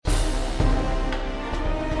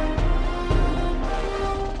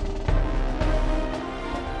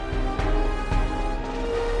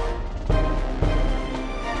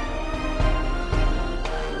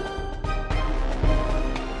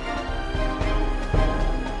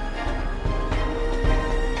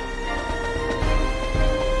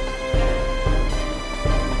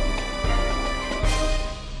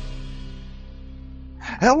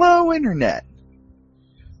hello, Internet.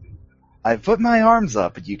 I've put my arms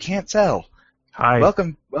up, but you can't tell. Hi.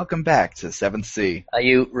 Welcome back to 7th Sea. Are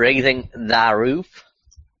you raising the roof?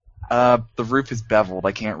 The roof is beveled.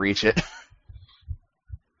 I can't reach it.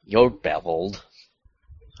 You're beveled.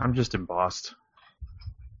 I'm just embossed.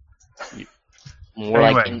 More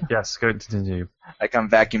Anyway, yes, go continue. I come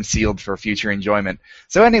vacuum sealed for future enjoyment.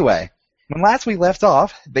 So anyway, when last we left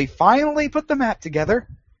off, they finally put the map together,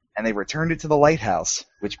 and they returned it to the lighthouse,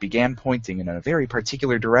 which began pointing in a very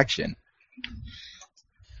particular direction.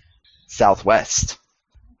 Southwest.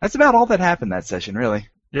 That's about all that happened that session, really.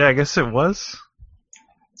 Yeah, I guess it was.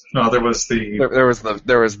 No, there was the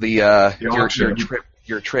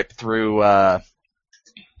your trip through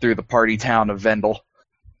the party town of Vendel.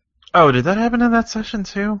 Oh, did that happen in that session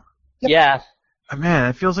too? Yep. Yeah. Oh, man,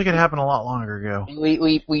 it feels like it happened a lot longer ago.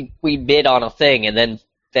 We bid on a thing, and then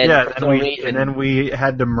we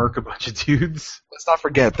had to murk a bunch of dudes. Let's not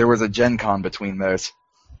forget there was a Gen Con between those.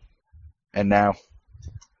 And now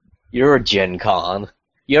You're Gen Con.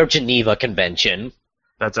 You're Geneva Convention.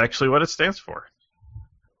 That's actually what it stands for.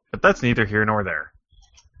 But that's neither here nor there.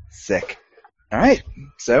 sick. All right,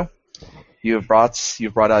 so you've brought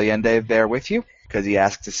Allende there with you because he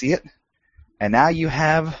asked to see it, and now you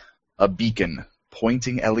have a beacon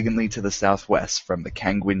pointing elegantly to the southwest from the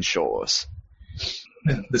Kangwin shores.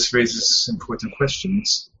 This raises important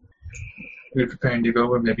questions. We're preparing to go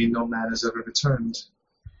where maybe no man has ever returned.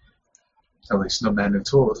 At least no man who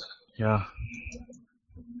told. Yeah.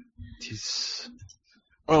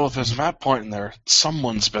 Well, if there's a map pointing there,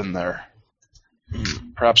 someone's been there.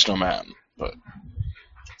 Perhaps no man, but...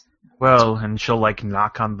 Well, and she'll,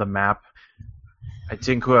 knock on the map. I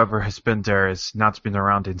think whoever has been there has not been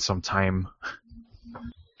around in some time.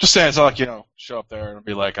 Just saying, it's not show up there and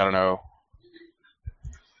be like, I don't know,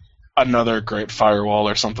 another great firewall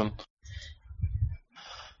or something.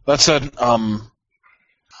 That said,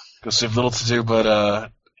 guess we have little to do,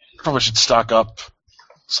 but probably should stock up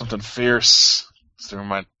something fierce. So we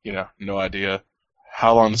might, no idea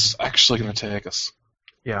how long this is actually going to take us.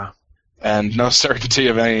 Yeah. And no certainty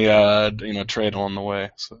of any, trade along the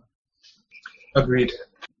way. So. Agreed.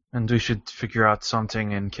 And we should figure out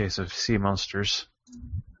something in case of sea monsters.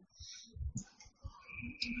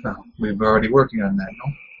 Well, we're already working on that,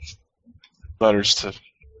 no? Letters to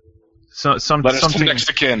Something to next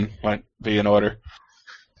of kin might be in order.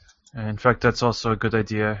 In fact, that's also a good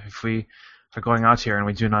idea. If we are going out here and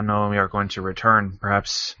we do not know when we are going to return,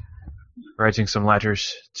 perhaps writing some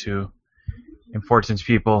letters to important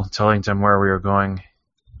people, telling them where we are going.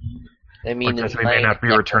 I mean, because we may not be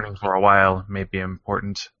returning for a while may be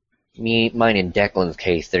important. Mine and Declan's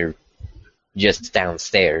case, they're just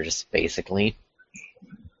downstairs, basically.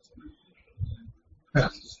 Yeah.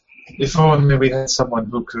 If only we had someone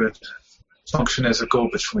who could function as a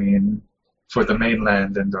go-between for the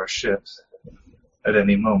mainland and our ship at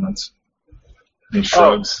any moment. He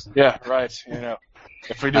shrugs. Oh, yeah, right.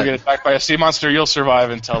 If we do get attacked by a sea monster, you'll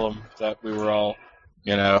survive and tell them that we were all,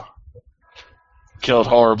 killed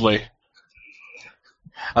horribly.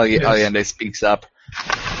 Allende speaks up.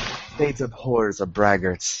 Fate abhors a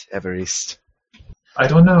braggart, Everest. I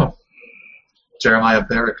don't know. Jeremiah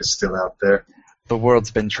Barrick is still out there. The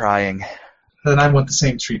world's been trying. Then I want the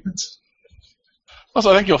same treatment.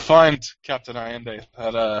 Also, I think you'll find, Captain Allende,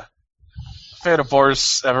 that fate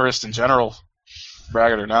abhors Everest in general,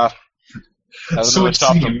 braggart or not. So it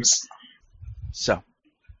seems. So,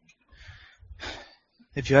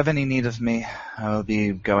 if you have any need of me, I will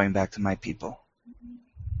be going back to my people.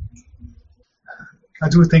 I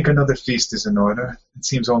do think another feast is in order. It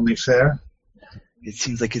seems only fair. It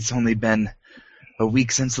seems like it's only been a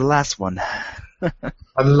week since the last one.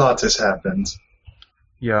 A lot has happened.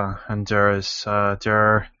 Yeah, and there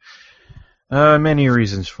are many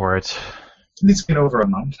reasons for it. It's been over a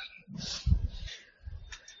month.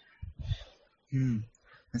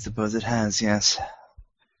 I suppose it has, yes.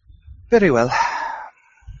 Very well.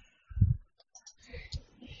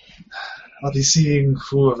 I'll be seeing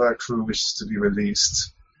who of our crew wishes to be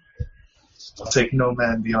released. I'll take no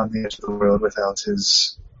man beyond the edge of the world without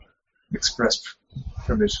his express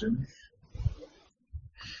permission.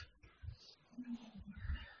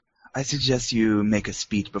 I suggest you make a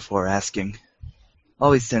speech before asking.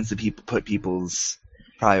 Always tends to put people's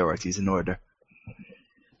priorities in order.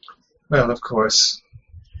 Well, of course.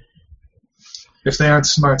 If they aren't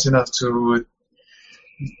smart enough to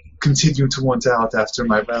continue to want out after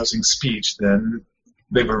my rousing speech, then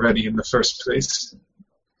they were ready in the first place.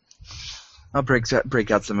 I'll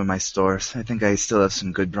break out some of my stores. I think I still have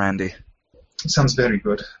some good brandy. Sounds very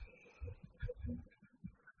good.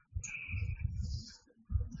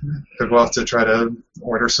 we'll have to try to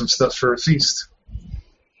order some stuff for a feast.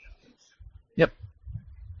 Yep.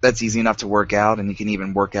 That's easy enough to work out, and you can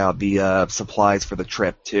even work out the supplies for the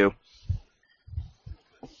trip, too.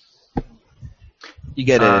 You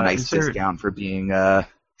get a nice discount for being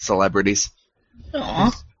celebrities.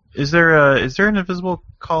 Aw. Is there an invisible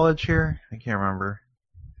college here? I can't remember.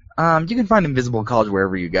 You can find Invisible College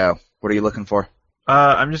wherever you go. What are you looking for?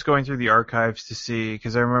 I'm just going through the archives to see,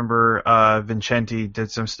 because I remember Vincenti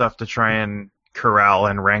did some stuff to try and corral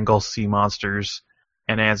and wrangle sea monsters,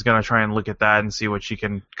 and Anne's going to try and look at that and see what she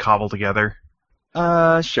can cobble together.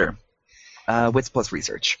 Sure. Wits plus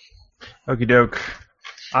research. Okie doke.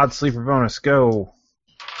 Odd sleeper bonus, go.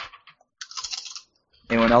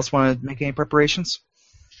 Anyone else want to make any preparations?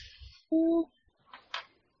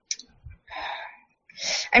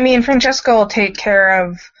 I mean, Francesca will take care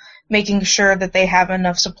of making sure that they have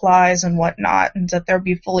enough supplies and whatnot, and that they'll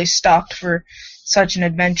be fully stocked for such an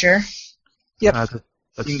adventure. Yep. That's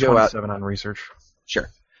You can go out. 27 on research. Sure.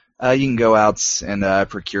 You can go out and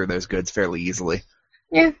procure those goods fairly easily.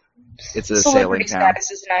 Yeah. It's a sailing Celebrity town.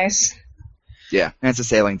 status is nice. Yeah, and it's a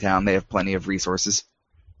sailing town. They have plenty of resources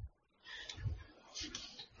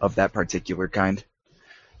of that particular kind.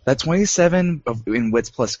 That 27 in Wits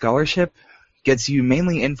plus Scholarship gets you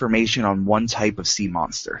mainly information on one type of sea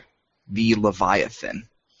monster, the Leviathan.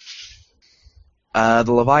 The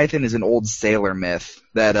Leviathan is an old sailor myth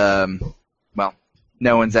that,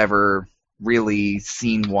 no one's ever really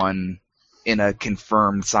seen one in a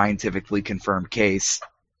scientifically confirmed case.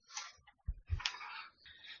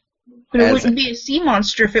 But it wouldn't be a sea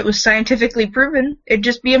monster if it was scientifically proven. It'd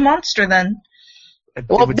just be a monster then. It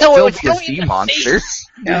Well, would no, it still would be still a be sea the monster.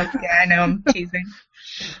 No, yeah, I know, I'm teasing.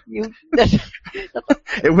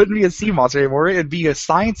 It wouldn't be a sea monster anymore. It'd be a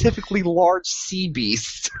scientifically large sea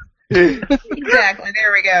beast. Exactly,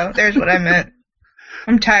 there we go. There's what I meant.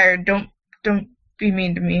 I'm tired. Don't be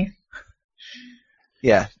mean to me.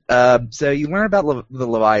 Yeah. So you learn about the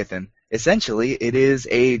Leviathan. Essentially, it is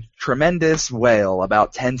a tremendous whale,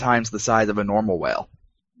 about 10 times the size of a normal whale.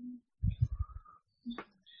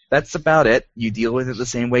 That's about it. You deal with it the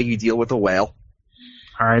same way you deal with a whale.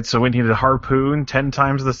 Alright, so we need a harpoon 10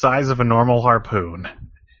 times the size of a normal harpoon.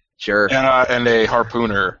 Sure. And a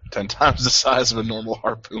harpooner 10 times the size of a normal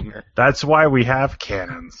harpooner. That's why we have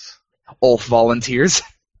cannons. Ulf volunteers.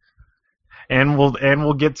 And we'll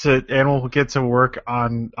get to work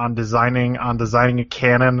on designing a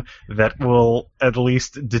cannon that will at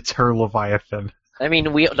least deter Leviathan. I mean,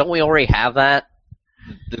 don't we already have that?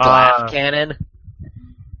 The glass cannon?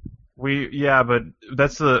 But we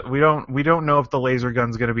don't know if the laser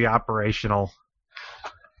gun's going to be operational.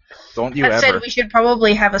 Don't you That ever. said, we should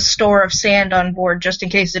probably have a store of sand on board just in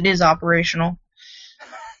case it is operational.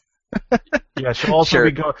 Yeah, she'll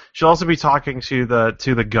also be talking to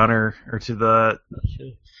the gunner, or to the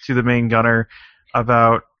main gunner,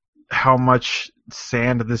 about how much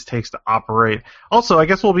sand this takes to operate. Also, I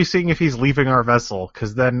guess we'll be seeing if he's leaving our vessel,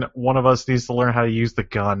 because then one of us needs to learn how to use the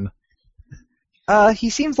gun. He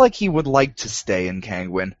seems like he would like to stay in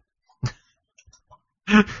Kangwin.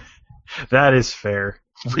 That is fair.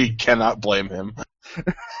 We cannot blame him.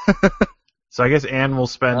 So I guess Anne will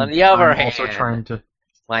spend On the other time also hand, trying to...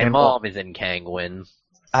 My And- mom is in Kangwin.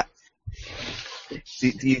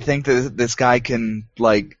 Do you think that this guy can,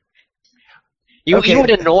 like... You Okay. would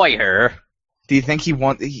annoy her. Do you think he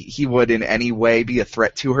would in any way be a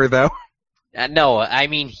threat to her, though? No, I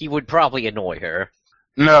mean, he would probably annoy her.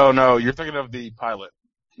 No, you're thinking of the pilot,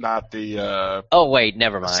 not the, Oh, wait,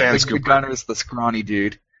 never mind. Sand The scooper. gunner's the scrawny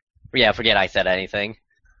dude. Yeah, forget I said anything.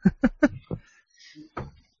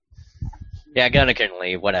 Yeah, gunner can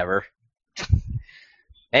leave, whatever.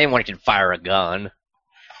 Anyone can fire a gun.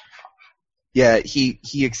 Yeah, he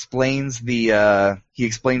explains the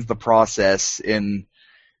process in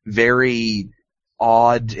very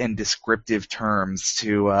odd and descriptive terms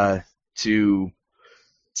to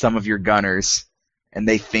some of your gunners, and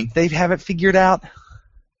they think they have it figured out.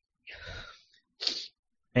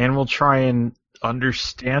 And we'll try and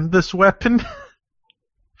understand this weapon.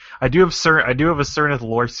 I do have a Cernith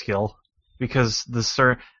lore skill, because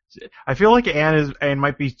I feel like Anne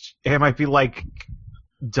might be like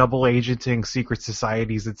double agenting secret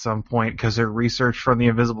societies at some point, because her research from the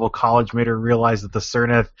Invisible College made her realize that the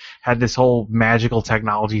Cernith had this whole magical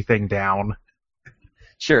technology thing down.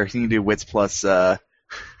 Sure, you can do wits plus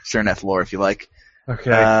Cerneth lore if you like.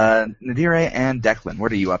 Okay. Nadire and Declan,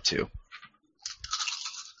 what are you up to?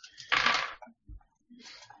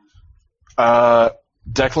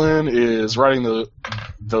 Declan is writing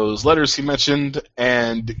those letters he mentioned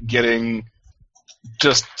and getting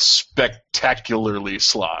just spectacularly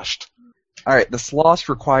sloshed. All right, the slosh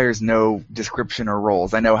requires no description or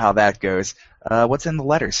rolls. I know how that goes. What's in the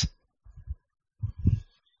letters?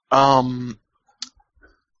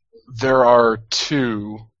 There are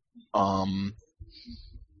two.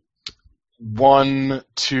 One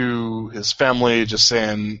to his family, just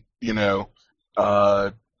saying,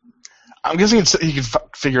 I'm guessing he could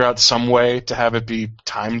figure out some way to have it be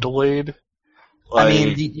time delayed. I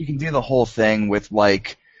mean, you can do the whole thing with,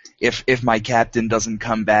 like, if my captain doesn't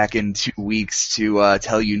come back in 2 weeks to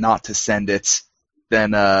tell you not to send it,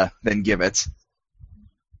 then give it.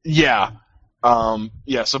 Yeah.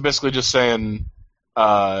 So basically just saying,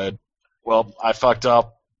 well, I fucked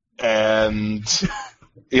up, and,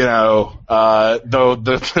 though on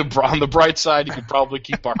the bright side, you could probably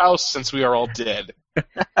keep our house since we are all dead.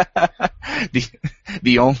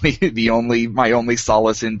 My only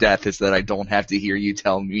solace in death is that I don't have to hear you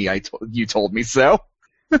tell me you told me so.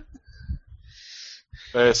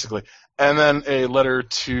 Basically. And then a letter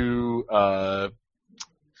to,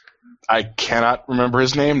 I cannot remember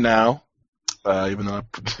his name now, even though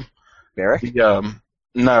Barrick?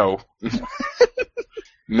 No.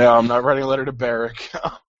 No, I'm not writing a letter to Barrick.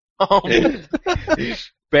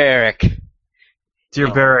 Barrick.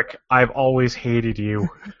 Dear Barrick, I've always hated you.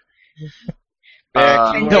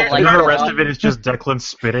 Barrick, you no, were like And the rest of it is just Declan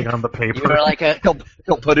spitting on the you paper. were like a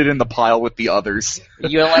He'll put it in the pile with the others.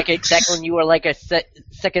 Declan. You were like a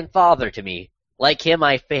second father to me. Like him,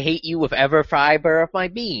 I hate you with every fiber of my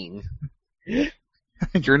being.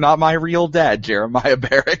 You're not my real dad, Jeremiah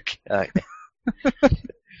Barrick.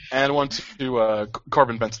 And one to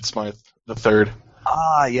Corbin Benson Smythe, the third.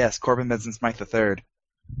 Ah, yes, Corbin Benson Smythe III.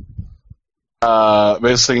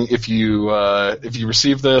 Basically, if you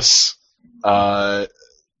receive this, then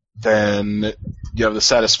you have the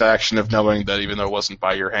satisfaction of knowing that even though it wasn't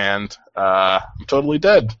by your hand, I'm totally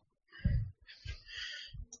dead.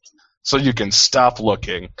 So you can stop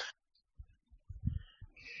looking.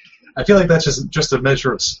 I feel like that's just a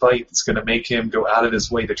measure of spite that's going to make him go out of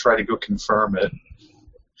his way to try to go confirm it.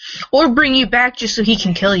 Or bring you back just so he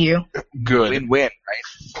can kill you. Good. Win-win,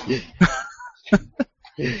 right?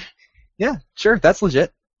 Yeah, sure, that's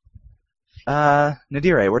legit.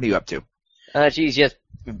 Nadire, what are you up to? She's just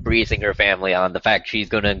briefing her family on the fact she's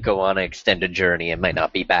gonna go on an extended journey and might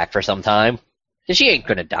not be back for some time. 'Cause she ain't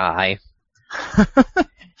gonna die.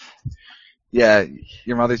 Yeah,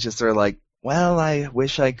 your mother's just sort of like, well, I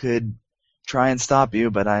wish I could try and stop you,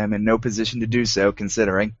 but I am in no position to do so,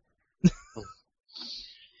 considering.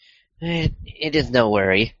 It is no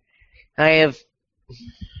worry. If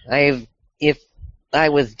I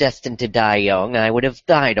was destined to die young, I would have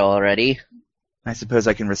died already. I suppose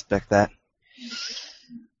I can respect that.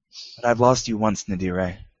 But I've lost you once,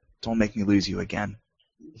 Nadire. Don't make me lose you again.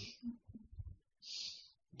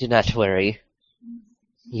 Do not worry.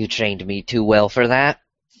 You trained me too well for that.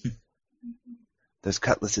 Those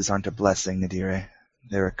cutlasses aren't a blessing, Nadire.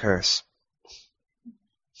 They're a curse.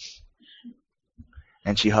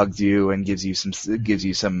 And she hugs you and gives you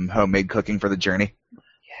some homemade cooking for the journey.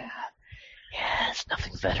 Yes,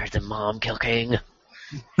 nothing better than mom cooking.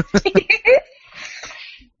 Let's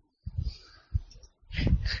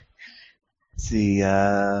see,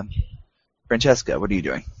 Francesca, what are you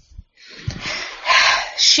doing?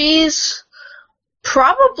 She's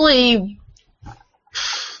probably,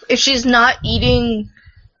 if she's not eating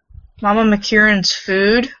Mama McCurran's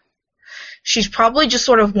food, she's probably just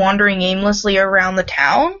sort of wandering aimlessly around the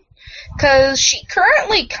town, because she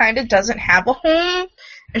currently kind of doesn't have a home,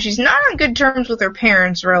 and she's not on good terms with her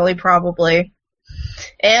parents, really, probably.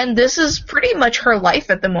 And this is pretty much her life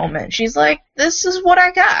at the moment. She's like, this is what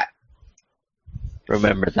I got.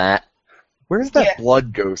 Remember that. Where's that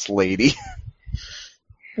blood ghost lady?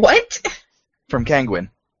 What? From Kangwin.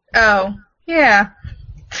 Oh, yeah.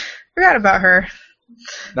 Forgot about her.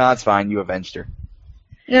 No, it's fine. You avenged her.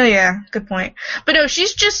 Oh, yeah, good point. But no,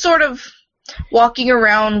 she's just sort of walking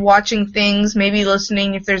around, watching things, maybe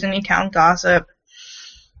listening if there's any town gossip.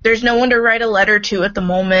 There's no one to write a letter to at the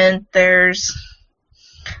moment. There's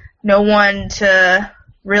no one to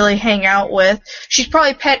really hang out with. She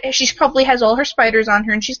probably has all her spiders on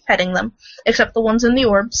her and she's petting them, except the ones in the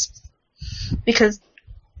orbs. Because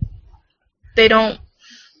they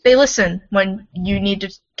listen when you need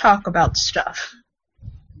to talk about stuff.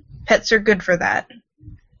 Pets are good for that.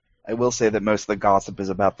 I will say that most of the gossip is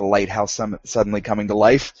about the lighthouse suddenly coming to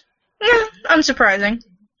life. Yeah, unsurprising.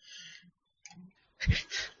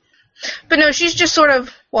 But no, she's just sort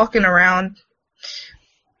of walking around,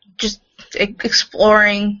 just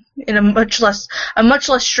exploring in a much less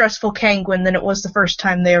stressful Kangwin than it was the first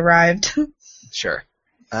time they arrived. Sure.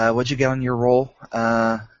 What'd you get on your roll,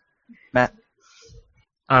 Matt?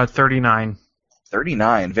 39.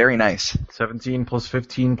 39. Very nice. 17 plus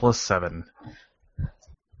 15 plus 7.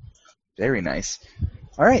 Very nice.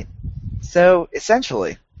 All right. So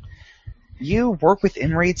essentially, you work with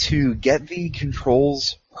Imri to get the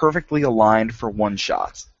controls perfectly aligned for one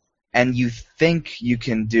shot, and you think you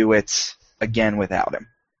can do it again without him.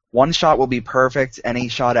 One shot will be perfect. Any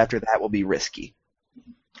shot after that will be risky.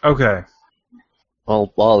 Okay.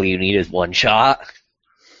 Well, all you need is one shot.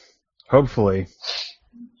 Hopefully.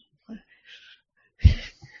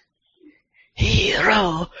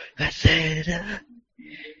 Hero, I said.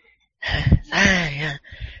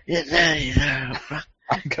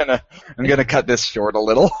 I'm gonna cut this short a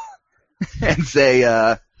little and say,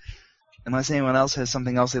 unless anyone else has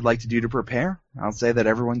something else they'd like to do to prepare, I'll say that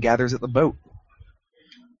everyone gathers at the boat.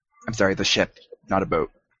 I'm sorry, the ship, not a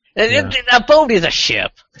boat. Yeah. A boat is a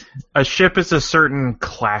ship. A ship is a certain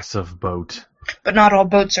class of boat. But not all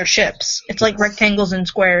boats are ships. It's like rectangles and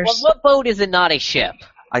squares. Well, what boat is it not a ship?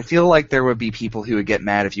 I feel like there would be people who would get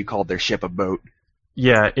mad if you called their ship a boat.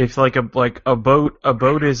 Yeah, if a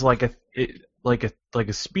boat is like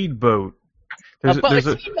a speedboat. A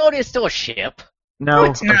speedboat is still a ship. No,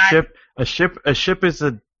 it's not. a ship is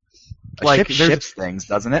a A ship ships things,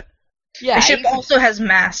 doesn't it? Yeah, A ship also has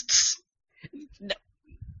masts.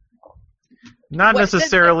 not What,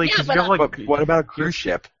 necessarily yeah, because but, you have like But what about a cruise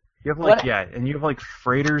ship? you have what- and you have like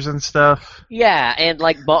freighters and stuff. Yeah, and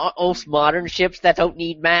like most modern ships that don't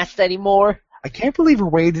need masts anymore. I can't believe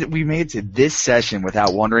we made it to this session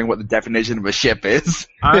without wondering what the definition of a ship is.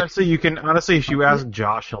 Honestly, if you ask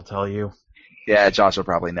Josh, he'll tell you. Yeah, Josh will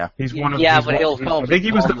probably know. He's one of. Yeah, he's but one- he'll call I think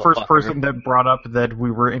he was the me first motherfucker. person that brought up that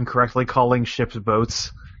we were incorrectly calling ships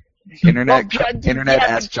boats. Internet, Well, internet yeah,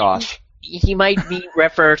 ask Josh. He might be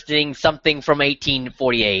referencing something from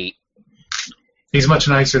 1848. He's much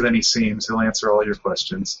nicer than he seems. He'll answer all your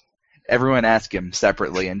questions. Everyone ask him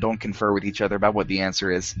separately and don't confer with each other about what the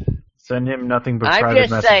answer is. Send him nothing but I'm private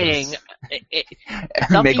just messages. saying,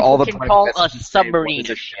 some Make people all the can private call a messages say, submarine "What is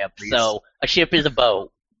a a ship, please?" so a ship is a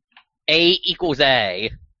boat. A equals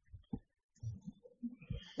A.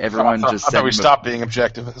 Everyone I just thought send we him stopped being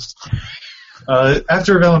objectivist.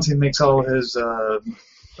 After Valentine makes all his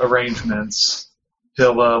arrangements,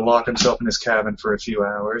 he'll lock himself in his cabin for a few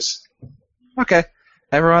hours. Okay.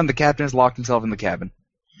 Everyone, the captain has locked himself in the cabin.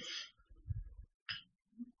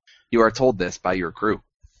 You are told this by your crew.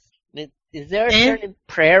 Is there a certain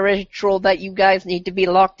prayer ritual that you guys need to be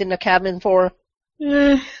locked in the cabin for?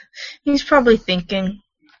 He's probably thinking.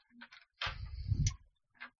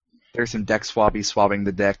 There's some deck swabbies swabbing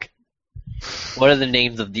the deck. What are the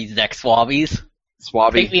names of these deck swabbies?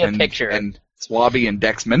 Swabby Take me a and, picture. and Swabby and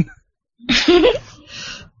Dexman.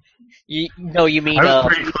 You mean I was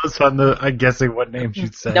pretty close on guessing what names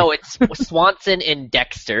you'd say. no, it's Swanson and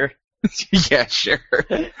Dexter. Yeah, sure.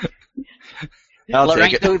 I'll Lorraine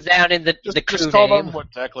take it. goes down in the crew Just call name. them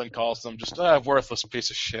what Declan calls them. Just a worthless piece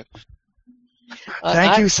of shit.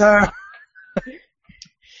 Thank you, sir.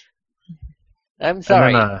 I'm And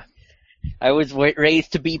sorry. then, I was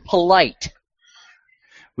raised to be polite.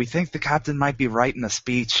 We think the captain might be writing a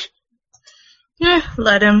speech.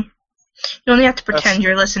 Let him. You only have to pretend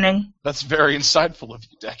you're listening. That's very insightful of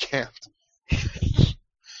you, Deckhand.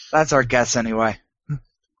 That's our guess anyway.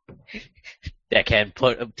 Deckhand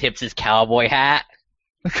tips his cowboy hat.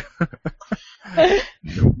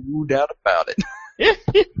 No doubt about it.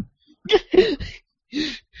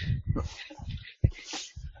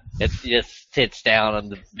 It just sits down on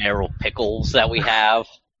the barrel of pickles that we have.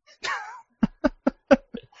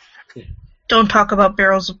 Don't talk about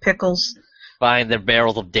barrels of pickles. Find the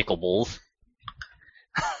barrels of Dickables.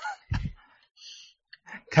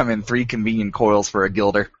 Come in 3 convenient coils for a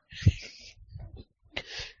gilder.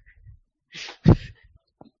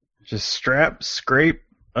 just strap, scrape,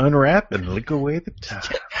 unwrap, and lick away the top.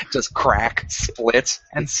 Just crack, split,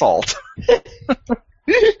 and salt.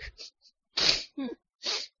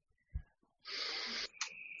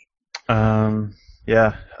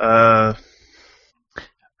 Yeah.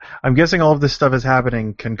 I'm guessing all of this stuff is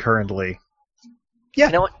happening concurrently. Yeah.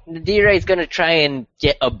 You know what? The D-Ray's gonna try and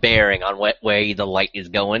get a bearing on what way the light is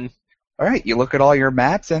going. Alright, you look at all your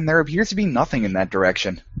maps, and there appears to be nothing in that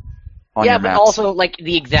direction. On Yeah, your but maps. also like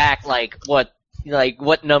the exact what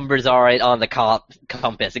numbers are it on the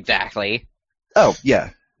compass exactly. Oh,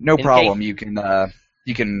 yeah. No In problem. You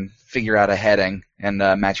can figure out a heading and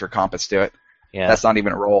match your compass to it. Yeah. That's not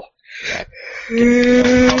even a roll.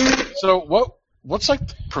 So what's like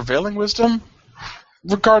the prevailing wisdom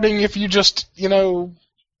regarding if you just,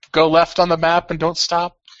 go left on the map and don't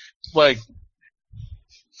stop? Like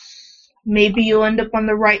Maybe you'll end up on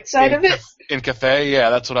the right side of it. in Cathay,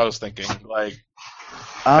 yeah, that's what I was thinking. Like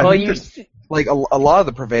Well, Like a lot of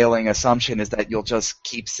the prevailing assumption is that you'll just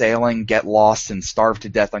keep sailing, get lost, and starve to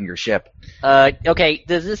death on your ship. okay,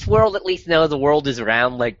 does this world at least know the world is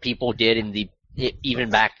round like people did even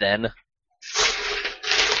back then?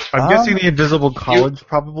 I'm guessing the Invisible College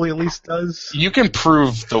probably at least does. You can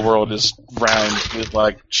prove the world is round with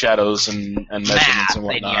like shadows and measurements and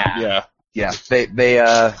whatnot. Yeah. Yeah, they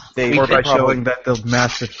Or by probably- showing that the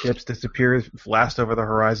massive ships disappear last over the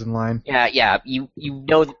horizon line. Yeah. You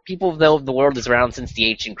know people know the world is round since the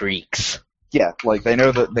ancient Greeks. Yeah, like they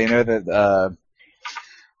know that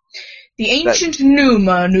The ancient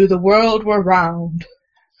Numa knew the world were round.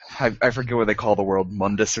 I forget what they call the world,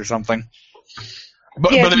 Mundus or something.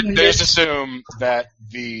 But, Yeah, but they just assume that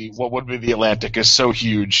what would be the Atlantic is so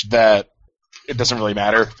huge that it doesn't really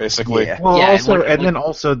matter, basically. Yeah. Well, Yeah, also, and then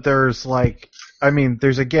also there's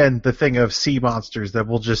there's again the thing of sea monsters that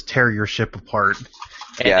will just tear your ship apart.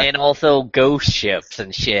 And also ghost ships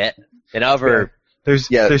and shit. And other... There's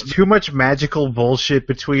too much magical bullshit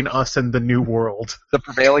between us and the new world. The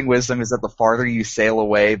prevailing wisdom is that the farther you sail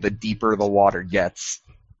away, the deeper the water gets.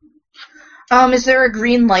 Is there a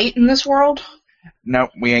green light in this world? No,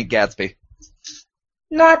 we ain't Gatsby.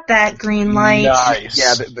 Not that green light. Nice.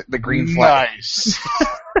 Yeah, the green flag. Nice.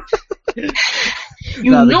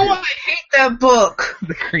 You know I hate that book.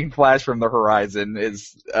 The green flash from the horizon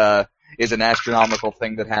is an astronomical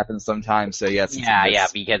thing that happens sometimes. So yes. Yeah,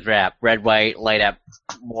 because red light at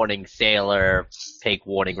morning, sailor, take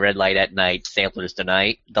warning, red light at night, sailors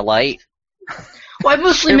delight. Well, I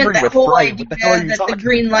mostly meant Shivering that with whole fright. idea What the hell are you that the talking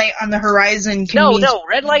green about? light on the horizon can mean... No,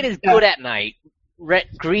 red light is good at night.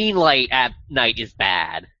 Green light at night is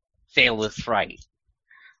bad. Sailor's fright.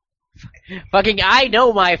 I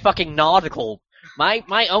know my fucking nautical.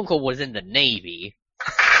 My uncle was in the Navy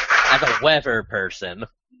as a weather person.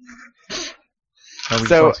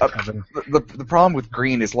 So the problem with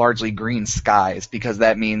green is largely green skies because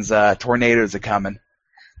that means tornadoes are coming.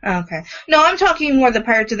 Okay. No, I'm talking more the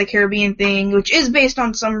Pirates of the Caribbean thing, which is based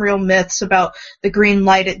on some real myths about the green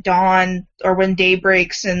light at dawn or when day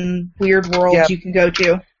breaks and weird worlds you can go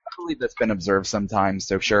to. I believe that's been observed sometimes,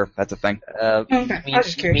 so sure, that's a thing. Okay, I was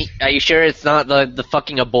just curious. Are you sure it's not the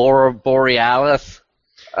fucking Aurora Borealis?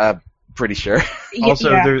 Pretty sure. Also,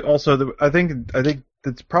 Yeah. there's also I think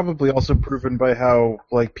that's probably also proven by how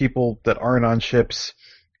like people that aren't on ships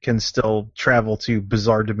can still travel to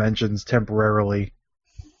bizarre dimensions temporarily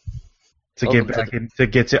to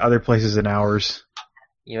get to other places in hours.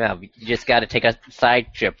 Yeah, you just got to take a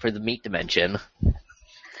side trip for the meat dimension.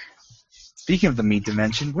 Speaking of the meat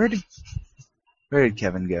dimension, where did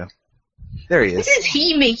Kevin go? There he Why is. does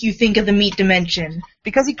he make you think of the meat dimension?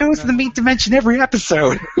 Because he goes to the meat dimension every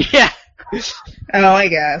episode. Yeah. Oh, I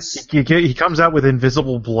guess. He comes out with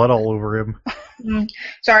invisible blood all over him.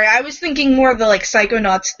 Sorry, I was thinking more of the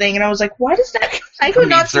Psychonauts thing, and I was like, why does that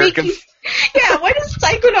Psychonauts make you... Yeah, why does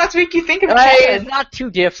Psychonauts make you think of It's Kevin? not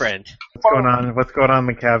too different. What's going on in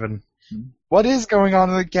the cabin? What is going on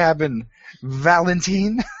in the cabin,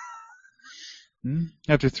 Valentine?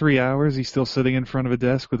 After 3 hours, he's still sitting in front of a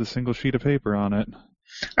desk with a single sheet of paper on it.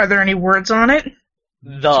 Are there any words on it?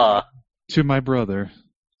 To my brother.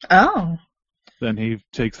 Oh. Then he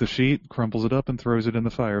takes the sheet, crumples it up, and throws it in the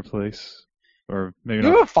fireplace. Or maybe You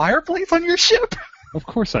not. have a fireplace on your ship? Of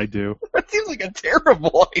course I do. That seems like a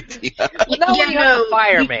terrible idea. No, Yeah, you have no, a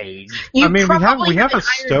fire mage. You I mean, probably we have a an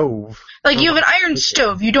stove. you have an iron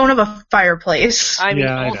stove. You don't have a fireplace. I mean,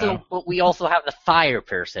 Yeah, I know. but we also have the fire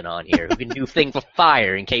person on here who can do things with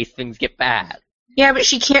fire in case things get bad. Yeah, but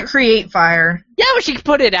she can't create fire. Yeah, but she can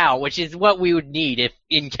put it out, which is what we would need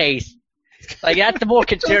in case. Like, that's the more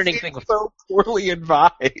concerning thing. So poorly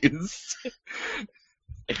advised.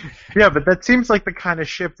 Yeah, but that seems like the kind of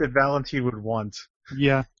ship that Valentine would want.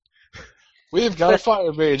 Yeah. We've got a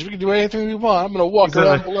fire mage. We can do anything we want. I'm going to walk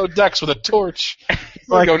around below decks with a torch.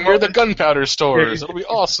 Like- Go near the gunpowder stores. It'll be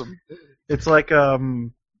awesome. It's like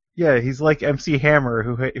he's like MC Hammer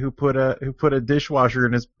who put a dishwasher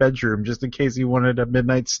in his bedroom just in case he wanted a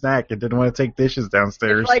midnight snack and didn't want to take dishes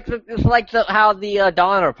downstairs. It's like how the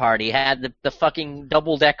Donner Party had the fucking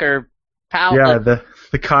double-decker palace. Yeah,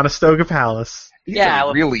 the Conestoga Palace. These Yeah,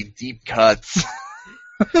 are really deep cuts.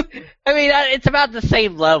 I mean, it's about the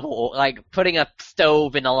same level. Like, putting a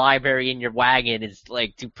stove in a library in your wagon is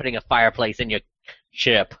like putting a fireplace in your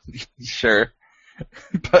ship. Sure.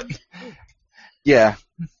 But, yeah.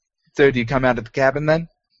 So do you come out of the cabin then?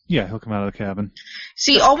 Yeah, he'll come out of the cabin.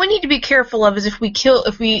 See, all we need to be careful of is if we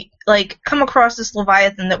come across this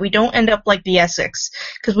Leviathan, that we don't end up like the Essex,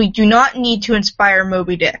 because we do not need to inspire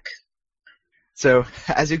Moby Dick. So,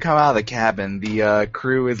 as you come out of the cabin, the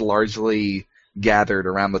crew is largely gathered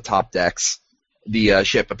around the top decks. the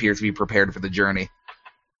ship appears to be prepared for the journey.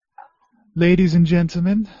 Ladies and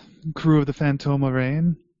gentlemen, crew of the Fantoma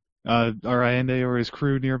Reine. Are Allende or his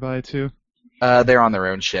crew nearby too? They're on their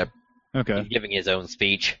own ship. Okay. He's giving his own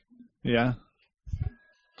speech. Yeah.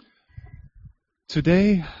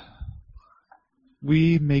 Today,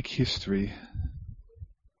 we make history.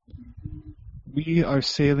 We are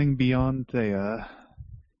sailing beyond Thea.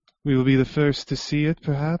 We will be the first to see it,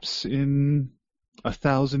 perhaps, in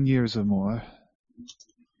 1,000 years or more.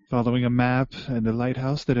 Following a map and a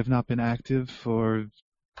lighthouse that have not been active for...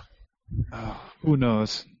 who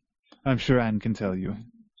knows? I'm sure Anne can tell you.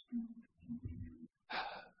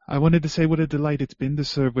 I wanted to say what a delight it's been to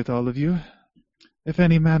serve with all of you. If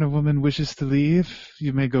any man or woman wishes to leave,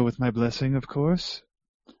 you may go with my blessing, of course.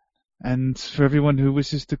 And for everyone who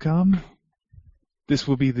wishes to come, this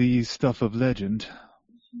will be the stuff of legend.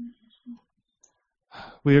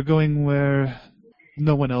 We are going where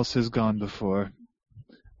no one else has gone before.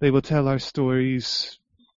 They will tell our stories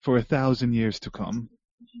for 1,000 years to come.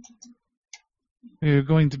 We are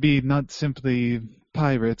going to be not simply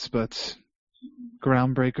pirates, but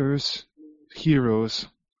groundbreakers, heroes.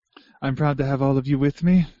 I'm proud to have all of you with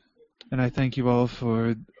me, and I thank you all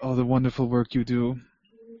for all the wonderful work you do.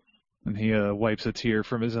 And he wipes a tear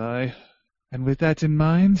from his eye. And with that in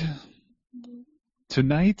mind,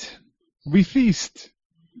 tonight, we feast.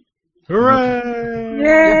 Hooray!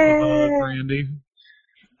 Yay! Brandy.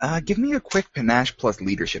 Give me a quick panache plus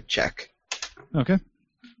leadership check. Okay.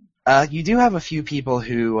 You do have a few people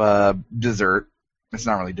who desert. It's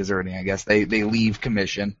not really deserting, I guess. They leave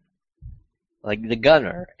commission. Like the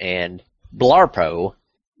gunner and Blarpo.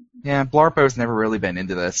 Yeah, Blarpo's never really been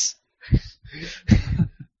into this.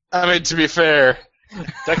 I mean, to be fair,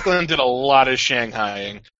 Declan did a lot of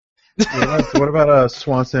Shanghaiing. What about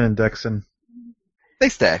Swanson and Dexon? They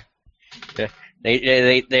stay.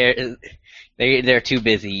 They're too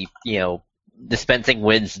busy, dispensing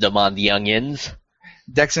wisdom on the youngins.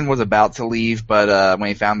 Dexon was about to leave, but when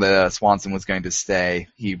he found that Swanson was going to stay,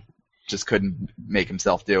 he just couldn't make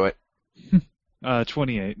himself do it.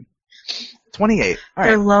 28. 28. All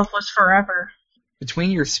Their right. love was forever. Between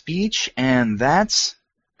your speech and that,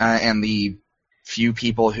 and the few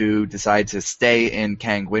people who decide to stay in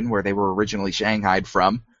Kangwin, where they were originally shanghaied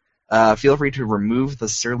from, feel free to remove the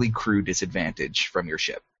surly crew disadvantage from your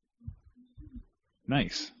ship.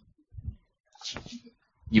 Nice.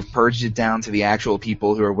 You've purged it down to the actual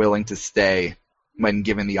people who are willing to stay when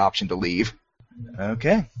given the option to leave.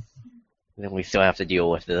 Okay. Then we still have to deal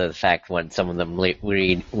with the fact when some of them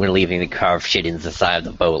were leaving the carved shit in the side of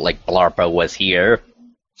the boat, like Blarpo was here.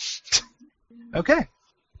 Okay.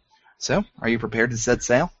 So, are you prepared to set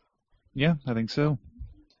sail? Yeah, I think so.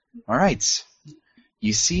 All right.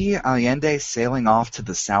 You see Allende sailing off to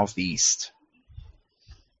the southeast.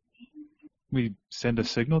 We send a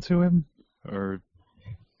signal to him? Or...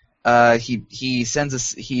 He sends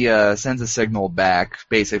a signal back,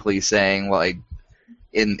 basically saying, like,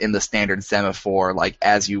 in the standard semaphore, like,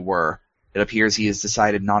 as you were. It appears he has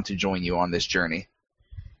decided not to join you on this journey.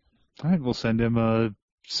 Alright, we'll send him a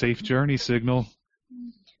safe journey signal.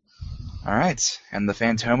 Alright, and the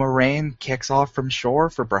Fantoma Reine kicks off from shore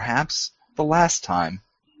for perhaps the last time.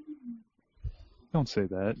 Don't say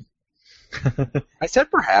that. I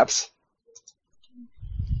said perhaps.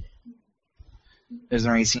 Is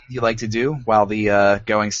there any scenes you'd like to do while the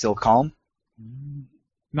going's still calm?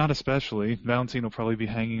 Not especially. Valentine will probably be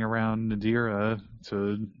hanging around Nadira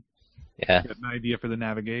to Yeah. get an idea for the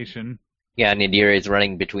navigation. Yeah, Nadira is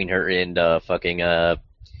running between her and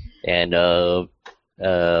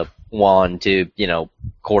Juan to,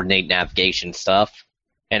 coordinate navigation stuff.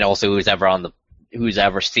 And also who's ever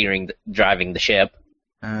driving the ship.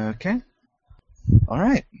 Okay.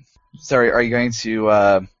 Alright. Sorry, are you going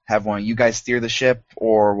to have one of you guys steer the ship,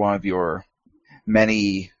 or one of your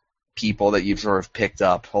many people that you've sort of picked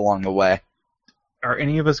up along the way? Are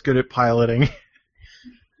any of us good at piloting?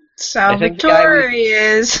 Salvatore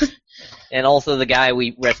is. And also the guy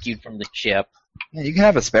we rescued from the ship. Yeah, you can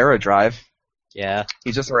have a Sparrow drive. Yeah.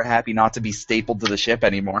 He's just sort of happy not to be stapled to the ship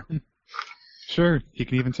anymore. Sure, he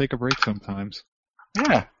can even take a break sometimes.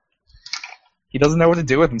 Yeah. He doesn't know what to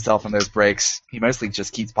do with himself on those breaks. He mostly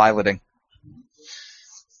just keeps piloting.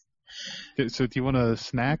 So do you want a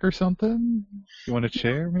snack or something? You want a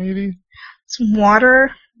chair, maybe? Some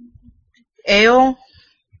water. Ale.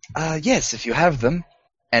 Yes, if you have them.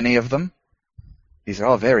 Any of them. These are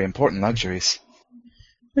all very important luxuries.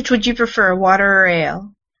 Which would you prefer, water or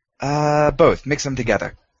ale? Both. Mix them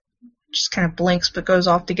together. Just kind of blinks but goes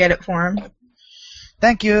off to get it for him.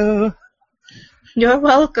 Thank you! You're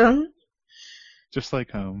welcome. Just like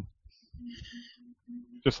home.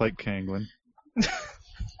 Just like Kangwin.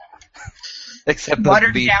 Except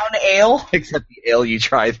Watered down ale. except the ale you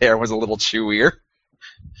tried there was a little chewier.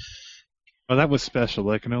 Oh, that was special.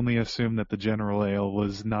 I can only assume that the general ale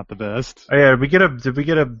was not the best. Oh yeah, did we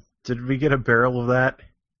get a barrel of that?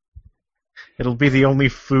 It'll be the only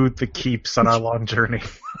food that keeps on our long journey.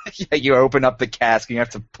 Yeah, you open up the cask and you have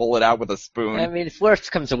to pull it out with a spoon. I mean, if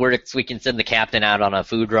worst comes to worst, we can send the captain out on a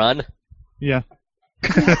food run. Yeah.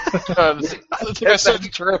 It's like I said,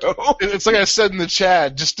 true. it's like I said in the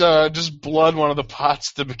chat. Just blood one of the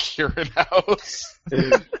pots to the McKieran house.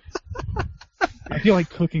 I feel like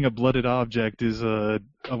cooking a blooded object is a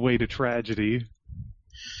way to tragedy.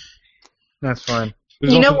 That's fine.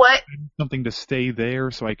 There's You know also what? something to stay there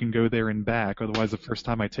so I can go there and back. Otherwise, the first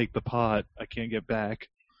time I take the pot, I can't get back.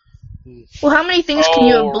 Well, how many things can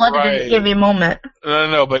you Oh, have blooded in right. a given moment?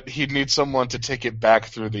 No, but he'd need someone to take it back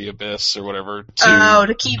through the abyss or whatever.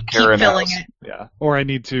 To keep Karen filling House. it. Yeah. Or I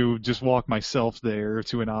need to just walk myself there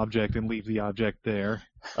to an object and leave the object there.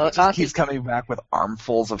 It just keeps coming back with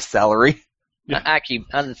armfuls of celery. Yeah. Actually,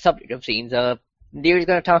 on the subject of scenes, Deere's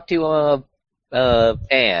gonna talk to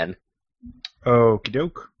Anne. Okie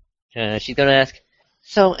doke. She's gonna ask,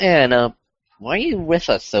 so Anne, why are you with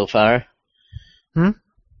us so far? Hmm?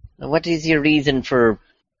 What is your reason for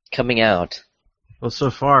coming out? Well,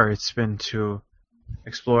 so far it's been to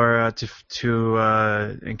explore,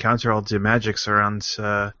 to encounter all the magics around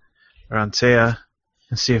Thea,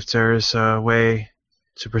 and see if there's a way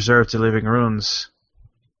to preserve the living runes.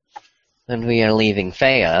 And we are leaving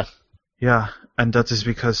Thea. Yeah, and that is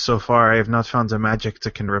because so far I have not found a magic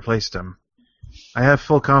that can replace them. I have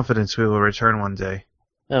full confidence we will return one day.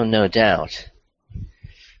 Oh, no doubt.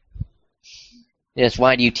 Yes,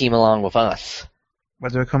 why do you team along with us? Why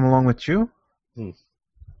do I come along with you? Hmm.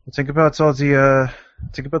 Well, think about all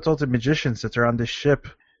the magicians that are on this ship,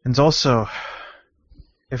 and also,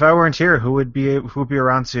 if I weren't here, who would be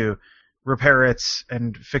around to repair it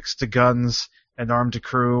and fix the guns and arm the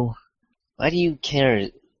crew? Why do you care?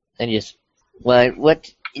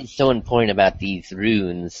 What is so important about these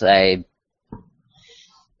runes? The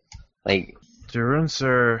runes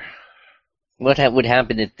are... What would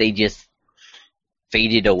happen if they just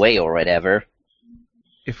faded away or whatever?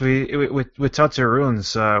 If without the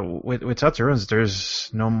runes, there's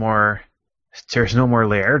no more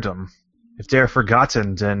Laerdom. If they're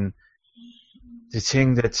forgotten, then the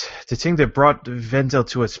thing that brought Vendel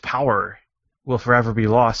to its power will forever be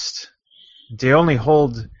lost. They only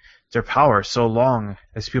hold their power so long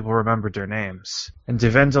as people remember their names. And the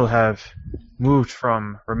Vendel have moved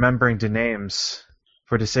from remembering the names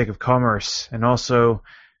for the sake of commerce, and also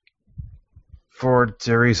for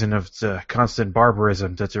the reason of the constant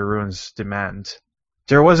barbarism that the runes demand.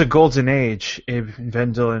 There was a golden age in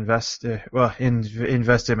Vendel invested in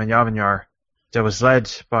Yavanyar that was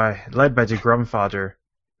led by the Grumfather,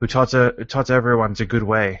 who taught everyone the good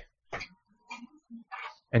way.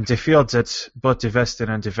 And they feel that both the Vestin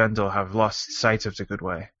and the Vendel have lost sight of the good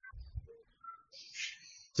way.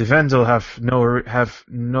 The Vendel have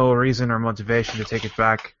no reason or motivation to take it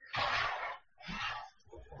back.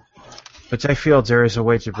 But I feel there is a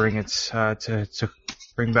way to bring it to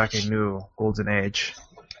bring back a new golden age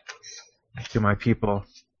to my people.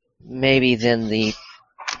 Maybe then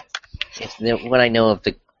what I know of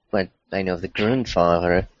the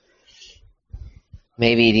Grunfather,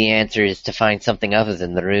 maybe the answer is to find something other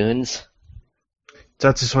than the runes.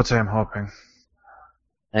 That is what I am hoping.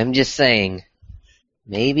 I'm just saying,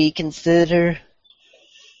 maybe consider,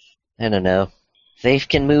 I don't know, Faith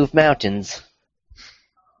can move mountains.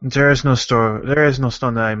 There is no stone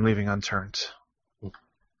that I am leaving unturned.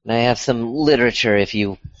 And I have some literature if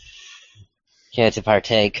you care to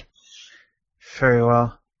partake. Very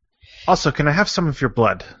well. Also, can I have some of your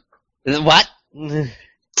blood? What?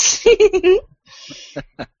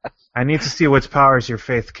 I need to see what powers your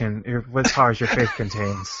faith contains.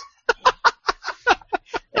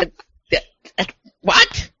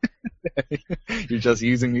 What? You're just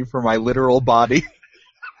using me for my literal body.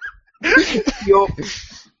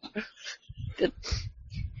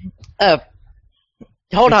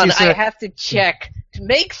 Hold on, you say- I have to check to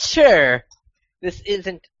make sure this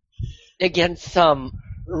isn't against some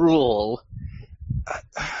rule.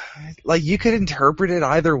 Like, you could interpret it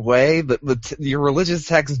either way. Your religious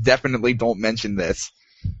texts definitely don't mention this.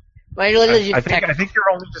 My religious I text, think you're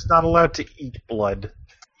only just not allowed to eat blood.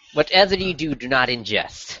 whatever you do not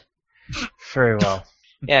ingest. Very well.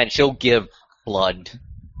 Yeah, and she'll give blood.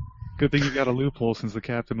 Good thing you got a loophole, since the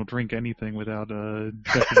captain will drink anything without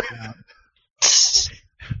checking it out.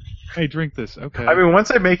 Hey, drink this. Okay. I mean,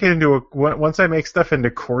 once I make stuff into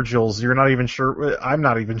cordials, you're not even sure. I'm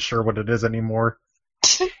not even sure what it is anymore.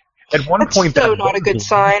 At one That's point, so that not a was good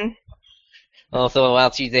sign. Also,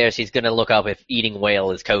 while she's there, she's gonna look up if eating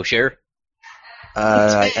whale is kosher.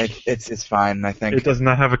 It's fine, I think. It does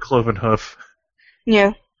not have a cloven hoof.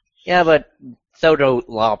 Yeah. Yeah, but so do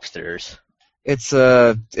lobsters. It's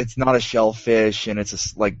not a shellfish, and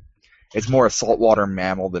it's more a saltwater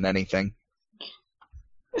mammal than anything.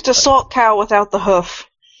 It's a salt cow without the hoof.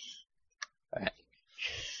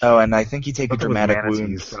 Oh, and I think you take a Something with dramatic wound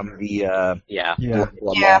manatees. from the Yeah. Yeah.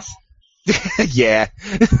 blood Yeah. loss. Yeah.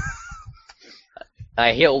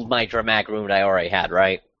 I healed my dramatic wound I already had,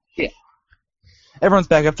 right? Everyone's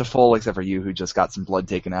back up to full except for you, who just got some blood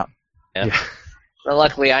taken out. Yeah. Well,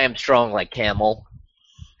 luckily, I am strong like Camel.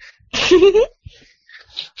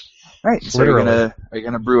 Right. So Literally. are you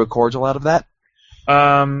gonna brew a cordial out of that?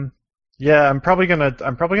 Yeah, I'm probably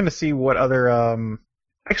gonna see what other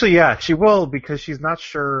actually, yeah, she will, because she's not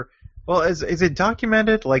sure. Well, is it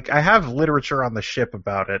documented? Like, I have literature on the ship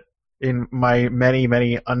about it in my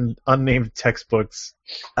many unnamed textbooks.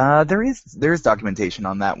 There is documentation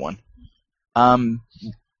on that one.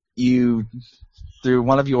 You through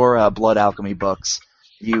one of your blood alchemy books,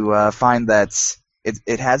 you find that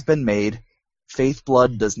it has been made. Faith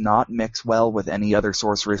blood does not mix well with any other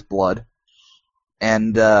sorcerer's blood,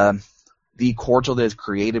 and the cordial that is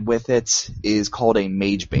created with it is called a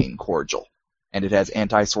Magebane cordial, and it has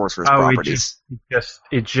anti-sorcerer's properties.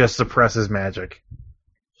 It just suppresses magic.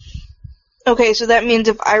 Okay, so that means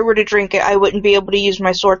if I were to drink it, I wouldn't be able to use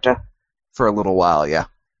my sorta. For a little while, yeah.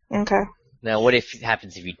 Okay. Now, what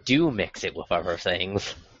happens if you do mix it with other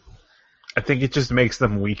things? I think it just makes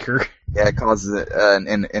them weaker. Yeah, it causes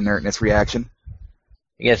an inertness reaction.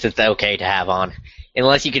 I guess it's okay to have on.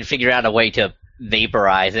 Unless you can figure out a way to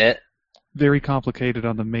vaporize it. Very complicated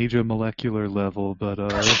on the major molecular level, but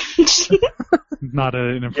not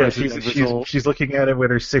an Yeah, impressive end result. she's looking at it with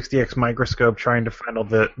her 60x microscope, trying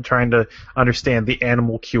to understand the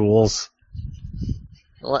animalcules.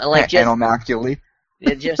 Like just, Animalculi.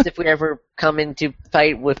 just if we ever come into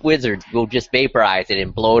fight with wizards, we'll just vaporize it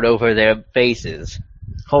and blow it over their faces.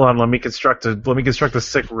 Hold on, let me construct a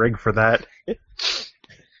sick rig for that.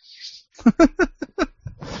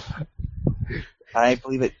 I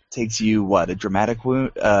believe it takes you a dramatic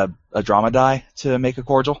wound, a drama die to make a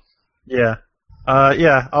cordial. Yeah.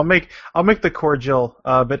 Yeah, I'll make the cordial,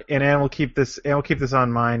 but Anne will keep this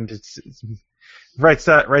on mind. It's writes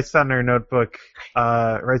down her notebook,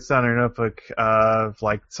 like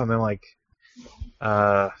something like,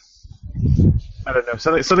 I don't know,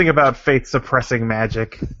 something about faith suppressing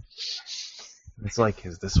magic. It's like,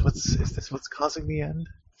 is this what's causing the end?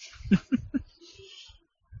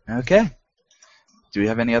 Okay. Do we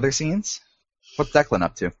have any other scenes? What's Declan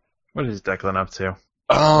up to? What is Declan up to?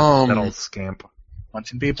 That old scamp.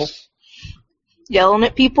 Punching people? Yelling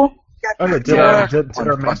at people? Oh, no, did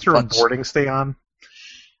our master of boarding stay on?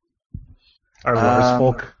 Our Lars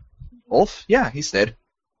folk? Ulf? Yeah, he stayed.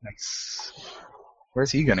 Nice.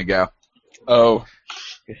 Where's he gonna go? Oh,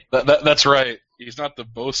 that's right. He's not the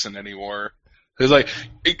bosun anymore. He's like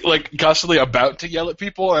constantly about to yell at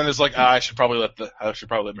people, and is like, I should probably let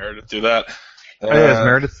Meredith do that. Oh, yeah, is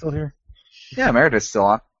Meredith still here? Yeah, Meredith's still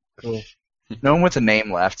on. Cool. No one with a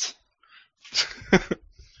name left.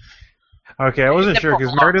 Okay, I wasn't sure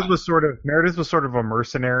because Meredith was sort of a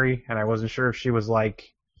mercenary, and I wasn't sure if she was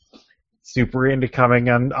like super into coming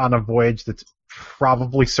on a voyage that's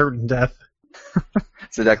probably certain death.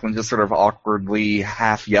 So Declan just sort of awkwardly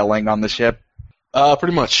half yelling on the ship.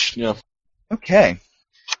 Pretty much, yeah. Okay.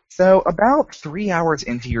 So about 3 hours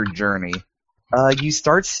into your journey, you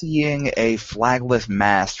start seeing a flagless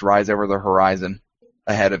mast rise over the horizon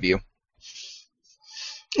ahead of you.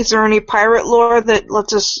 Is there any pirate lore that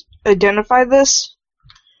lets us identify this?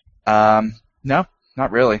 No,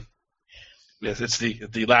 not really. Yes, it's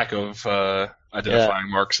the lack of identifying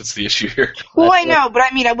marks that's the issue here. Well, I know, but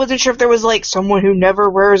I mean, I wasn't sure if there was like someone who never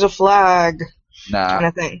wears a flag kind Nah.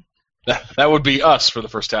 of thing. That would be us for the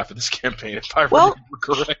first half of this campaign, if I Well- remember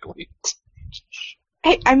correctly.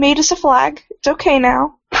 Hey, I made us a flag. It's okay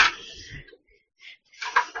now.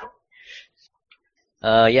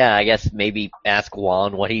 Yeah, I guess maybe ask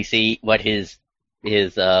Juan what his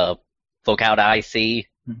focal eyes see.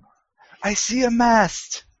 I see a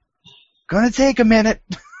mast. Gonna take a minute.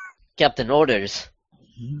 Captain orders.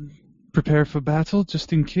 Prepare for battle,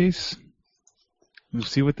 just in case. We'll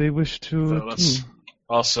see what they wish to So do. let's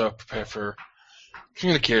also prepare for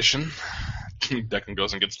communication. Declan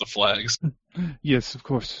goes and gets the flags. Yes, of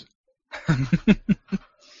course. All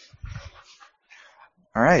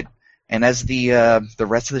right. And as the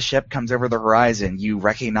rest of the ship comes over the horizon, you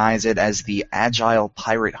recognize it as the agile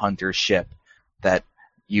pirate hunter ship that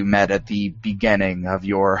you met at the beginning of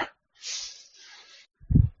your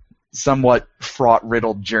somewhat fraught,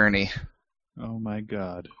 riddled journey. Oh my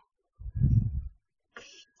god.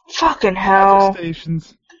 Fucking hell.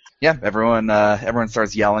 Stations. Yeah, everyone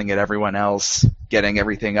starts yelling at everyone else, getting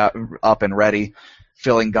everything up and ready,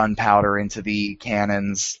 filling gunpowder into the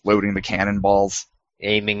cannons, loading the cannonballs.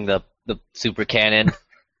 Aiming the super cannon.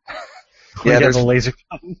 Yeah, the laser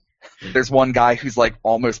gun. There's one guy who's like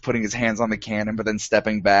almost putting his hands on the cannon, but then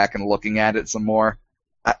stepping back and looking at it some more.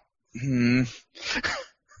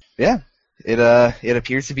 Yeah, it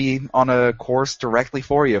appears to be on a course directly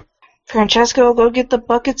for you. Francesco, go get the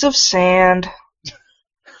buckets of sand.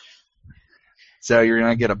 So you're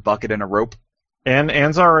gonna get a bucket and a rope. And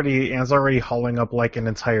Anne's already hauling up like an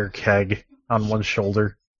entire keg on one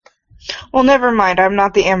shoulder. Well, never mind. I'm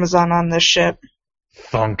not the Amazon on this ship.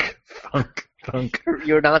 Thunk, thunk, thunk.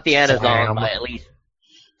 You're not the Amazon Slam. by at least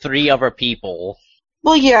 3 other people.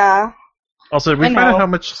 Well, yeah. Also, did we I find out know. how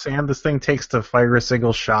much sand this thing takes to fire a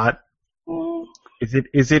single shot? Mm,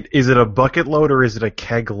 Is it a bucket load or is it a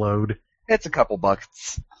keg load? It's a couple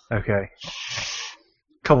buckets. Okay.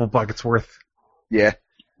 Couple buckets worth. Yeah.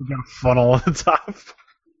 We got a funnel on the top.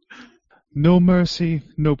 No mercy,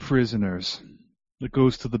 no prisoners. It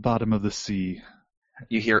goes to the bottom of the sea.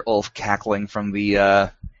 You hear Ulf cackling from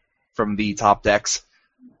the top decks.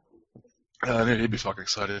 He'd be fucking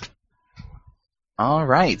excited. All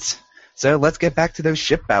right. So let's get back to those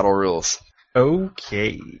ship battle rules.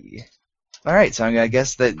 Okay. All right. So I'm gonna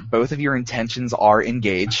guess that both of your intentions are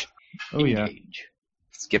engage. Oh yeah. Engage.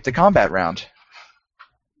 Skip to combat round.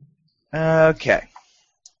 Okay.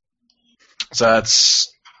 So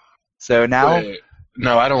that's. So now, Wait,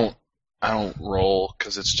 no, I don't roll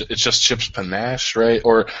because it's just ship's panache, right?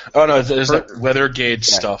 Or there's like weather gauge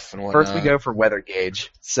stuff and whatnot. first we go for weather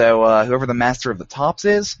gauge. So whoever the master of the tops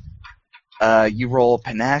is, you roll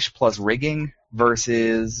panache plus rigging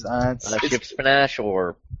versus Ship's panache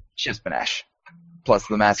or ship's panache plus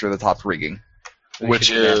the master of the tops rigging. Which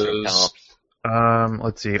ship's panache or is- top?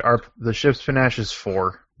 Let's see. The ship's panache is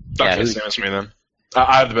 4. Yeah, Okay, who's- same as me then.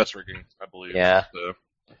 I have the best rigging, I believe. Yeah. So.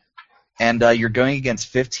 And you're going against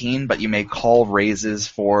 15, but you may call raises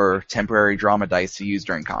for temporary drama dice to use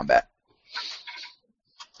during combat.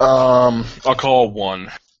 I'll call 1.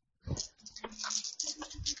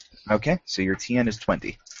 Okay, so your TN is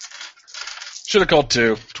 20. Should have called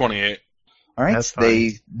 2. 28. All right, That's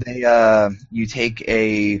fine. you take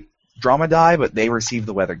a drama die, but they receive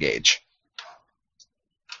the weather gauge.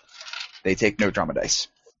 They take no drama dice.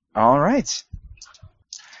 All right.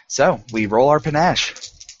 So we roll our panache.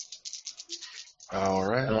 All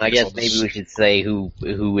right. I guess maybe we should say who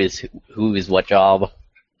is what job.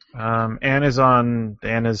 Anne is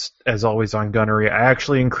as always on gunnery. I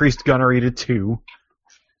actually increased gunnery to 2.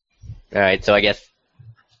 All right, so I guess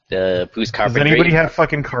who's Does carpentry? anybody have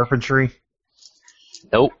fucking carpentry?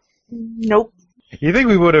 Nope. nope. You think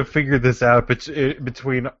we would have figured this out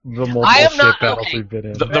between the multiple I am ship not- battles okay. we've been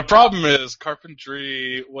in? The problem is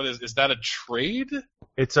carpentry. What is that a trade?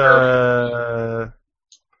 It's a.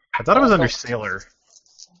 I thought it was under sailor.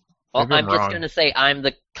 Well, Maybe I'm I'm just wrong. gonna say I'm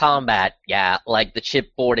the combat gal, like the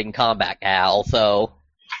shipboarding combat gal. So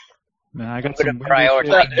Nah, I got Would some have prioritized-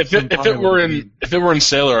 window If shit and it some were in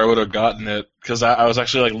sailor, I would have gotten it because I was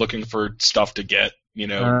actually like looking for stuff to get. You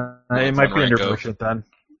know. It might be rank under up. merchant then.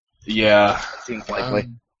 Yeah. Seems likely.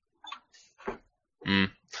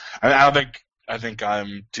 I think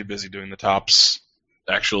I'm too busy doing the tops,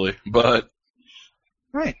 actually. But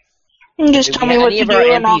Right. You just do tell we me have what any to of our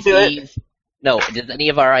do and I'll do it. NPCs? No, does any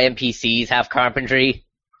of our NPCs have carpentry?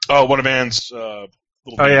 one of Anne's little.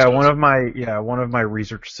 Oh yeah, beans one does. of my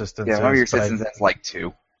research assistants. Yeah, one of your is, but I- citizens has like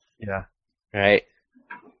 2. Yeah. Right.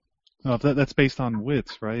 Oh, that's based on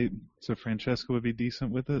wits, right? So Francesca would be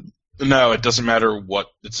decent with it? No, it doesn't matter what.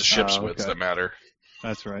 It's the ship's Oh, wits okay. that matter.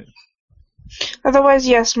 That's right. Otherwise,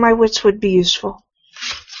 yes, my wits would be useful.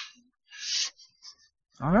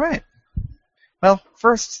 All right. Well,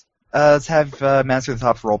 first, let's have master of the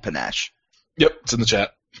tops roll panache. Yep, it's in the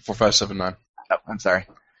chat. 4579. Oh, I'm sorry.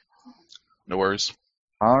 No worries.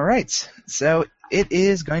 All right. So it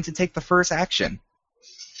is going to take the first action.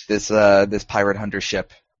 This pirate hunter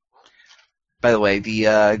ship. By the way,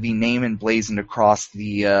 the name emblazoned across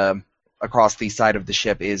the side of the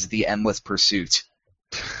ship is the Endless Pursuit.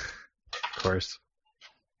 Of course.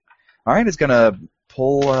 All right, it's gonna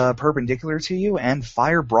pull perpendicular to you and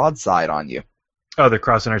fire broadside on you Oh, they're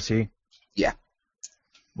crossing our sea.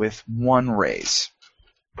 with 1 raise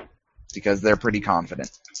because they're pretty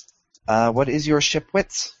confident. What is your ship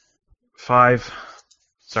wits? 5.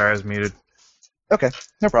 Sorry, I was muted. Okay,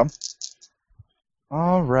 no problem.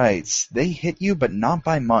 All right, they hit you, but not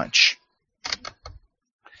by much.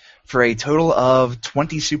 for a total of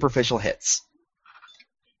 20 superficial hits.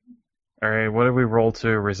 Alright, what did we roll to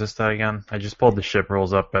resist that again? I just pulled the ship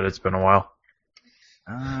rolls up, but it's been a while.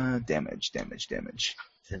 Damage.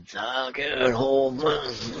 Since I get home.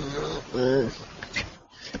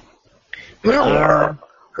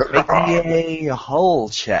 Make me a hull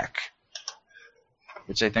check,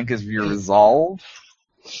 which I think is your resolve.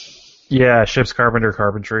 Yeah, ship's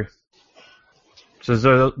carpentry.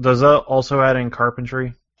 So does that also add in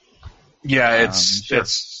carpentry? Yeah, Sure.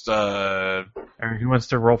 Or who wants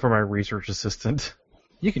to roll for my research assistant?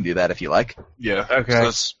 You can do that if you like. Yeah. Okay. So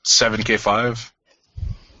that's 7k5.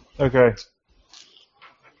 Okay.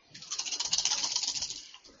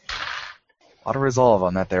 A lot of resolve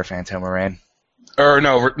on that there, Fantoma Reine. Or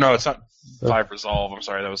no, it's not 5 resolve. I'm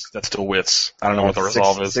sorry, that's still wits. I don't know what the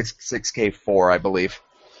resolve is. 6k4, I believe.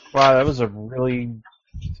 Wow, that was a really...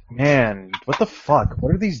 Man, what the fuck?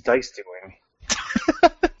 What are these dice doing?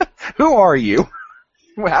 Who are you?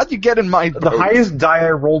 How'd you get in my boat? The highest die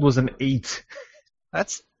I rolled was an 8.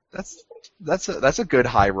 That's a good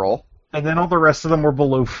high roll. And then all the rest of them were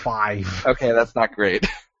below 5. Okay, that's not great.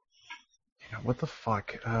 Yeah, what the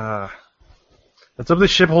fuck? Let's hope the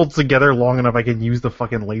ship holds together long enough I can use the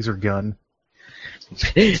fucking laser gun.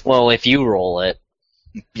 Well, if you roll it.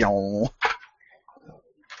 Pyong.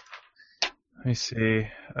 Let me see.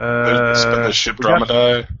 Spend the ship drama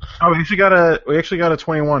die. Oh, we actually got a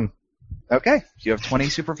 21. Okay, you have 20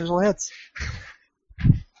 superficial hits.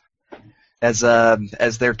 As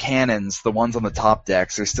their cannons, the ones on the top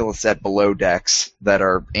decks, there's still a set below decks that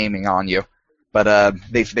are aiming on you. But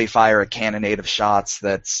they fire a cannonade of shots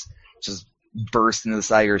that's just burst into the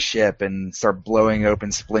side of your ship and start blowing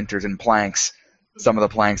open splinters and planks. Some of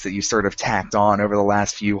the planks that you sort of tacked on over the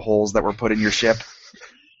last few holes that were put in your ship.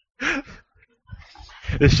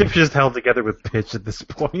 The ship's just held together with pitch at this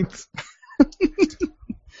point.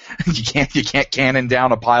 You can't cannon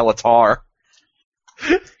down a pile of tar.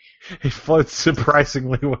 It floats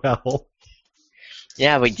surprisingly well.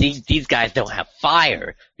 Yeah, but these guys don't have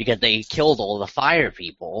fire because they killed all the fire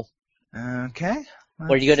people. Okay.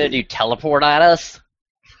 What are you gonna do? Teleport at us?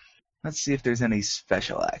 Let's see if there's any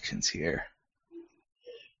special actions here.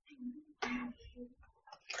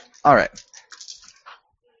 Alright.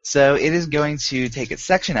 So it is going to take its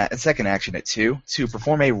second action at 2 to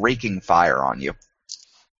perform a raking fire on you.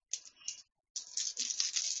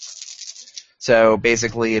 So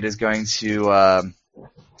basically it is going to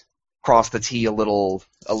cross the T a little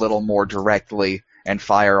more directly and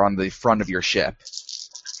fire on the front of your ship,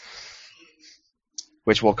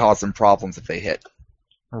 which will cause some problems if they hit.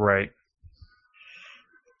 Right.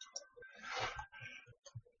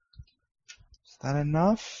 Is that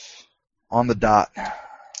enough? On the dot.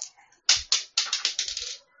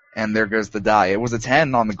 And there goes the die. It was a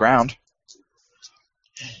 10 on the ground.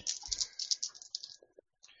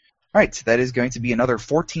 Alright, that is going to be another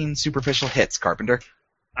 14 superficial hits, Carpenter.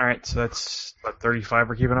 Alright, so that's, 35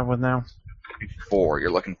 we're keeping up with now? 4 you're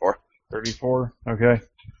looking for. 34? Okay.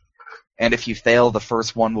 And if you fail, the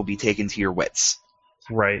first one will be taken to your wits.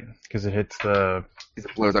 Right, because it hits the... Because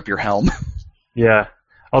it blows up your helm. Yeah.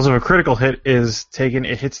 Also, if a critical hit is taken,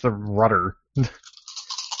 it hits the rudder. You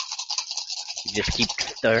just keep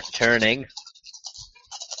turning.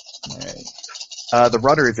 Alright. The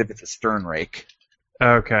rudder is if it's a stern rake.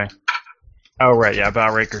 Okay. Oh, right, yeah,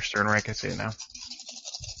 bow rake or stern rake, I see it now.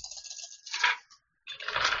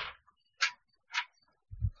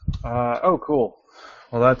 Oh, cool.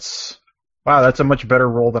 Well, that's a much better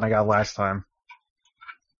roll than I got last time.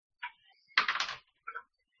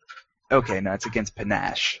 Okay, now it's against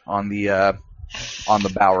panache on the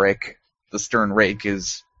bow rake. The stern rake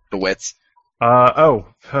is the wits.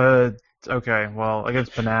 Okay, well,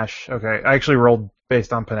 against panache. Okay, I actually rolled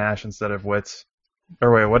based on panache instead of wits.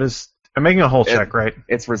 Or wait, what is... I'm making a whole check, right?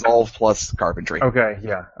 It's resolve plus carpentry. Okay,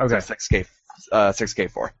 yeah, okay. So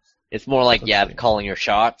 6k4. It's more like, calling your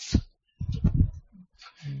shots.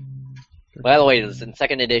 By the way, in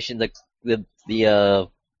second edition, the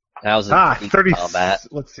houses 30. combat.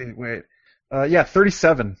 Let's see, wait.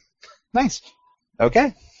 37. Nice.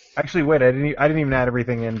 Okay. Actually, wait, I didn't even add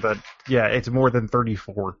everything in, but yeah, it's more than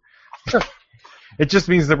 34. Sure. It just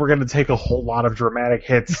means that we're going to take a whole lot of dramatic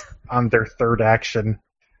hits on their third action.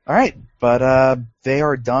 All right, but they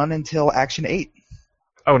are done until action 8.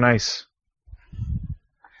 Oh, nice.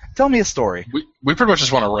 Tell me a story. We pretty much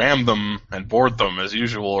just want to ram them and board them as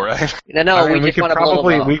usual, right? No, we just can want to blow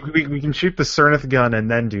them up. we can shoot the Cernith gun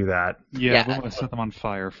and then do that. Yeah, we want to set them on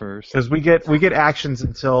fire first. Because we get actions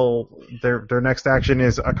until their next action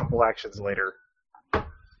is a couple actions later.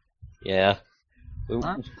 Yeah.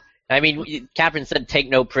 I mean, Captain said take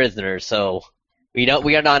no prisoners, so We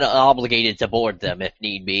are not obligated to board them if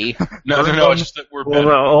need be. No, it's just that we're Well,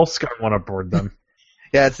 better. Ulf's gonna want to board them.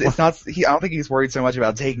 Yeah, it's not. I don't think he's worried so much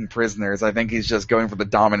about taking prisoners. I think he's just going for the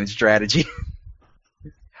dominant strategy.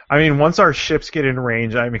 I mean, once our ships get in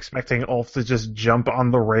range, I'm expecting Ulf to just jump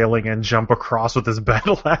on the railing and jump across with his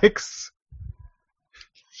battle axe.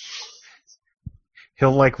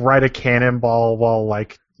 He'll, ride a cannonball while,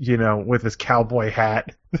 with his cowboy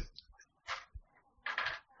hat.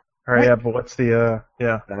 Alright, yeah, but what's the,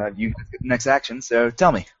 yeah. You get the next action, so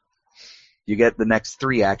tell me. You get the next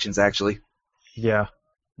 3 actions, actually. Yeah.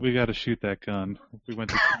 We gotta shoot that gun. We went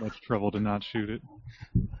to too much trouble to not shoot it.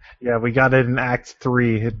 Yeah, we got it in Act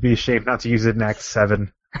 3. It'd be a shame not to use it in Act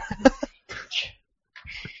 7.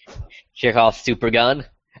 Chekhov's super gun.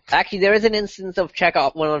 Actually, there is an instance of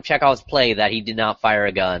one of Chekhov's play that he did not fire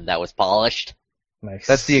a gun that was polished. Nice.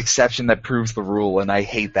 That's the exception that proves the rule, and I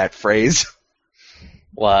hate that phrase.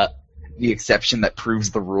 What? The exception that proves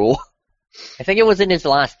the rule. I think it was in his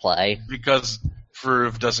last play. Because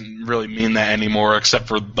prove doesn't really mean that anymore, except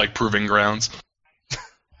for, proving grounds.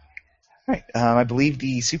 Right. I believe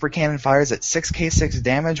the super cannon fires at 6k6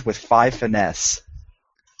 damage with 5 finesse.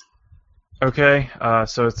 Okay,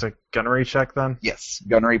 so it's a gunnery check then? Yes,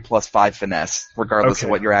 gunnery plus 5 finesse, regardless of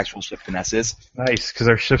Okay. what your actual ship finesse is. Nice, because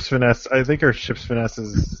our ship's finesse, I think our ship's finesse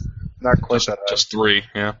is not quite that high. Just 3,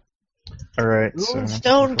 yeah. Alright, so...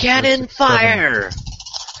 Moonstone cannon fire!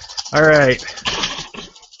 Alright.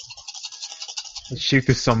 Let's shoot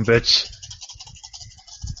this sumbitch.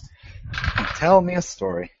 Tell me a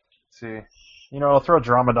story. See. I'll throw a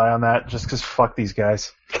drama die on that, just because fuck these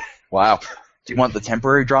guys. Wow. Do you want the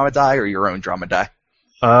temporary drama die or your own drama die?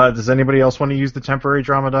 Does anybody else want to use the temporary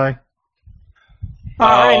drama die?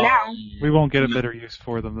 Right now. We won't get a better use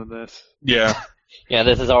for them than this. Yeah. Yeah,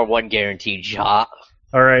 this is our one guaranteed shot.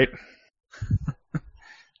 Alright.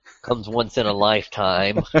 Comes once in a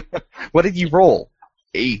lifetime. What did you roll?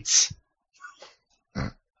 8.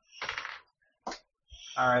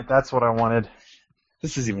 Alright, that's what I wanted.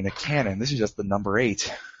 This isn't even a cannon. This is just the number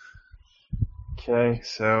 8. Okay,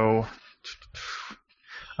 so...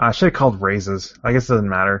 I should have called raises. I guess it doesn't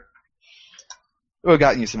matter. It would have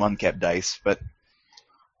gotten you some unkept dice, but...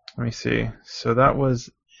 Let me see. So that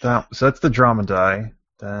was... So that's the drama die.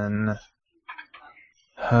 Then...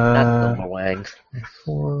 That's the wang.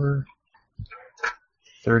 4...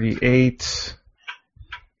 38...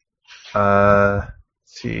 let's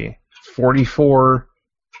see... 44...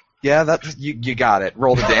 Yeah, that you got it.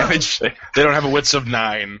 Roll the damage. They don't have a wits of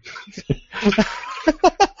 9.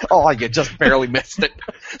 Oh, you just barely missed it.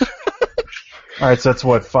 Alright, so that's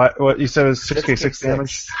what? What you said was 6k6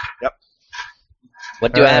 damage? Yep.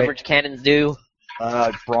 What do Alright. average cannons do?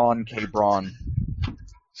 Brawn, K Brawn.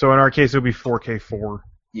 So in our case, it would be 4k4.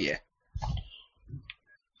 Yeah.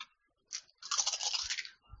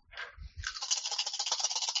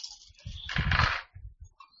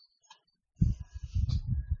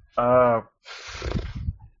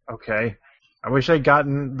 Okay. I wish I'd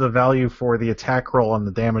gotten the value for the attack roll and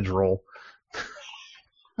the damage roll.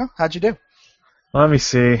 Oh, how'd you do? Let me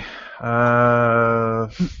see.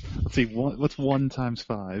 Let's see, what's 1 times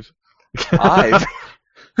 5? 5.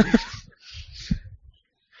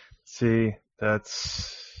 See,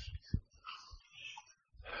 that's...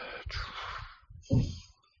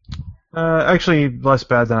 actually, less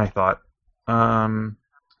bad than I thought. So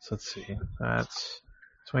let's see. That's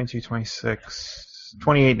 22, 26,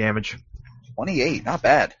 28 damage. 28, not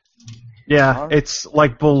bad. Yeah, it's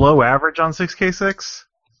below average on 6k6.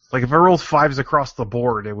 If I rolled 5s across the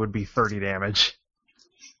board, it would be 30 damage.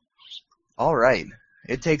 All right.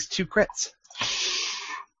 It takes 2 crits.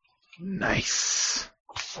 Nice.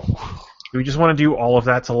 Do we just want to do all of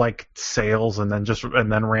that to sails and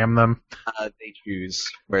then ram them? They choose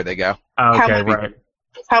where they go. Okay, right.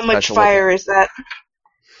 How much Special fire is that?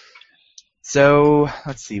 So,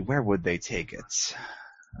 let's see, where would they take it?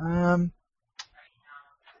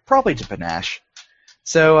 Probably to Panache.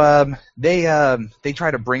 So, they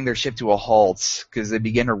try to bring their ship to a halt because they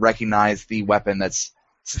begin to recognize the weapon that's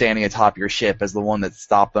standing atop your ship as the one that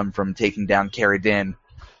stopped them from taking down Carradine.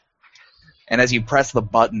 And as you press the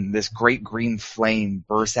button, this great green flame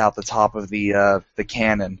bursts out the top of the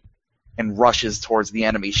cannon and rushes towards the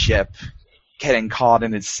enemy ship, getting caught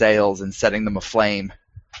in its sails and setting them aflame.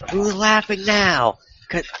 Who's laughing now?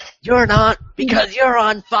 'Cause you're not, because you're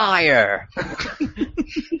on fire.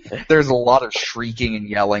 There's a lot of shrieking and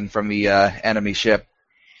yelling from the enemy ship.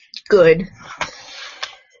 Good.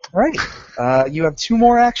 All right, you have 2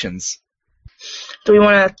 more actions. Do we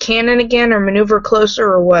want to cannon again or maneuver closer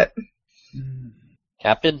or what?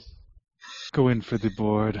 Captain? Go in for the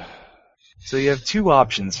board. So you have 2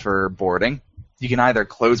 options for boarding. You can either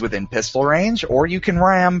close within pistol range, or you can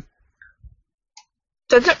ram.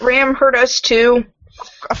 Doesn't Ram hurt us too?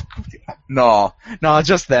 No,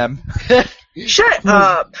 just them. Shut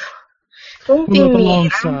up. Don't be Pull up mean.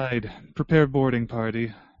 alongside. Prepare boarding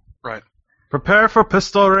party. Right. Prepare for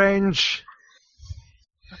pistol range.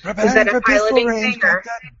 Is that a piloting thing, or?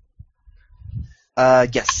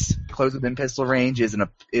 Yes. Close within pistol range is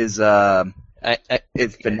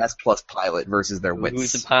finesse plus pilot versus their wits.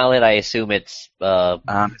 Who's the pilot? I assume it's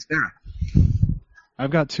Espera.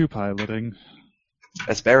 I've got 2 piloting.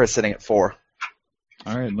 Espera's sitting at 4.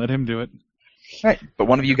 All right, let him do it. Right, but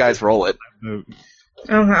one of you guys roll it. Vote.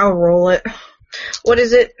 Oh, I'll roll it. What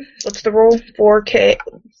is it? What's the roll? 4K.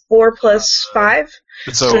 4 plus 5?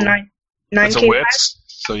 It's So a 9. it's a 9K5? wits.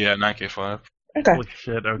 So yeah, 9K5. Okay. Holy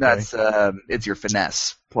shit, okay. That's it's your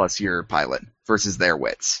finesse plus your pilot versus their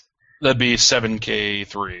wits. That'd be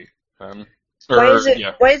 7K3. Why is it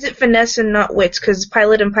Yeah. Why is it finesse and not wits? Because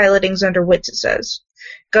pilot and piloting's under wits, it says.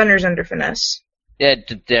 Gunner's under finesse. yeah,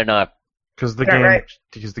 they're not. Because the Yeah, game right.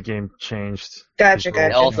 changed. Gotcha, These rules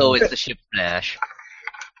gotcha. Also, changed. it's the ship smash,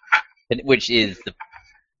 which is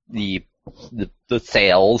the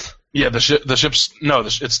sails. Yeah, the ship's no,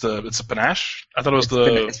 it's the panache. I thought it was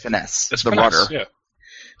It's finesse. it's the finesse, rudder. Yeah.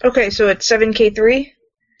 Okay, so it's 7K3?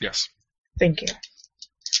 Yes. Thank you.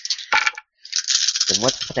 And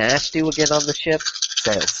what's Panache do again on the ship?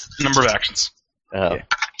 Sails. Number of actions. Oh. Yeah.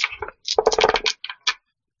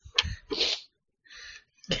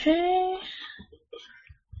 Okay.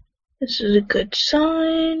 This is a good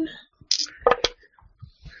sign.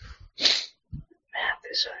 Math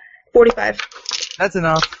is 45. That's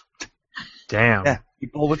enough. Damn. Yeah,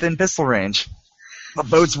 people within pistol range. The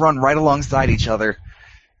boats run right alongside each other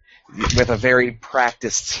with a very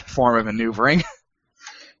practiced form of maneuvering.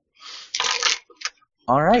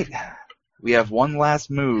 All right. We have one last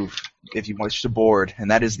move if you wish to board, and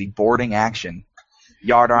that is the boarding action.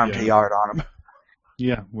 Yard arm to yard arm.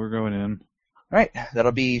 Yeah, we're going in. All right.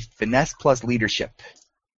 That'll be finesse plus leadership.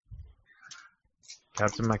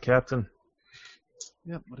 Captain, my captain.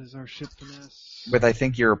 Yep, what is our ship finesse? With, I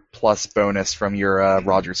think, your plus bonus from your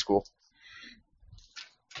Roger school.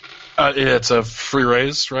 It's a free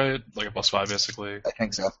raise, right? Like a +5, basically. I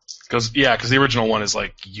think so. Because the original one is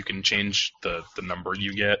like you can change the number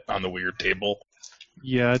you get on the weird table.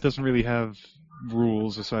 Yeah, it doesn't really have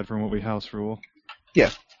rules aside from what we house rule. Yeah.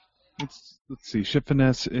 Let's see. Ship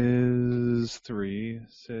finesse is 3,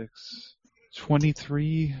 6,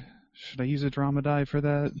 23. Should I use a drama die for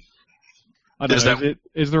that? I don't know.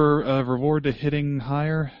 Is there a reward to hitting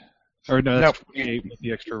higher? Or no, that's Nope. 28 with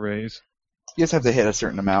the extra raise. You just have to hit a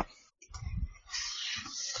certain amount.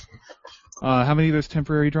 How many of those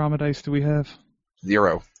temporary drama dice do we have?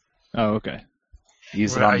 0. Oh, okay.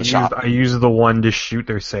 Use it on the I shop. use the one to shoot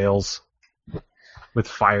their sails with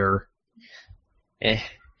fire.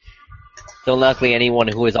 So luckily, anyone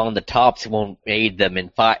who is on the tops won't aid them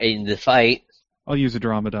in the fight. I'll use a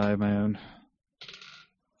drama die of my own.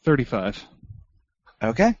 35.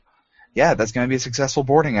 Okay. Yeah, that's going to be a successful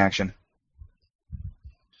boarding action.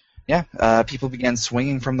 Yeah, people began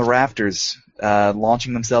swinging from the rafters,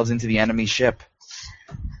 launching themselves into the enemy ship.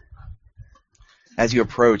 As you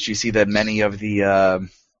approach, you see that many of the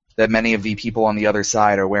people on the other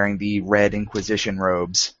side are wearing the red Inquisition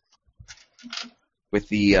robes, with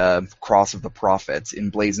the cross of the prophets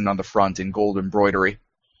emblazoned on the front in gold embroidery.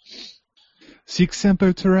 Sic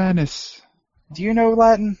semper tyrannis. Do you know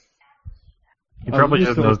Latin? He probably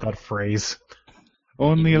just little. knows that phrase.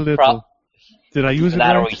 Only a little. Prob- Did I use it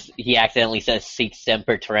That or right? he accidentally says "Seek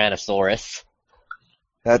Semper Tyrannosaurus."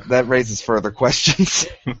 That raises further questions.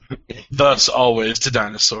 Thus, always to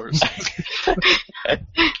dinosaurs.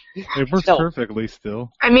 It works No. perfectly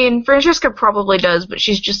still. I mean, Francesca probably does, but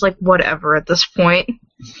she's just like, whatever at this point.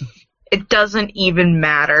 It doesn't even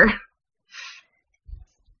matter.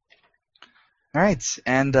 All right,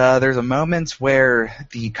 and there's a moment where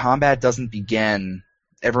the combat doesn't begin.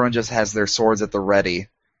 Everyone just has their swords at the ready,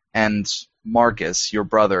 and Marcus, your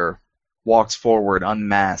brother, walks forward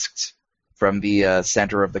unmasked from the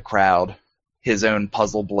center of the crowd, his own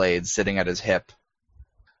puzzle blade sitting at his hip.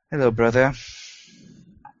 Hello, brother.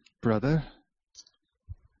 Brother?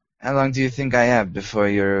 How long do you think I have before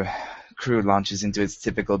your crew launches into its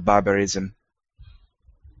typical barbarism?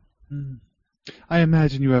 I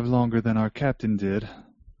imagine you have longer than our captain did.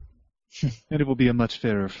 And it will be a much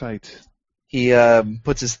fairer fight. He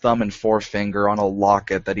puts his thumb and forefinger on a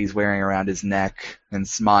locket that he's wearing around his neck and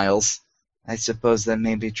smiles. I suppose that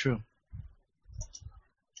may be true.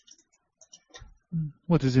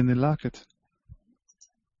 What is in the locket?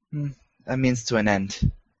 A means to an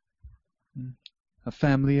end. A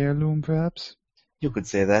family heirloom, perhaps? You could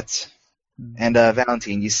say that. And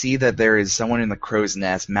Valentine, you see that there is someone in the crow's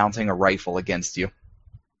nest mounting a rifle against you.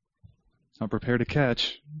 I'm prepared to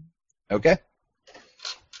catch. Okay.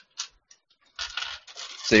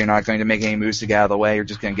 So you're not going to make any moves to get out of the way, you're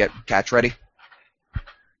just going to get catch ready?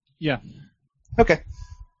 Yeah. Okay.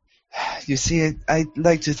 You see, I'd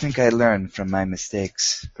like to think I learned from my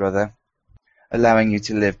mistakes, brother. Allowing you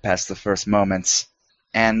to live past the first moments.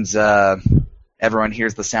 And everyone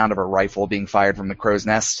hears the sound of a rifle being fired from the crow's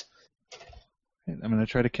nest. I'm going to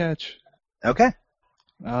try to catch. Okay.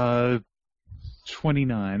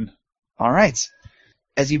 29. All right.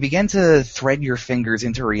 As you begin to thread your fingers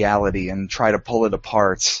into reality and try to pull it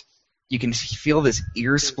apart, you can feel this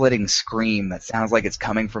ear-splitting scream that sounds like it's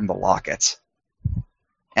coming from the locket.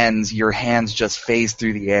 And your hands just phase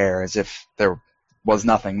through the air as if there was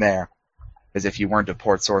nothing there, as if you weren't a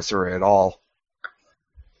port sorcerer at all.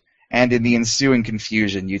 And in the ensuing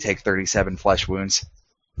confusion, you take 37 flesh wounds.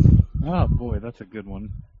 Oh boy, that's a good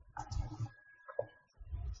one.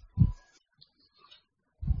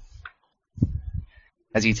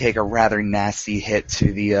 As you take a rather nasty hit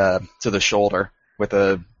to the shoulder with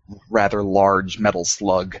a rather large metal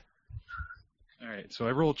slug. Alright, so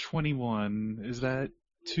I rolled 21. Is that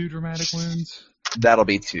 2 dramatic wounds? That'll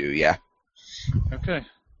be 2, yeah. Okay.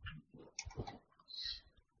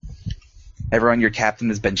 Everyone, your captain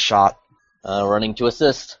has been shot. Running to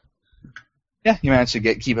assist. Yeah, you managed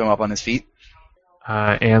to keep him up on his feet.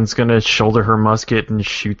 Anne's gonna shoulder her musket and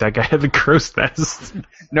shoot that guy at the crow's nest.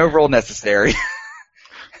 No roll necessary.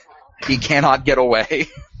 He cannot get away.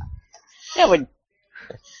 Yeah, but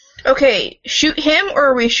Okay, shoot him or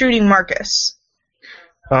are we shooting Marcus?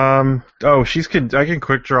 I can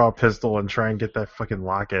quick draw a pistol and try and get that fucking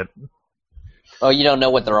locket. oh, you don't know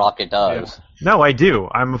what the rocket does. No, I do.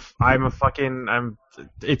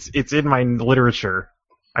 It's in my literature.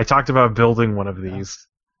 I talked about building one of these.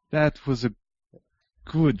 That was a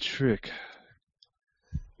good trick.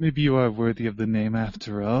 Maybe you are worthy of the name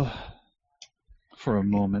after all. For a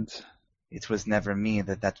moment. It was never me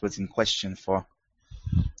that was in question for.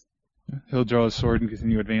 He'll draw his sword and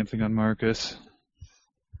continue advancing on Marcus.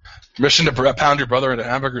 Mission to pound your brother into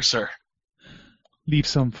hamburger, sir. Leave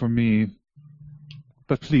some for me.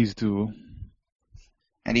 But please do.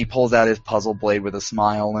 And he pulls out his puzzle blade with a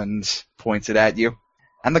smile and points it at you.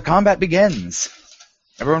 And the combat begins.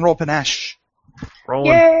 Everyone roll panache.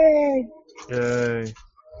 Rolling. Yay! Yay. Let's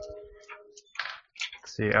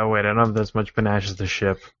see. Oh wait, I don't have as much panache as the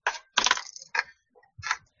ship.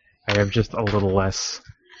 I have just a little less.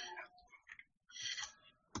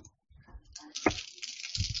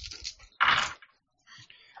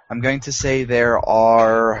 I'm going to say there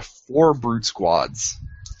are 4 brute squads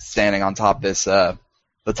standing on top this, the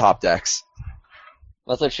top decks.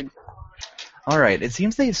 Also, should Alright, it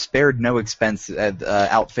seems they've spared no expense at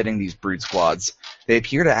outfitting these brute squads. They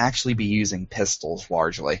appear to actually be using pistols,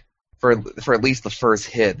 largely. For at least the first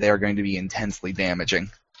hit, they are going to be intensely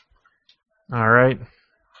damaging. Alright.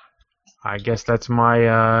 I guess that's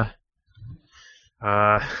my,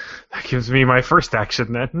 that gives me my first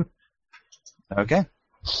action then. Okay.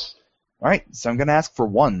 Alright, so I'm going to ask for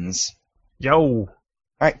ones. Yo!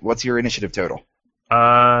 Alright, what's your initiative total?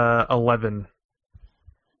 11.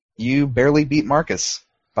 You barely beat Marcus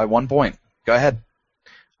by 1 point. Go ahead.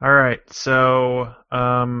 Alright, so,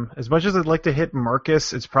 as much as I'd like to hit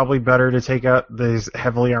Marcus, it's probably better to take out these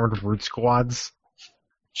heavily armed brute squads.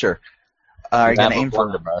 Sure. Are you going to aim for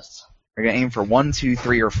blunderbuss. Are you going to aim for 1, 2,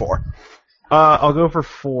 3, or 4? I'll go for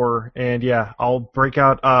 4, and yeah, I'll break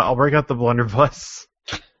out the blunderbuss.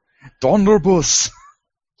 Donderbus!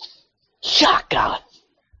 Shotgun.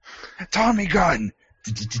 Tommy gun!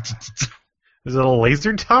 Is it a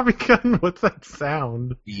laser Tommy gun? What's that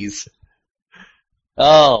sound? Bees.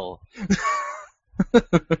 Oh.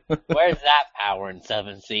 Where's that power in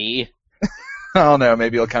 7C? Oh no,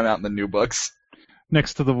 maybe it'll come out in the new books.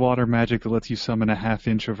 Next to the water magic that lets you summon a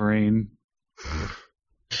half-inch of rain.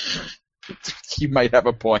 You might have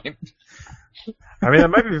a point. I mean,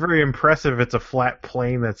 that might be very impressive if it's a flat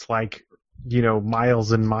plane that's like,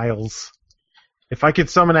 miles and miles. If I could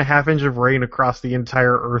summon a half-inch of rain across the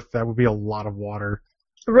entire Earth, that would be a lot of water.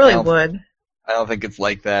 It really Well, would. I don't think it's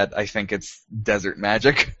like that. I think it's desert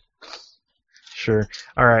magic. Sure.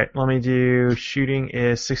 Alright, let me do shooting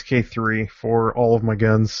is 6k3 for all of my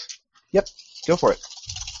guns. Yep, go for it.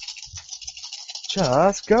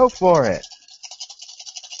 Just go for it.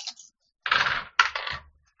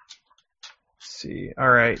 Let's see.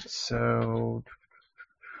 Alright, so...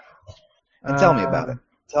 And tell me about it.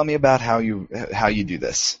 Tell me about how you do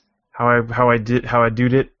this. How I did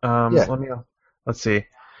it. Yeah. Let's see.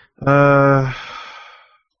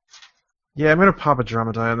 Yeah, I'm gonna pop a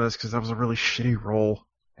drama die on this because that was a really shitty roll.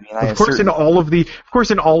 I mean, Of course, in all of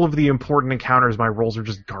the important encounters, my rolls are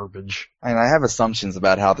just garbage. I have assumptions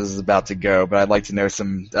about how this is about to go, but I'd like to know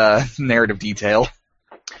some narrative detail.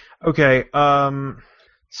 Okay, we're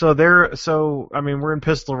in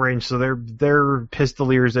pistol range, so their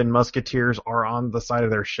pistoliers and musketeers are on the side of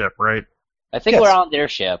their ship, right? I think Yes. we're on their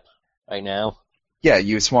ship right now. Yeah,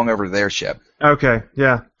 you swung over to their ship. Okay,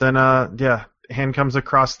 yeah. Then hand comes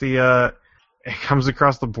across the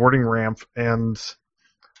boarding ramp, and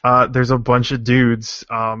there's a bunch of dudes,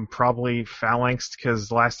 probably phalanxed,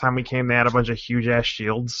 because last time we came they had a bunch of huge ass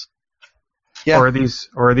shields. Yeah. Or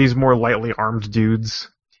are these more lightly armed dudes?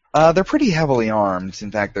 They're pretty heavily armed.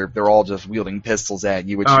 In fact, they're all just wielding pistols at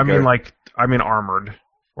you. Which I mean armored.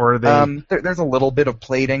 Or are they? There's a little bit of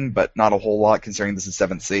plating, but not a whole lot considering this is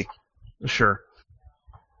 7th Sea. Sure.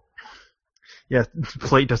 Yeah,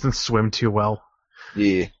 plate doesn't swim too well.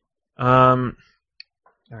 Yeah. All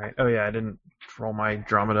right. Oh yeah, I didn't roll my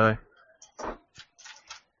drama die.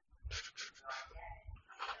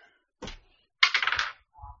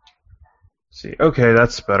 See. Okay,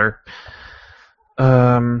 that's better.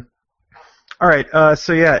 All right.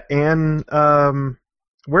 So yeah, and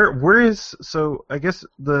where is? So I guess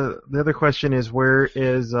the other question is, where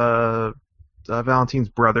is Valentine's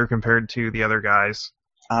brother compared to the other guys?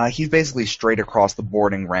 He's basically straight across the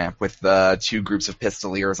boarding ramp with 2 groups of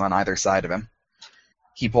pistoliers on either side of him.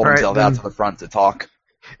 He pulled himself out to the front to talk.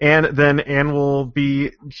 And then Anne will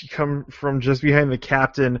come from just behind the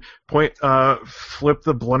captain, flip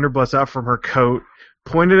the blunderbuss out from her coat,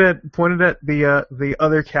 pointed at the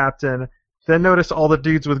other captain, then noticed all the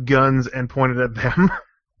dudes with guns and pointed at them.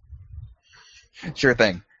 Sure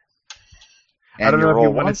thing. And I don't know if you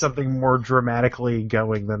roll wanted once? something more dramatically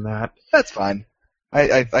going than that. That's fine.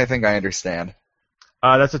 I think I understand.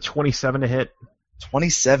 That's a 27 to hit.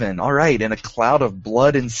 27. All right. In a cloud of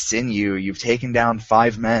blood and sinew, you've taken down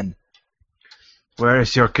 5 men. Where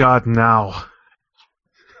is your god now?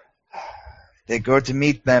 They go to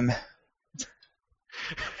meet them.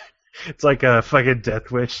 It's like a fucking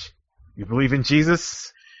death wish. You believe in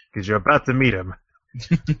Jesus? Because you're about to meet him.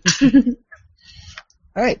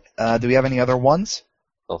 All right. Do we have any other ones?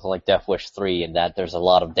 Also like Death Wish 3 in that there's a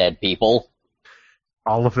lot of dead people.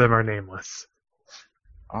 All of them are nameless.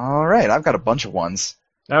 All right. I've got a bunch of ones.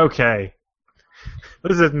 Okay.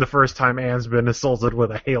 This isn't the first time Anne's been assaulted with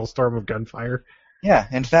a hailstorm of gunfire. Yeah.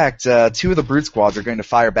 In fact, 2 of the brute squads are going to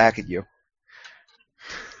fire back at you.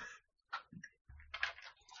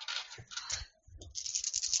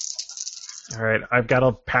 All right, I've got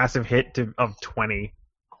a passive hit of 20.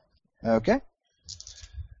 Okay.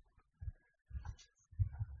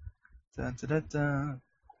 Dun, dun, dun, dun.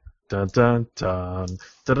 Dun dun dun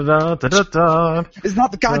dun dun dun dun dun. It's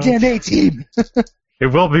not the goddamn A-team! It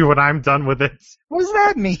will be when I'm done with it. What does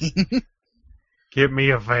that mean? Give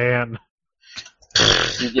me a van.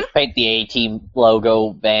 You just paint the A-Team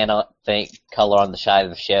logo color on the side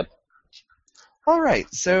of the ship.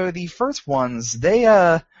 Alright, so the first ones, they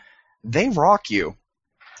rock you.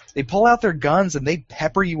 They pull out their guns and they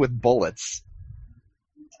pepper you with bullets.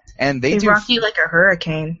 And They rock you like a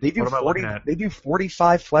hurricane. They do What am I looking at? They do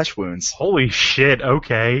 45 flesh wounds. Holy shit,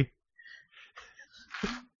 okay.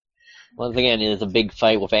 Once again, it is a big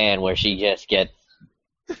fight with Anne where she just gets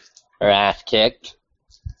her ass kicked.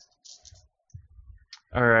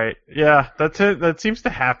 Alright, yeah, that's it. That seems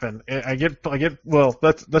to happen. Well,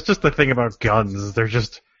 that's just the thing about guns. They're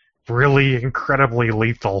just really incredibly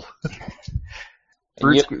lethal.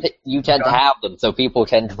 You tend to have them, so people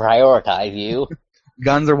tend to prioritize you.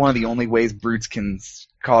 Guns are one of the only ways brutes can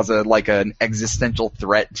cause an existential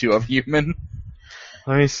threat to a human.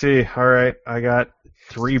 Let me see. Alright, I got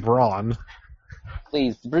 3 brawn.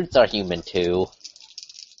 Please, brutes are human too.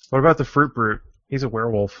 What about the fruit brute? He's a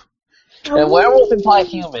werewolf. And werewolf imply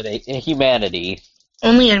humanity.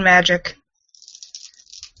 Only in magic.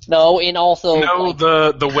 No, in also... No,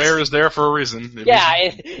 the were is there for a reason.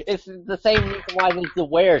 It's the same reason why there's the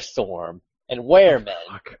were-storm and were-men.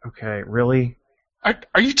 Fuck, okay, really?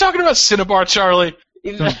 Are you talking about Cinnabar, Charlie?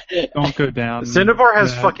 Don't go down. Cinnabar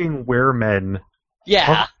has that. fucking weremen. Yeah.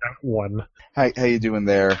 Fuck that one. How you doing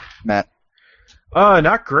there, Matt?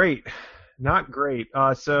 Not great. Not great.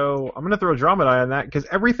 So I'm gonna throw a drama die on that because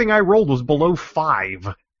everything I rolled was below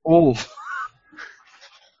 5. Oh.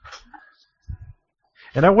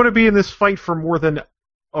 And I wouldn't be in this fight for more than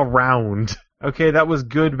a round. Okay, that was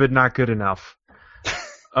good, but not good enough.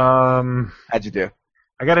 How'd you do?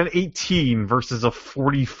 I got an 18 versus a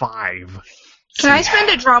 45. Can I spend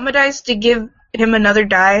a drama dice to give him another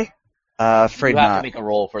die? Afraid You have not. to make a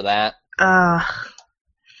roll for that.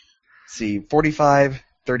 See, 45,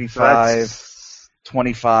 35, That's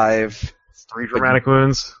 25. 3 dramatic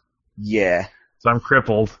wounds. Yeah. So I'm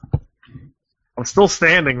crippled. I'm still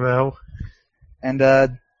standing, though. And,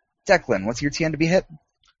 Declan, what's your TN to be hit?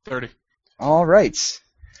 30. All right.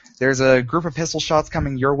 There's a group of pistol shots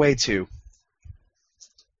coming your way, too.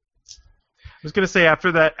 I was gonna say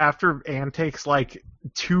after Anne takes like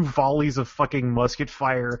 2 volleys of fucking musket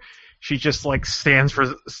fire, she just like stands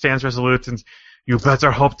resolute and you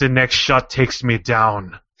better hope the next shot takes me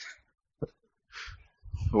down.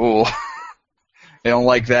 Ooh. I don't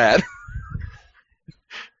like that.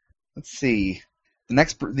 Let's see. The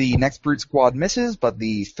next brute squad misses, but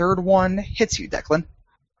the third one hits you, Declan.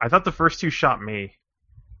 I thought the first 2 shot me.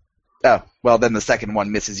 Oh, well, then the second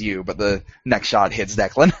one misses you, but the next shot hits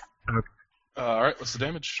Declan. Alright, what's the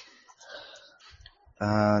damage?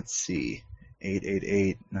 Let's see. 8, 8,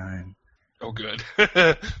 8, 9. Oh, good.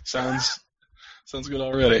 Sounds good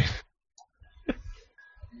already.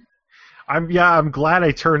 I'm glad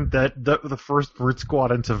I turned the first brute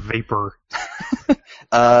squad into vapor.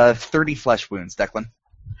 30 flesh wounds, Declan.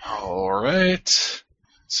 Alright. Let's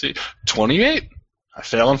see. 28. I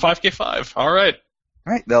fail on 5k5. Alright.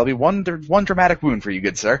 Alright, there'll be one dramatic wound for you,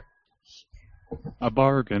 good sir. A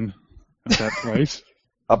bargain at that price.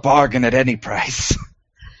 A bargain at any price.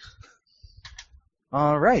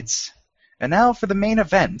 Alright. And now for the main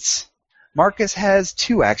event. Marcus has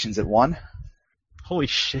 2 actions at 1. Holy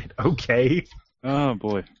shit! Okay. Oh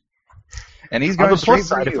boy. And he's On going the plus straight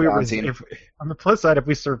side, for you, Valentine. on the plus side, if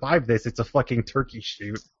we survive this, it's a fucking turkey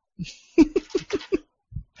shoot.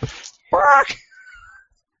 Fuck!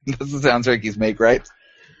 That's the sound turkeys make, right?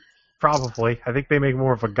 Probably. I think they make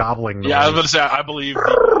more of a gobbling noise. Yeah, I was going to say, I believe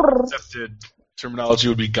the accepted terminology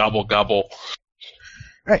would be gobble gobble.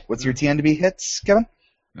 Alright, what's your TN to be hits, Kevin?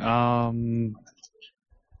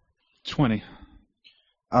 20.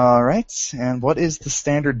 Alright, and what is the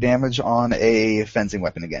standard damage on a fencing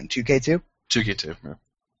weapon again? 2k2? 2k2. Yeah.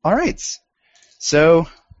 Alright. So,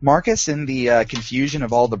 Marcus, in the confusion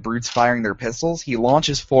of all the brutes firing their pistols, he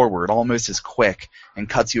launches forward almost as quick and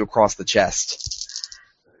cuts you across the chest.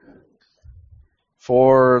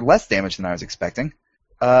 For less damage than I was expecting.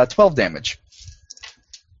 12 damage.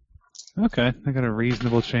 Okay, I got a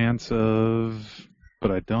reasonable chance of...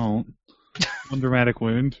 But I don't. 1 dramatic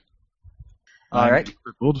wound. Alright. I'm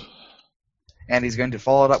crippled. And he's going to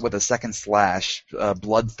follow it up with a second slash, a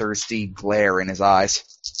bloodthirsty glare in his eyes.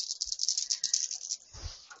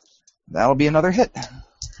 That'll be another hit.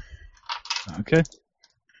 Okay.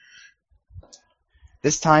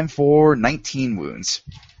 This time for 19 wounds.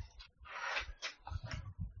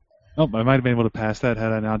 Oh, I might have been able to pass that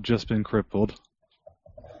had I not just been crippled.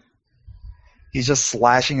 He's just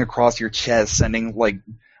slashing across your chest, sending,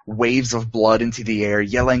 waves of blood into the air,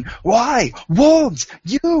 yelling, "Why won't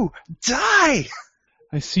you die?"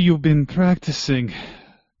 I see you've been practicing.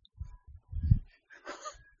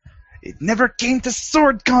 It never came to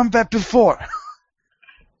sword combat before.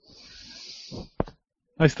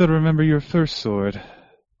 I still remember your first sword.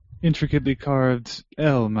 Intricately carved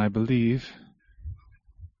elm, I believe.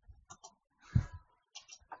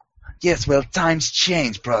 Yes, well, times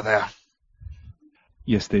change, brother.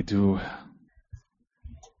 Yes, they do.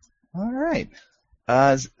 All right.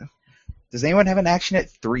 Does anyone have an action at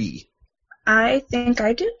 3? I think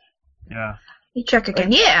I do. Yeah. You check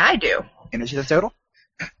again. Yeah, I do. Initiative total?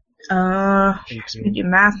 We do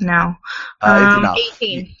math now. It's enough.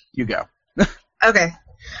 18. You go. Okay.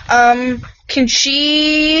 Can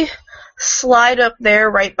she slide up there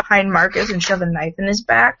right behind Marcus and shove a knife in his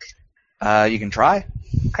back? You can try.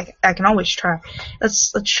 I can always try.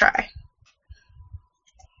 Let's try.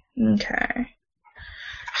 Okay.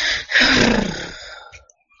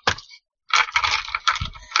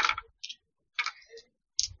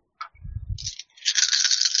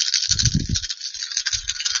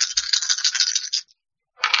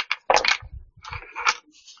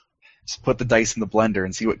 Just put the dice in the blender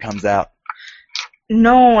and see what comes out.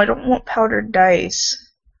 No, I don't want powdered dice.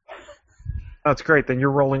 That's great. Then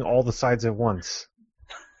you're rolling all the sides at once.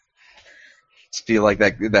 Just feel like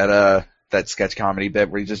that sketch comedy bit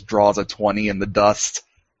where he just draws a 20 in the dust.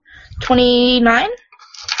 29?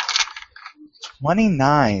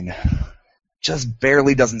 29. Just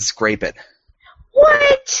barely doesn't scrape it.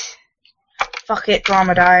 What? Fuck it,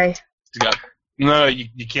 drama die. No, you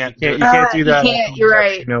can't. You can't do that. You can't, you're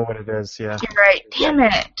right. You know what it is, yeah. You're right. Damn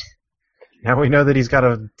it. Now we know that he's got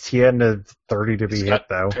a TN of 30 to be hit,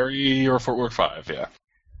 though. Parry or footwork 5, yeah.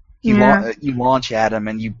 You Yeah. launch at him,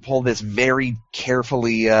 and you pull this very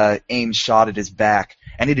carefully aimed shot at his back,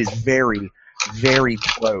 and it is very, very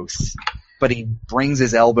close. But he brings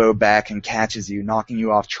his elbow back and catches you, knocking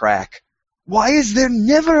you off track. Why is there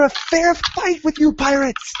never a fair fight with you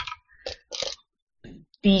pirates?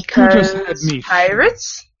 Because had me.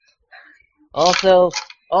 pirates? Also,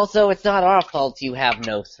 it's not our fault you have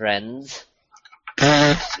no friends.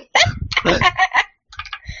 I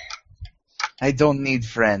don't need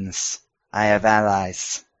friends. I have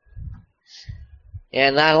allies.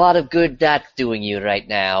 And not a lot of good that's doing you right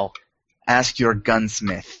now. Ask your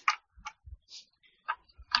gunsmith.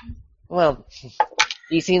 Well,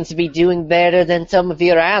 he seems to be doing better than some of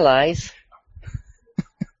your allies.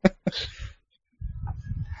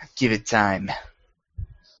 Give it time.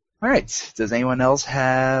 Alright, does anyone else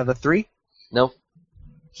have a 3? Nope.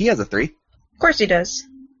 He has a 3. Of course he does.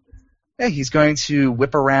 Yeah, he's going to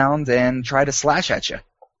whip around and try to slash at you.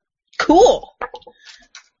 Cool.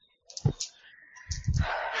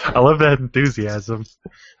 I love that enthusiasm.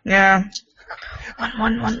 Yeah.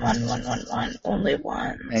 One. Only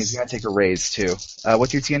one. And he's going to take a raise, too.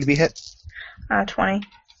 What's your TN to be hit? 20.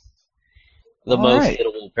 The All most right.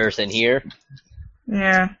 hittable person here.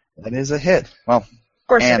 Yeah. That is a hit. Well, Of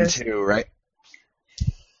course it and is. 2, right?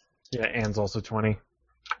 Yeah, Anne's also 20.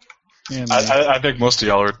 And I think most of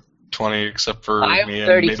y'all are 20, except for I'm me and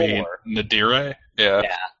 34. maybe Nadire. Yeah.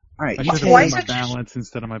 Yeah. Alright, I you should have Why done is my it- balance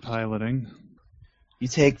instead of my piloting.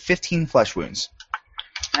 take 15 flesh wounds.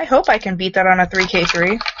 I hope I can beat that on a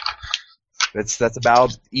 3k3. That's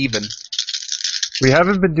about even. We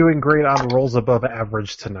haven't been doing great on rolls above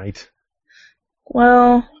average tonight.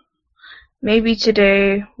 Well, maybe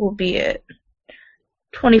today will be it.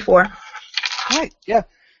 24. Alright, yeah.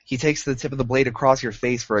 He takes the tip of the blade across your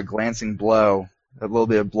face for a glancing blow, a little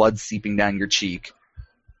bit of blood seeping down your cheek.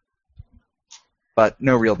 But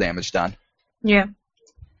no real damage done. Yeah.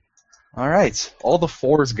 Alright, all the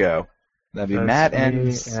 4s go. That'd be Matt Me and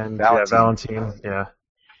yeah, Valentine. Valentine. Yeah.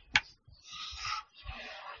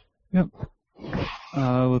 Yep.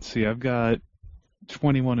 Let's see. I've got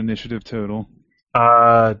 21 initiative total.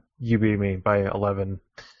 You beat me by 11.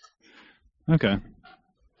 Okay.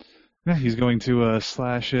 Yeah, he's going to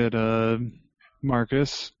slash at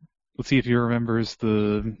Marcus. Let's see if he remembers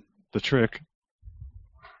the trick.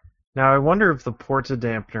 Now I wonder if the Porta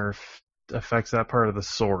dampener affects that part of the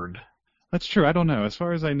sword. That's true. I don't know. As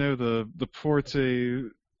far as I know, the porte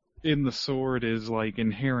in the sword is like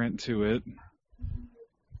inherent to it.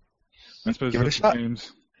 I suppose Give it a that's shot.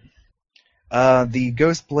 James. The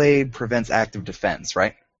Ghost Blade prevents active defense,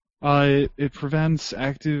 right? It prevents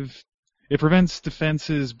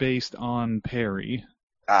defenses based on parry.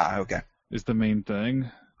 Ah, okay. Is the main thing.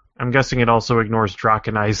 I'm guessing it also ignores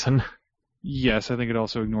Dracheneisen. Yes, I think it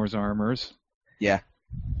also ignores armors. Yeah.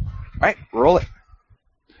 Alright, roll it.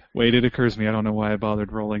 Wait, it occurs to me. I don't know why I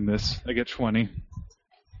bothered rolling this. I get 20.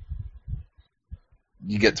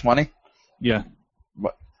 You get 20? Yeah,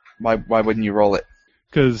 Why wouldn't you roll it?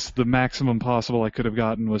 because the maximum possible I could have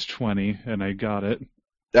gotten was 20, and I got it.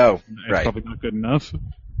 Oh, It's right. probably not good enough.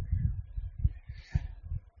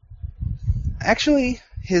 Actually,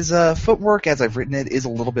 his footwork, as I've written it, is a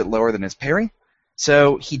little bit lower than his parry.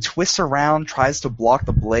 So he twists around, tries to block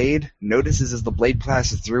the blade, notices as the blade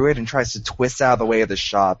passes through it, and tries to twist out of the way of the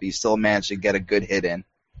shot, but you still manage to get a good hit in.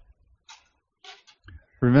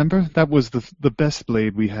 Remember? That was the best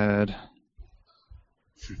blade we had.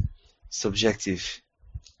 Subjective.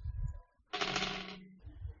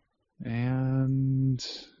 And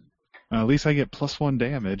at least I get +1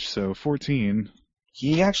 damage, so 14.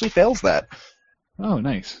 He actually fails that. Oh,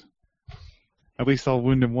 nice. At least I'll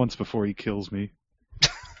wound him once before he kills me.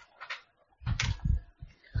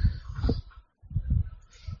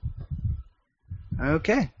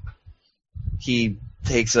 Okay. He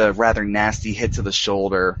takes a rather nasty hit to the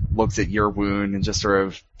shoulder, looks at your wound, and just sort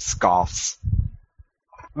of scoffs.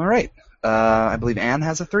 Alright. I believe Anne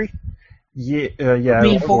has a 3? Yeah.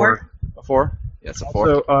 Me, a 4. A 4? Yes, a 4.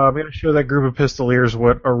 So I'm going to show that group of pistoliers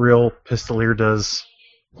what a real pistolier does.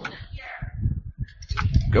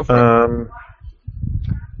 Go for it.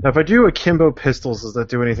 Now, if I do akimbo pistols, does that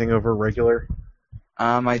do anything over regular?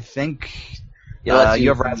 I think It lets you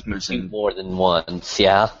have shoot Rasmussen. more than once,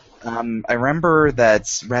 yeah? I remember that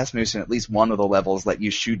Rasmussen, at least one of the levels, let you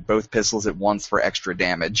shoot both pistols at once for extra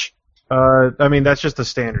damage. I mean, that's just a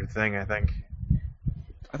standard thing, I think.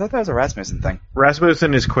 I thought that was a Rasmussen thing.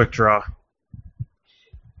 Rasmussen is quick draw.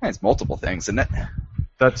 It's multiple things, isn't it?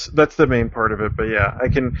 That's the main part of it, but yeah, I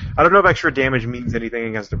don't know if extra damage means anything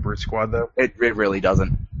against a brute squad though. It really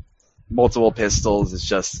doesn't. Multiple pistols is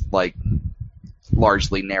just, like,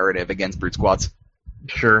 largely narrative against brute squads.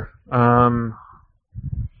 Sure. Then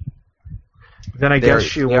I They guess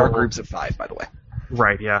she they are will. groups of 5, by the way.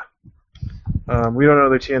 Right, yeah. We don't know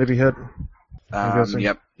their TN to be hit. guessing.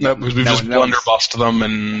 Yep. No, because we've No just one knows. blunderbussed them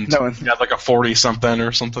and No one- got like a 40 something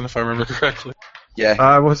or something, if I remember correctly.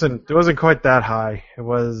 Yeah, It wasn't quite that high. It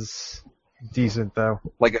was decent though.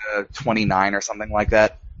 like a 29 or something like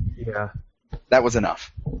that. Yeah. That was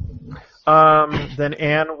enough. Then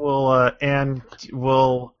Anne will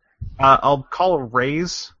I'll call a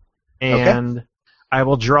raise, and I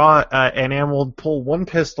will draw, and Anne will pull one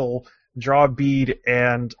pistol, draw a bead,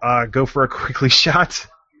 and go for a quickly shot.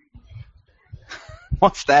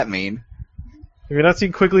 What's that mean? Have you not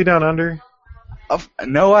seen Quickly Down Under?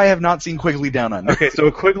 No, I have not seen Quickly Down Under. Okay, so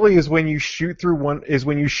a quickly is when you shoot through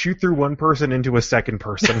one person into a second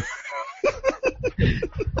person.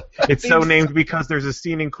 It's so named because there's a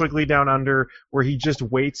scene in Quickly Down Under where he just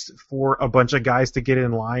waits for a bunch of guys to get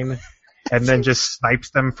in line and then just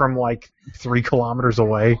snipes them from like 3 kilometers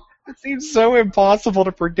away. It seems so impossible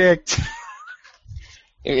to predict.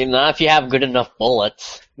 Not if you have good enough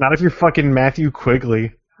bullets. Not if you're fucking Matthew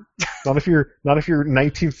Quigley. Not if you're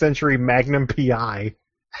 19th century Magnum PI.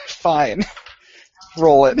 Fine.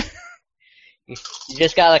 Roll it. You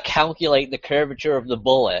just gotta calculate the curvature of the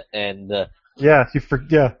bullet, and Yeah, you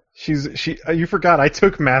forgot I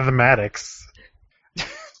took mathematics.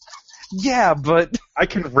 Yeah, but I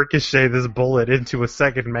can ricochet this bullet into a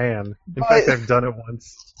second man. In fact, I've done it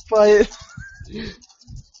once.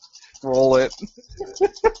 Roll it.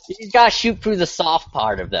 you just gotta shoot through the soft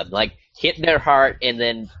part of them, like hit their heart and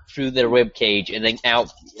then through their rib cage, and then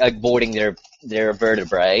out avoiding their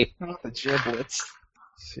vertebrae. Not the giblets. Let's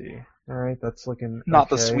see. Alright, that's looking Not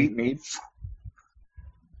the okay. sweetmeats.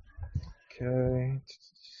 Okay.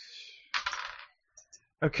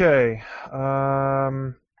 Okay.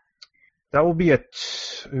 That will be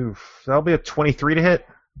that'll be a 23 to hit.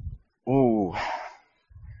 Ooh.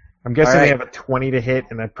 I'm guessing All right. they have a 20 to hit,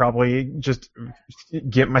 and I'd probably just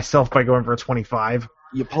get myself by going for a 25.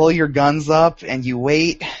 You pull your guns up, and you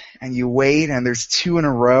wait, and there's 2 in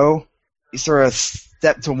a row. You sort of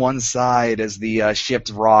step to one side as the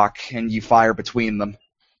ships rock, and you fire between them.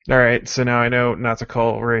 Alright, so now I know not to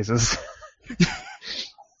call raises.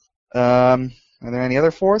 Are there any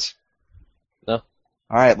other 4s? No.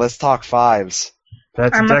 Alright, let's talk 5s.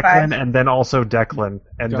 That's I'm a 5. Declan, and then also Declan,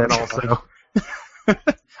 and then also...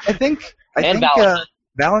 I think Valentine.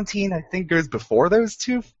 Valentine, I think, goes before those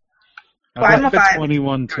 2. Well, I'm a 5.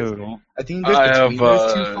 21 total. I think it goes I between have,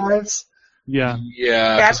 those 2 5s. Yeah.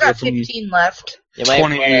 Yeah, Yeah, I've 'cause got we're from 15 left. You might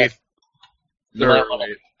 28. want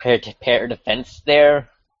to pair defense there,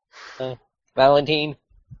 Valentine.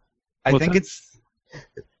 I What's think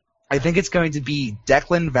that? it's going to be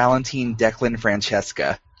Declan, Valentine, Declan,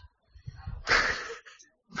 Francesca.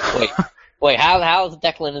 Wait, how's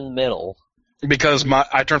Declan in the middle? Because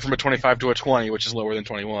I turned from a 25 to a 20, which is lower than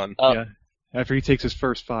 21. Oh, Yeah. After he takes his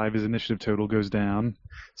first 5, his initiative total goes down.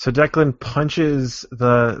 So Declan punches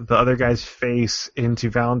the other guy's face into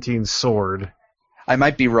Valentine's sword. I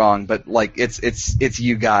might be wrong, but like it's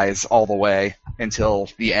you guys all the way until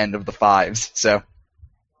the end of the 5s. So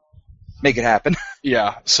make it happen.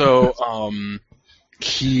 Yeah, so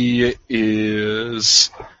he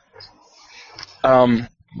is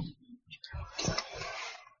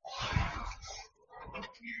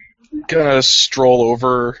gonna stroll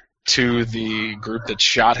over to the group that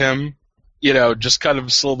shot him, just kind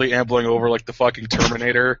of slowly ambling over like the fucking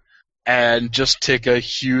Terminator, and just take a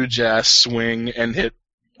huge ass swing and hit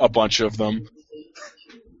a bunch of them.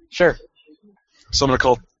 Sure. So I'm gonna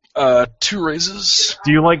call 2 raises.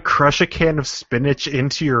 Do you crush a can of spinach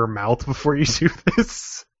into your mouth before you do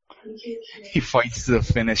this? He fights to the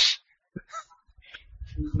finish.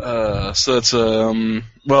 So that's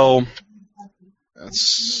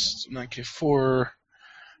that's 9k4.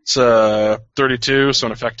 It's 32, so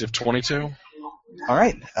an effective 22. All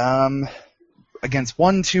right. Against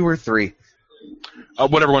 1, 2, or 3.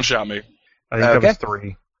 Whatever one shot me. I think that Okay. was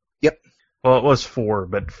 3. Yep. Well, it was 4,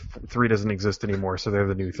 but 3 doesn't exist anymore, so they're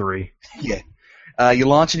the new 3. Yeah. You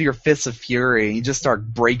launch into your fists of fury, and you just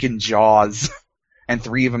start breaking jaws, and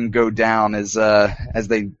 3 of them go down as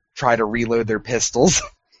they try to reload their pistols.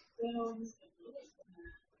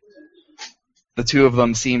 The 2 of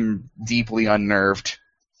them seem deeply unnerved.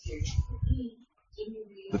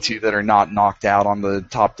 The 2 that are not knocked out on the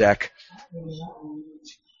top deck.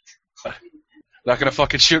 Not gonna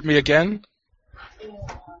fucking shoot me again?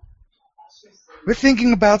 We're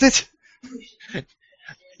thinking about it.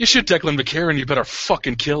 You shoot Declan McCarran, you better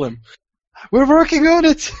fucking kill him. We're working on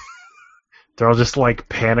it. They're all just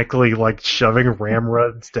panically shoving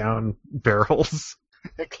ramrods down barrels.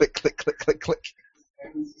 Click, click, click, click, click.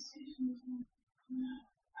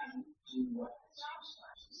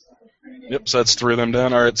 Yep, so that's 3 of them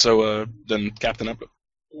down. Alright, so then Captain up.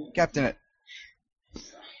 Captain it.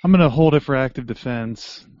 I'm gonna hold it for active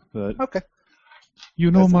defense, but Okay.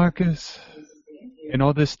 you know, That's- Marcus, in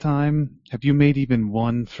all this time, have you made even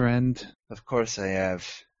one friend? Of course I have.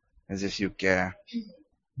 As if you care.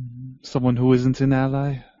 Someone who isn't an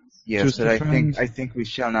ally? Yes, Just but a I friend? think we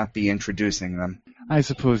shall not be introducing them. I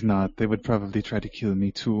suppose not. They would probably try to kill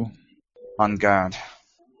me too. On guard.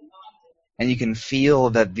 And you can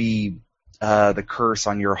feel that the curse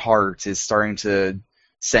on your heart is starting to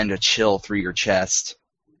send a chill through your chest.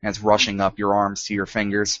 And it's rushing up your arms to your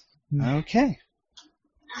fingers. Okay.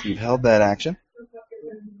 So you've held that action.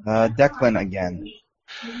 Declan again.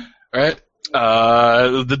 Alright.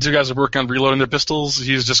 The two guys are working on reloading their pistols.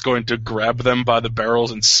 He's just going to grab them by the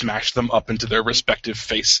barrels and smash them up into their respective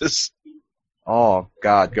faces. Oh,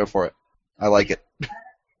 God, go for it. I like it.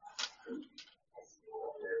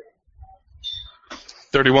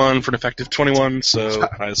 31 for an effective 21, so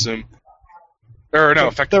I assume. Or no,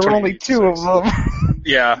 effective There were 20. only two of them.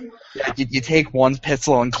 Yeah. Yeah, you take one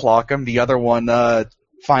pistol and clock him. The other one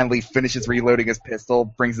finally finishes reloading his pistol,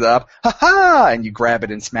 brings it up. Ha-ha! And you grab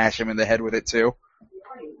it and smash him in the head with it, too.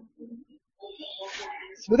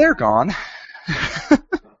 So they're gone.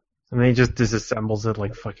 And then he just disassembles it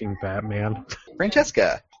like fucking Batman.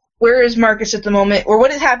 Francesca. Where is Marcus at the moment? Or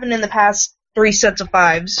what has happened in the past 3 sets of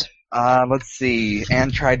 5s? Let's see.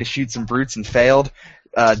 Anne tried to shoot some brutes and failed.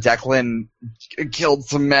 Declan killed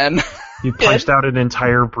some men. You punched out an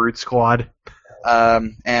entire brute squad.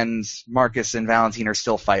 And Marcus and Valentine are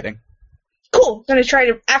still fighting. Cool. I'm gonna try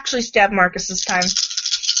to actually stab Marcus this time.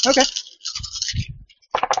 Okay.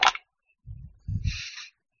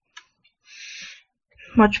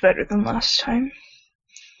 Much better than last time.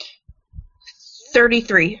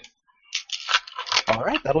 33.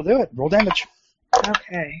 Alright, that'll do it. Roll damage.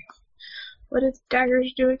 Okay. What did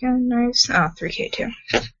daggers do again? Nice. Oh, 3k too.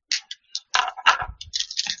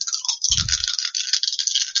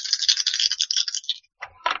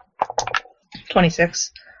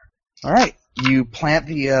 $26. Alright. You plant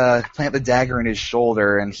the dagger in his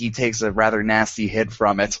shoulder, and he takes a rather nasty hit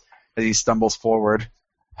from it as he stumbles forward.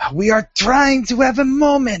 We are trying to have a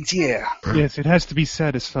moment here. Yes, it has to be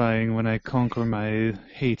satisfying when I conquer my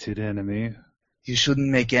hated enemy. You shouldn't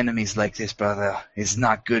make enemies like this, brother. It's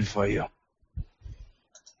not good for you.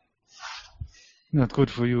 Not good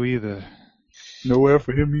for you either. Nowhere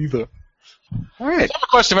for him either. Alright. I have a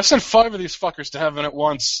question. If I send 5 of these fuckers to heaven at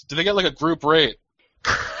once, do they get like a group rate?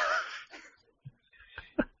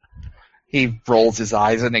 He rolls his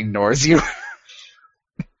eyes and ignores you.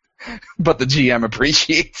 But the GM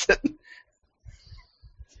appreciates it.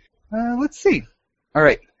 Let's see.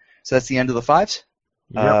 Alright. So that's the end of the 5s.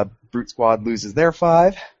 Yep. Brute Squad loses their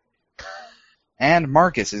 5. And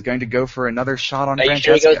Marcus is going to go for another shot on Are you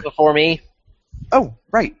sure he Francesca. goes before me? Oh,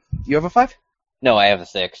 right. You have a 5? No, I have a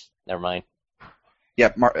 6. Never mind.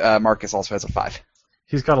 Yep, Marcus also has a 5.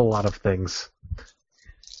 He's got a lot of things.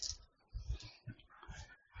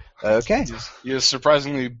 Okay. He is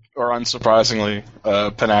surprisingly, or unsurprisingly,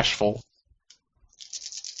 panacheful.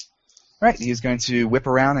 Right, he's going to whip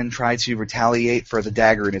around and try to retaliate for the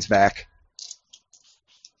dagger in his back.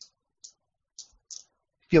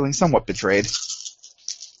 Feeling somewhat betrayed.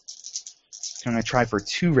 I'm going to try for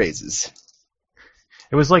 2 raises.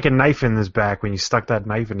 It was like a knife in his back when you stuck that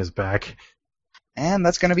knife in his back. And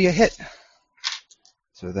that's going to be a hit.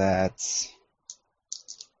 So that's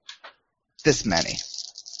this many.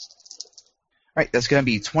 Right, that's going to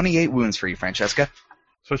be 28 wounds for you, Francesca.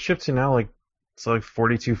 So it shifts you now it's like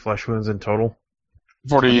 42 flesh wounds in total.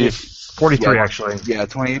 40. 43 Yeah, actually. Yeah,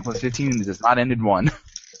 28 plus 15 does not end in 1.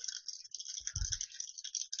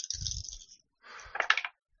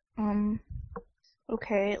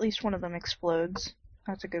 Okay, at least one of them explodes.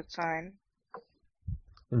 That's a good sign.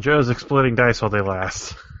 And Joe's exploding dice while they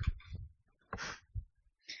last.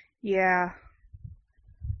 Yeah.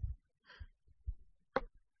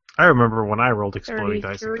 I remember when I rolled exploding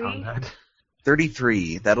dice in 33? combat.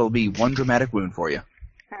 33. That'll be 1 dramatic wound for you.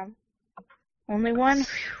 Only one?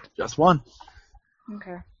 Just 1.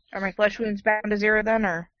 Okay. Are my flesh wounds back to 0 then,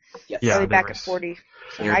 or Yes. Yeah, are they they back were- at 40?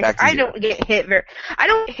 So You're back to I 0. don't get hit I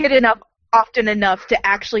don't get hit often enough to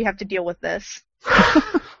actually have to deal with this.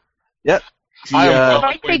 Yep. I am If well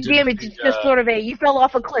I take acquainted damage, with it's the, just sort of you fell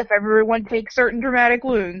off a cliff, everyone takes certain dramatic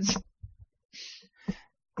wounds.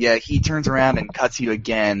 Yeah, he turns around and cuts you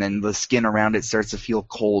again, and the skin around it starts to feel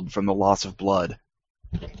cold from the loss of blood.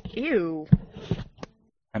 Ew.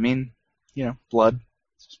 I mean, blood.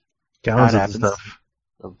 Gallons That of happens. stuff.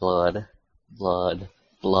 The blood. Blood.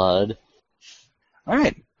 Blood.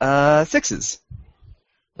 Alright, 6s.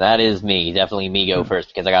 That is me. Definitely me go first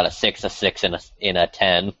because I got a 6, a 6, and a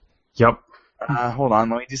 10. Yep. Hold on,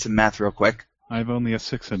 let me do some math real quick. I've only a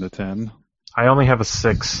 6 and a 10. I only have a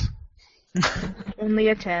 6. Only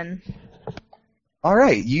a 10. All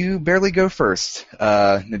right, you barely go first,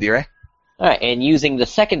 Nadire. Alright, and using the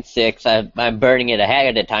second 6, I'm burning it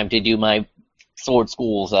ahead of time to do my Sword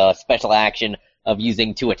School's special action of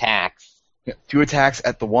using 2 attacks. 2 attacks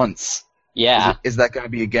at the once. Yeah. Is that going to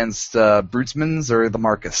be against Brutesmans or the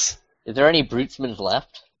Marcus? Is there any Brutesmans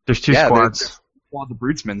left? There's 2 Yeah, squads. there's squad of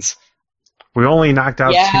Brutesmans. We only knocked out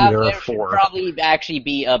 2. There are there should 4. probably actually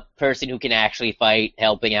be a person who can actually fight,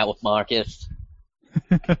 helping out with Marcus.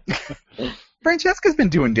 Francesca's been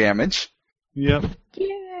doing damage. Yep.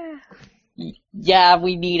 Yeah,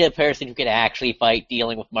 we need a person who can actually fight,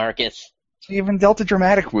 dealing with Marcus. She even dealt a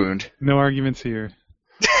dramatic wound. No arguments here.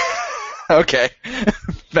 Okay.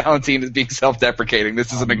 Valentine is being self-deprecating.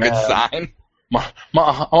 This isn't a good man. sign.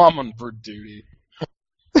 I'm on bird duty.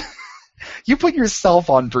 You put yourself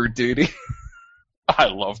on brute duty. I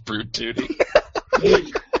love brute duty.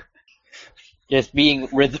 Just being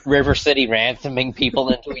River City ransoming people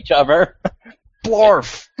into each other.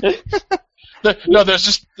 Blorf. No, there's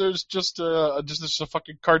just a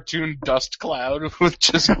fucking cartoon dust cloud with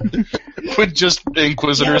just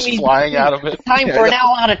inquisitors flying out of it. Time for an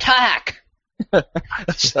all-out attack!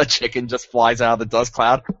 A chicken just flies out of the dust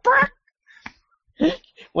cloud.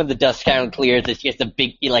 When the dust cloud clears, it's just a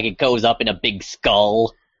big, like it goes up in a big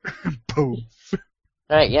skull. Boom.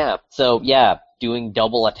 Alright, yeah. So, yeah, doing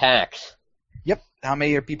double attacks. Yep. How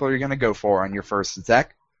many people are you going to go for on your first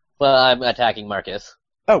attack? Well, I'm attacking Marcus.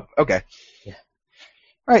 Oh, okay. Yeah.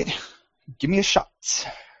 Right. Give me a shot.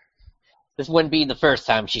 This wouldn't be the first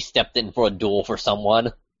time she stepped in for a duel for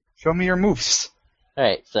someone. Show me your moves.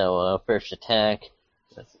 Alright, so, first attack.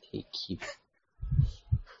 Let's keep.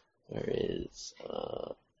 There is,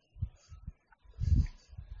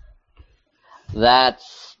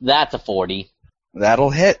 That's a 40. That'll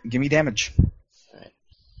hit. Give me damage.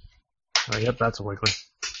 Oh, yep, that's a wiggly.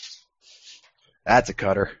 That's a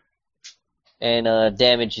cutter. And,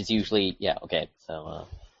 damage is usually, yeah, okay, so,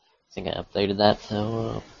 I think I updated that,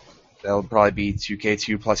 so, That'll probably be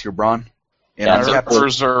 2k2 plus your brawn. And Yeah, uncapped.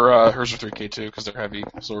 Hers are 3k2 because they're heavy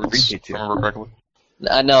swords. 3K2. If I remember correctly.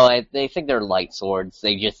 no, they think they're light swords.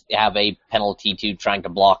 They just have a penalty to trying to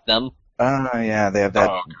block them. Yeah, they have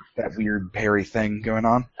that Oh, okay. that weird parry thing going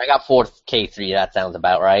on. I got 4K3, that sounds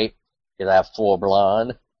about right. Because I have 4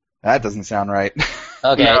 brawn. That doesn't sound right.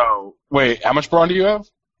 Okay. No. Wait, how much brawn do you have?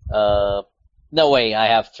 No way, I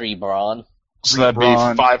have 3 brawn. So that'd be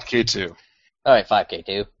brawn. 5k2. Alright,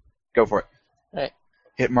 5K2. Go for it. Alright.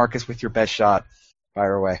 Hit Marcus with your best shot.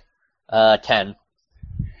 Fire away. 10.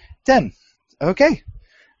 10. Okay.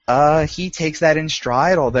 He takes that in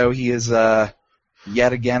stride, although he is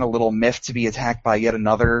yet again a little miffed to be attacked by yet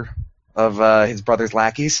another of his brother's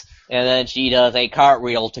lackeys. And then she does a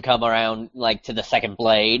cartwheel to come around, like, to the second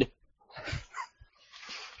blade.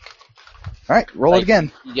 Alright, roll it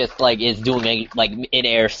again. She just, like, is doing a, like,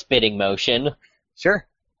 in-air spitting motion. Sure.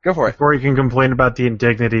 Go for it. Before you can complain about the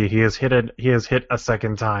indignity, he has hit a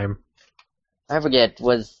second time. I forget,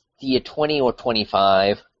 was he a 20 or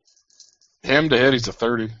 25? Him to hit, he's a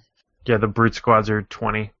 30. Yeah, the brute squads are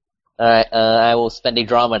 20. Alright, I will spend a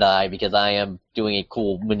drama die because I am doing a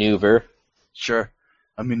cool maneuver. Sure.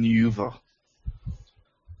 A maneuver.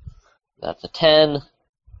 That's a 10.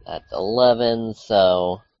 That's 11,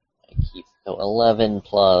 so I keep so 11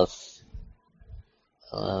 plus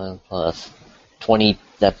 20.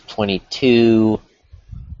 That's 22.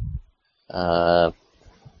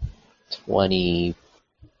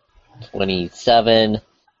 27.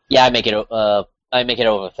 Yeah, I make it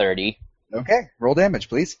over 30. Okay. Roll damage,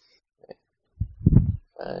 please.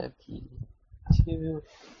 2.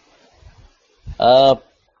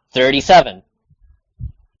 37.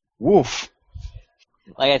 Woof.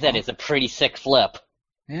 Like I said, it's a pretty sick flip.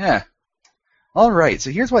 Yeah. Alright,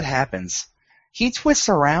 so here's what happens. He twists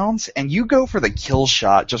around, and you go for the kill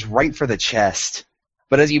shot, just right for the chest.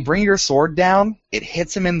 But as you bring your sword down, it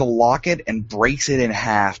hits him in the locket and breaks it in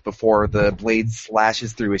half before the blade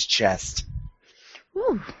slashes through his chest.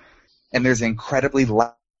 Whew. And there's an incredibly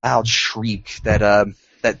loud shriek that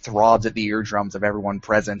throbs at the eardrums of everyone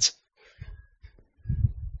present.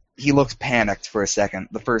 He looks panicked for a second,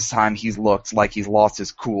 the first time he's looked like he's lost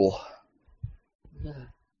his cool.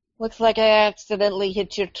 Looks like I accidentally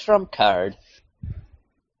hit your trump card.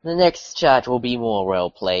 The next shot will be more well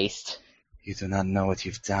placed. You do not know what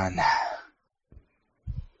you've done.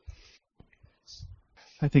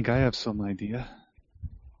 I think I have some idea.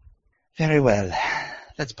 Very well.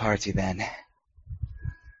 Let's party then.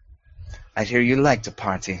 I hear you like to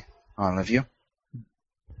party, all of you.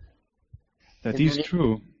 That is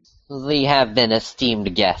true. We have been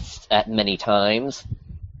esteemed guests at many times.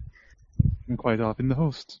 And quite often the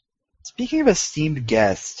host. Speaking of esteemed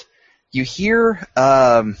guest, you hear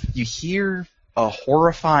a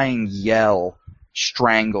horrifying yell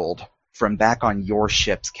strangled from back on your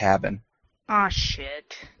ship's cabin. Aw,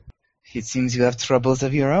 shit. It seems you have troubles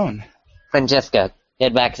of your own. Francesca,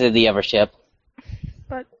 head back to the other ship.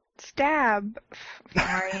 But stab.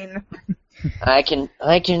 Fine. I can.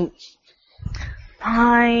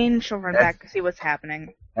 Fine. She'll run back to see what's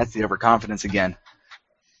happening. That's the overconfidence again.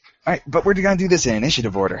 Alright, but we're going to do this in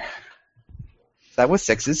initiative order. That was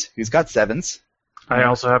 6s. Who's got 7s? I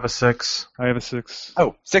also have a 6. I have a 6.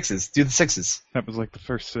 Oh, 6s. Do the 6s. That was like the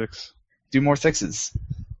first 6. Do more 6s.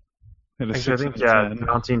 And a Actually, I 6 think, and a yeah, 10.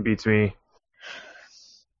 19 beats me.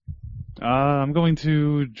 I'm going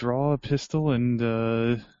to draw a pistol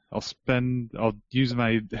and I'll use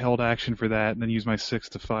my held action for that and then use my 6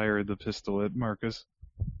 to fire the pistol at Marcus.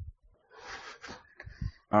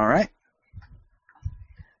 Alright.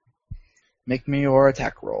 Make me your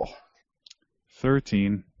attack roll.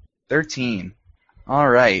 13. 13.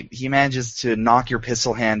 Alright. He manages to knock your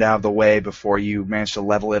pistol hand out of the way before you manage to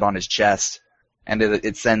level it on his chest. And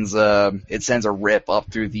it sends a rip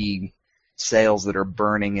up through the sails that are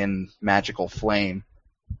burning in magical flame.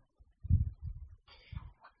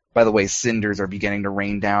 By the way, cinders are beginning to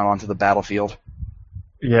rain down onto the battlefield.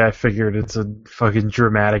 Yeah, I figured it's a fucking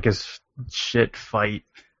dramatic as shit fight.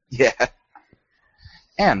 Yeah.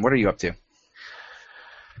 Anne, what are you up to?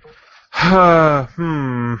 I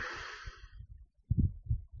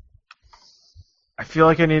feel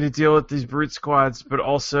like I need to deal with these brute squads, but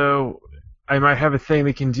also I might have a thing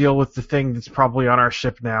that can deal with the thing that's probably on our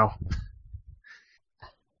ship now.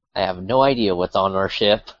 I have no idea what's on our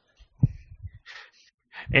ship.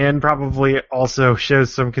 And probably also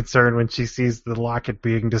shows some concern when she sees the locket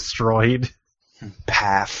being destroyed.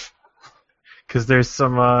 Path. Because there's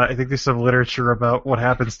some, I think there's some literature about what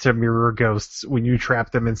happens to mirror ghosts when you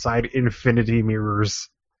trap them inside infinity mirrors.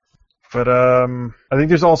 But I think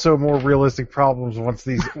there's also more realistic problems once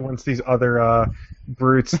these other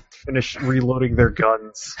brutes finish reloading their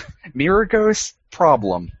guns. Mirror ghost,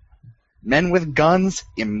 problem. Men with guns,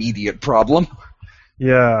 immediate problem.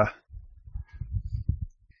 Yeah.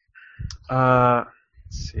 Let's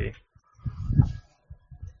see.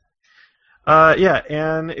 Yeah,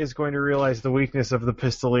 Anne is going to realize the weakness of the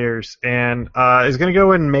pistoliers and is going to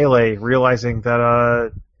go in melee, realizing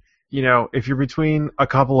that, if you're between a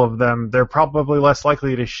couple of them, they're probably less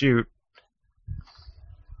likely to shoot.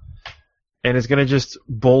 And is going to just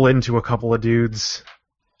bull into a couple of dudes.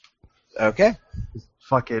 Okay.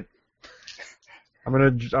 Fuck it. I'm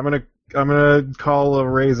gonna call a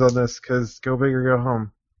raise on this, because go big or go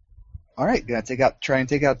home. Alright, try and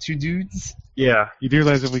take out 2 dudes. Yeah. You do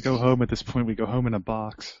realize if we go home at this point, we go home in a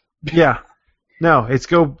box. Yeah. No, it's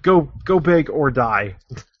go big or die.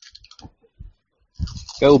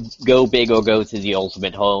 Go big or go to the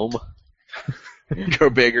ultimate home.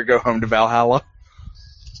 Go big or go home to Valhalla.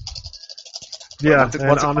 Yeah, What's it and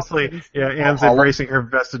called? honestly, Anne's Valhalla? embracing her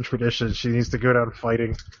Vestin tradition. She needs to go down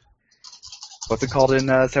fighting. What's it called in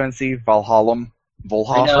 7C? Valhalla?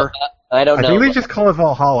 Volhofer? I don't I know. think they just call it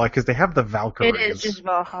Valhalla because they have the Valkyries. It is just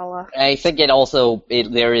Valhalla. I think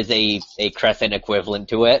there is a Crescent equivalent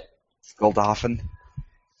to it. Skuldafen?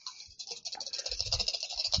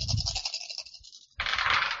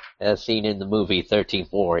 As seen in the movie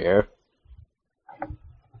 13th Warrior.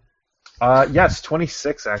 Yes,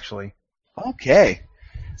 26 actually. Okay.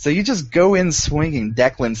 So you just go in swinging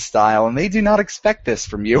Declan style, and they do not expect this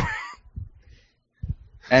from you.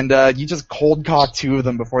 And you just cold cock 2 of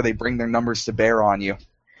them before they bring their numbers to bear on you.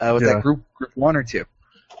 Was Yeah. that group 1 or 2?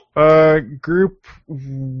 Group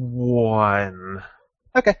 1.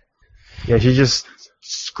 Okay. Yeah, she just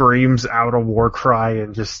screams out a war cry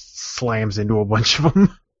and just slams into a bunch of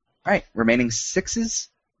them. Alright, remaining 6s?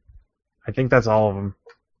 I think that's all of them.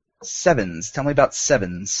 7s. Tell me about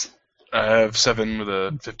 7s. I have 7 with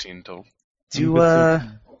a 15 total.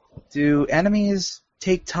 Do enemies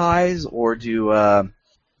take ties, or do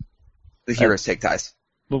the heroes take ties?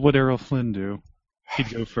 What would Errol Flynn do?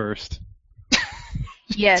 He'd go first.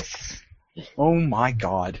 Yes. Oh my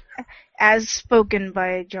god. As spoken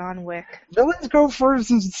by John Wick. Villains go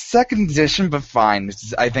first in 2nd edition, but fine.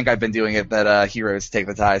 I think I've been doing it that heroes take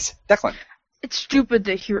the ties. Declan. It's stupid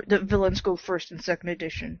that villains go first in 2nd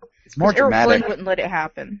edition. It's more 'Cause Errol dramatic. Flynn wouldn't let it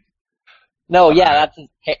happen. No, yeah,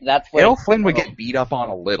 that's what Errol Flynn would get beat up on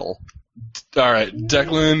a little. Alright,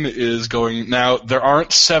 Declan is going... Now, there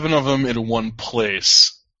aren't 7 of them in one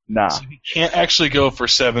place. Nah. So he can't actually go for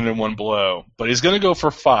 7 in one blow. But he's going to go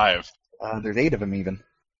for 5. There's 8 of them even.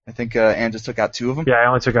 I think Anne just took out 2 of them. Yeah, I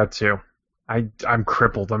only took out 2. I'm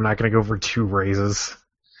crippled. I'm not going to go for 2 raises.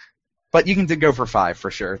 But you can go for 5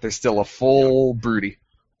 for sure. There's still a full broody.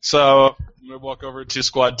 So I'm gonna walk over to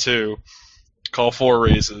squad 2, call 4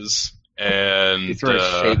 raises, and You sort of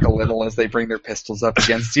shake a little as they bring their pistols up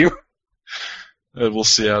against you. and we'll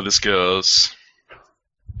see how this goes.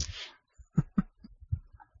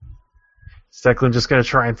 Is Declan just going to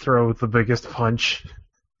try and throw the biggest punch?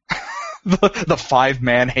 the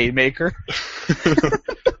 5-man haymaker.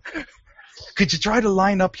 Could you try to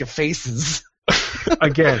line up your faces?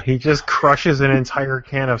 Again, he just crushes an entire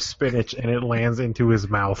can of spinach and it lands into his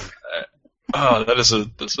mouth. Oh, that's a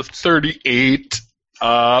 38.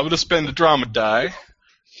 I'm gonna spend the drama die.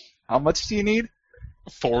 How much do you need?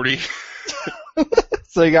 40.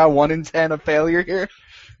 So you got 1 in 10 of failure here?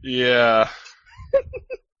 Yeah.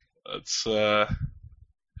 That's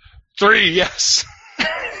 3. Yes.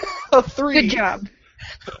 A 3. Good job.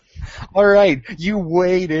 All right, you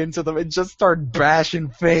wade into them and just start bashing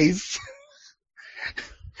face.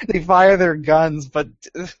 They fire their guns, but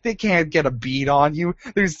they can't get a bead on you.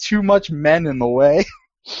 There's too much men in the way.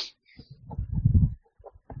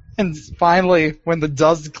 And finally, when the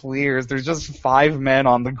dust clears, there's just 5 men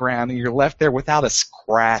on the ground, and you're left there without a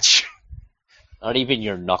scratch. Not even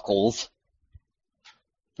your knuckles.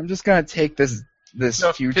 I'm just gonna take this No,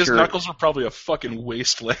 future. his knuckles are probably a fucking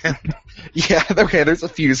wasteland. Yeah, okay. There's a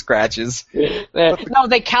few scratches. No,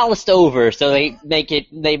 they calloused over, so they make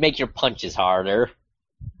your punches harder.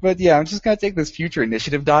 But yeah, I'm just gonna take this future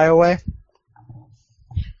initiative die away.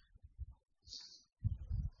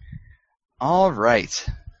 All right.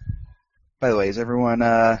 By the way, is everyone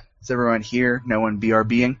here? No one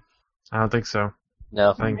BRBing? I don't think so.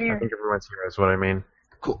 No. I think everyone's here is what I mean.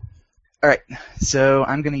 Cool. All right. So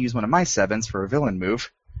I'm gonna use one of my 7s for a villain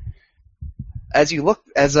move. As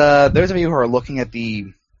those of you who are looking at the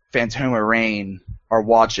Fantoma Reine are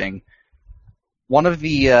watching, one of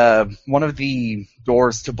the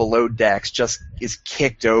doors to below decks just is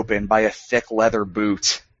kicked open by a thick leather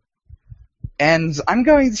boot, and I am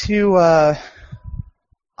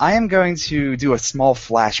going to do a small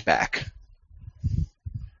flashback.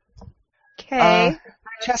 Okay.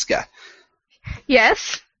 Francesca,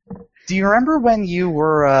 Yes. do you remember when you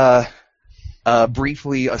were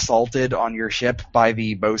briefly assaulted on your ship by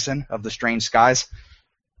the bosun of the Strange Skies?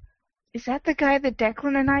 Is that the guy that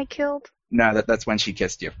Declan and I killed? No, that's when she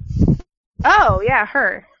kissed you. Oh, yeah,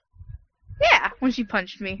 her. Yeah, when she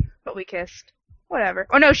punched me, but we kissed. Whatever.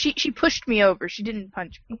 Oh no, she pushed me over. She didn't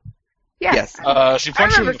punch me. Yeah. Yes. She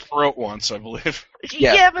punched you in remember- the throat once, I believe.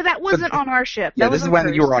 Yeah. Yeah, but that wasn't on our ship. Yeah, That this was is on when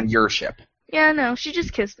hers. you were on your ship. Yeah, no, she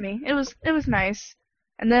just kissed me. It was nice.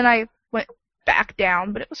 And then I went back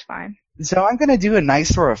down, but it was fine. So I'm going to do a nice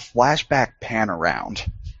sort of flashback pan around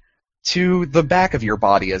to the back of your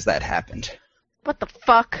body as that happened. What the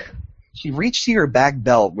fuck? She reached to your back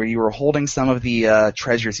belt where you were holding some of the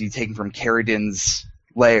treasures you'd taken from Carradin's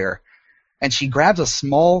lair, and she grabs a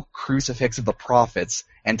small crucifix of the prophets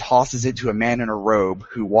and tosses it to a man in a robe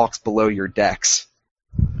who walks below your decks.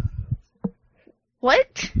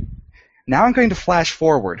 What? Now I'm going to flash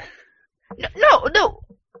forward. No.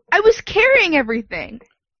 I was carrying everything.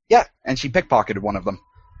 Yeah, and she pickpocketed one of them.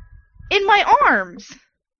 In my arms.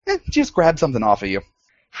 She just grabbed something off of you.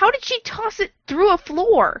 How did she toss it through a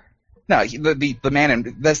floor? No, the man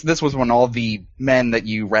in this was when all the men that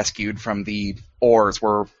you rescued from the oars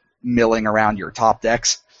were milling around your top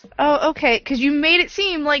decks. Oh, okay, because you made it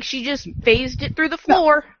seem like she just phased it through the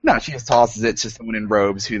floor. No, she just tosses it to someone in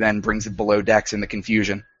robes who then brings it below decks in the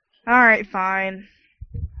confusion. Alright, fine.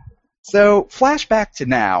 So, flashback to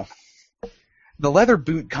now. The leather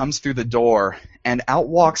boot comes through the door, and out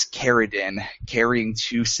walks Carradin, carrying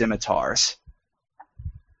 2 scimitars.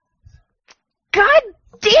 God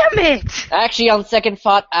damn it! Actually, on second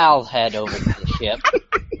thought, I'll head over to the ship.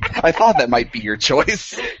 I thought that might be your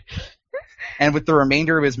choice. And with the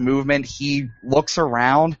remainder of his movement, he looks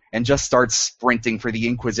around and just starts sprinting for the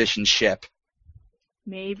Inquisition ship.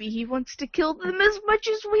 Maybe he wants to kill them as much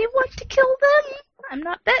as we want to kill them. I'm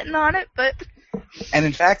not betting on it, but... And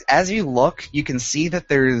in fact, as you look, you can see that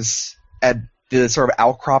there's, at the sort of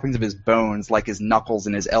outcroppings of his bones, like his knuckles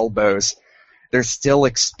and his elbows, there's still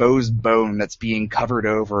exposed bone that's being covered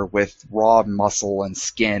over with raw muscle and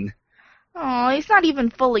skin. Oh, he's not even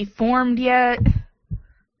fully formed yet.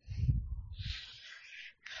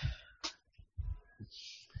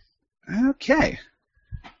 Okay.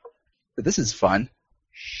 But this is fun.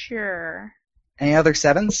 Sure. Any other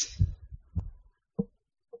 7s?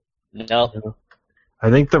 No. I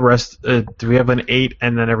think the rest. Do we have an 8,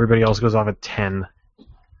 and then everybody else goes off at 10?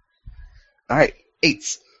 Alright,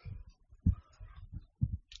 8s.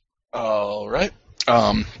 All right.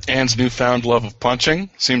 Anne's newfound love of punching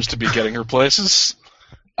seems to be getting her places.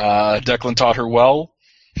 Declan taught her well.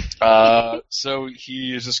 So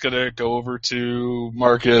he is just going to go over to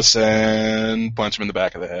Marcus and punch him in the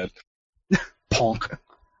back of the head. Ponk.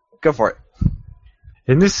 Go for it.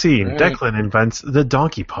 In this scene, Right. Declan invents the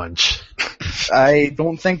donkey punch. I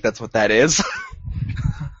don't think that's what that is.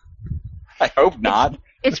 I hope not.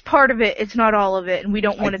 It's part of it. It's not all of it, and we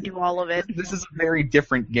don't want to do all of it. This is a very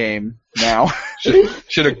different game now.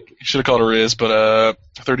 Should have called her Riz, but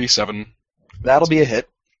 37. That'll be a hit.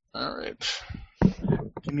 All right.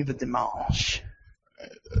 Give me the Dimanche.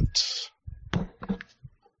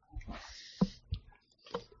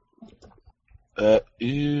 That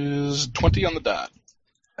is 20 on the dot.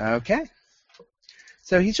 Okay.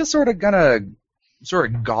 So he's just sort of gonna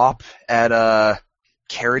gawp at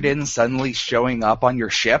Carradine suddenly showing up on your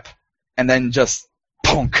ship, and then just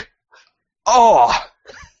punk. Oh!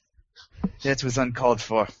 That was uncalled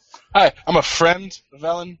for. Hi, I'm a friend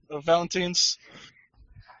of Valentine's.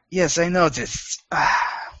 Yes, I noticed.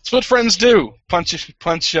 That's what friends do. Punch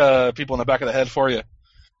people in the back of the head for you.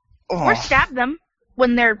 Or Oh, stab them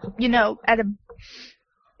when they're, at a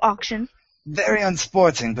auction. very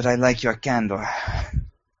unsporting, but I like your candor.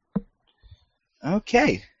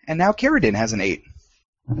 Okay, and now Carradine has an 8.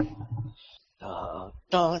 Dun,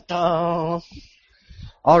 dun, dun.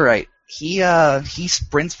 All right. He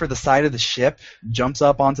sprints for the side of the ship, jumps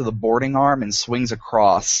up onto the boarding arm, and swings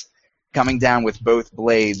across, coming down with both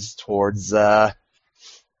blades towards who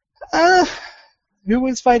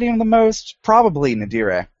was fighting him the most? Probably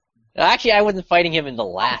Nadire. Actually, I wasn't fighting him in the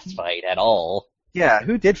last fight at all. Yeah,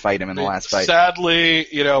 who did fight him in the last fight? Sadly,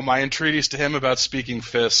 my entreaties to him about speaking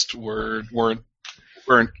fist weren't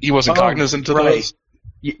he wasn't cognizant of right. those.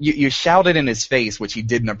 You shouted in his face, which he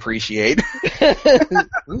didn't appreciate.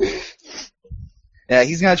 Yeah,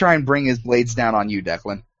 he's gonna try and bring his blades down on you,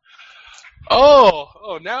 Declan.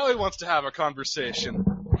 Oh, now he wants to have a conversation.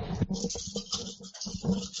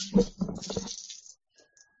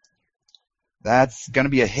 That's gonna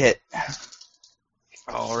be a hit.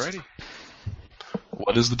 Alrighty.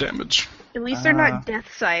 What is the damage? At least they're not death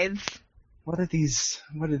scythes. What are these?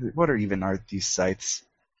 What are these sights?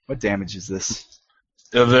 What damage is this?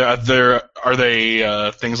 Are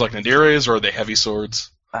they things like Nadire's, or are they heavy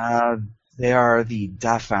swords? They are the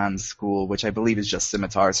Dafan school, which I believe is just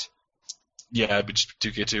scimitars. Yeah, it'd be just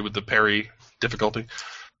 2k2 with the parry difficulty.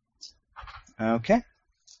 Okay.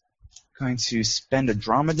 Going to spend a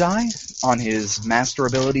drama die on his master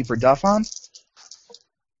ability for Dafan.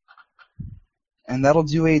 And that'll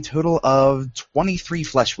do a total of 23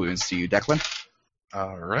 flesh wounds to you, Declan.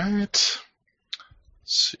 Alright.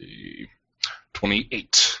 Let's see.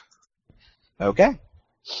 28. Okay.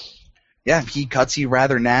 Yeah, he cuts you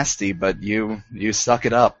rather nasty, but you suck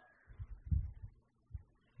it up.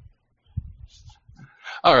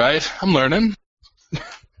 Alright, I'm learning.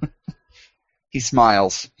 He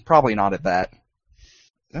smiles. Probably not at that.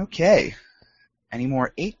 Okay. Any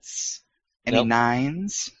more 8s? Any Nope.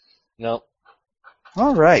 9s? Nope,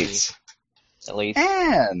 All right. at least.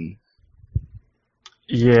 And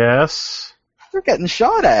Yes. we're getting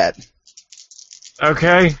shot at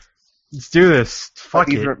Okay. Let's do this.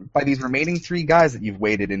 Fuck it. by these remaining 3 guys that you've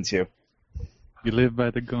waded into. You live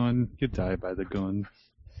by the gun, you die by the gun.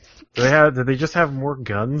 Do they just have more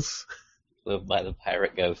guns? Live by the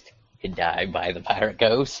pirate ghost. You can die by the pirate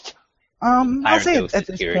ghost. I'll Pirate say Ghost at is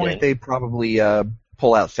this cured point in. they probably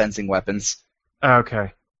pull out fencing weapons.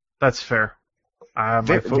 Okay. That's fair. My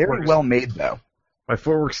Very footwork's, well made, though. my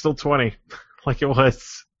footwork's still 20, like it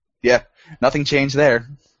was. Yeah, nothing changed there.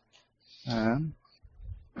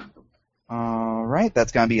 All right,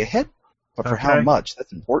 that's going to be a hit. But for how Okay. much?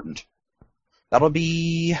 That's important. That'll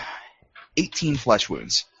be 18 flesh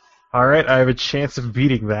wounds. Alright, I have a chance of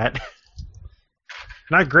beating that.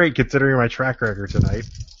 Not great considering my track record tonight.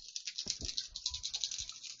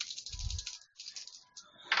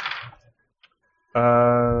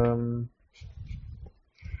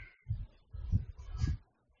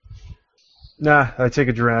 Nah, I take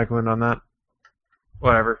a drag win on that.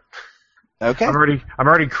 Whatever. Okay, I'm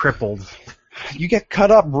already crippled. you get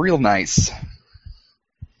cut up real nice.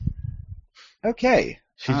 Okay,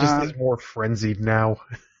 She just is more frenzied now.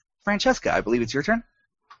 Francesca, I believe it's your turn.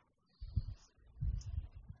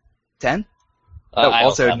 10? I also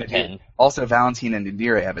also have a 10. Also, Valentine and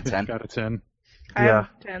Nadira have a 10. Got a 10. I Yeah.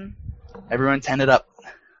 have 10. Everyone 10 it up.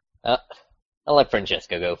 I'll let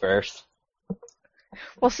Francesco go first.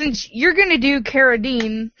 Well, since you're gonna do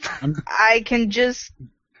Carradine, I can just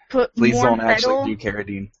put Please more don't metal. actually do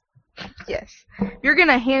Carradine. Yes, you're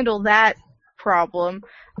gonna handle that problem,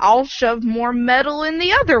 I'll shove more metal in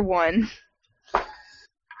the other one.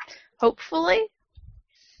 Hopefully.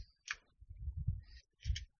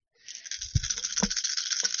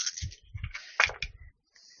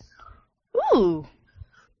 Ooh.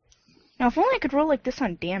 Now, if only I could roll like this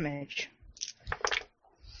on damage.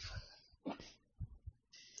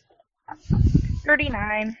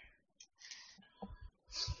 39.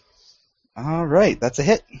 All right, that's a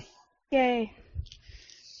hit. Yay.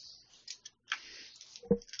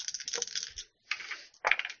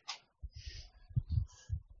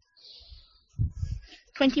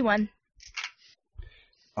 $21.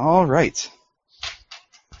 All right.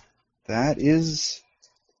 That is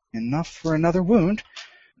enough for another wound.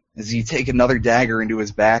 As you take another dagger into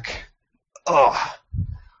his back. Oh,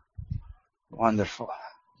 wonderful.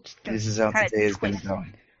 This is how today has been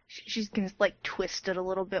going. She's gonna like twist it a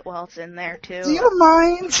little bit while it's in there too. Do you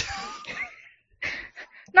mind?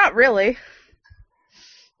 Not really.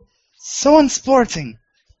 So unsporting.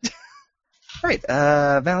 Right,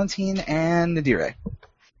 Valentine and Nadire.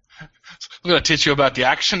 I'm gonna teach you about the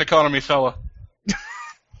action economy, fella.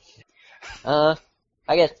 I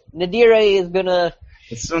guess Nadire is gonna.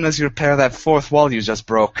 As soon as you repair that fourth wall you just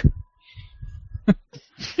broke.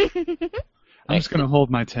 I'm just gonna hold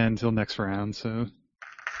my 10 till next round, so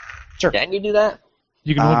Sure. Can you do that?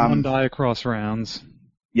 you can hold one die across rounds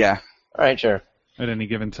Yeah. All right, sure. at any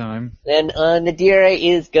given time. Then Nadire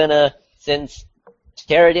is gonna, since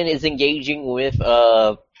Sheridan is engaging with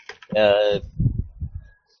Declan,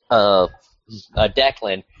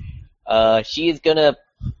 she's gonna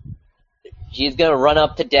run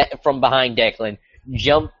up to from behind Declan,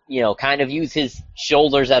 jump, kind of use his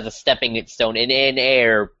shoulders as a stepping stone, and in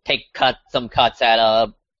air take some cuts at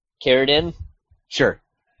Sheridan. Sure.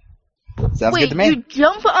 Sounds Wait, good to me. you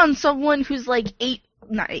jump on someone who's like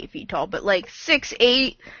not 8 feet tall, but like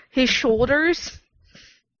 6'8", his shoulders?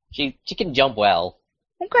 She can jump well.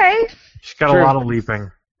 Okay. She's got Sure. a lot of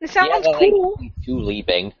leaping. It sounds but, cool. Two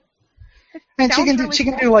leaping. And she Sounds can do really she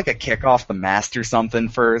can cool. do like a kick off the mast or something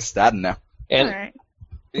first. I don't know. And Alright.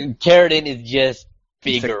 Sheridan is just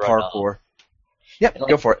It's bigger like enough. parkour. Yep, Like-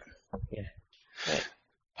 go for it.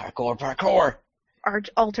 Parkour. Our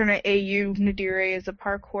alternate AU Nadire is a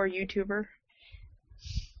parkour YouTuber.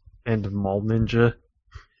 And Mall Ninja.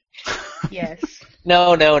 Yes.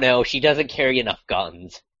 No. She doesn't carry enough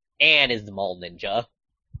guns. Anne is the mall ninja.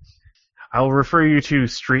 I'll refer you to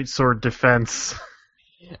Street Sword Defense.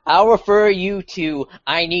 I'll refer you to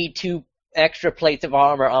I need 2 extra plates of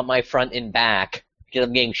armor on my front and back because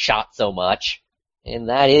I'm getting shot so much. And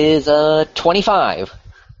that is 25.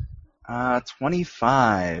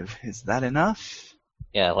 25. Is that enough?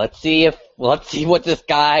 Yeah, let's see what this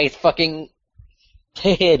guy's fucking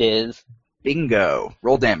hit is. Bingo.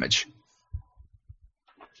 Roll damage.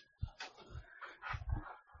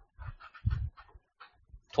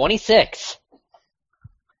 26.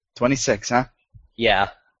 26, huh? Yeah.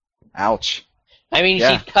 Ouch. I mean,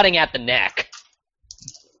 Yeah. she's cutting at the neck.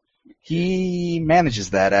 He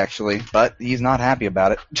manages that, actually, but he's not happy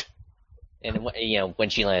about it. And, when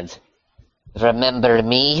she lands. Remember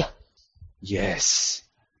me? Yes.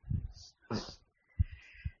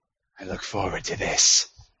 I look forward to this.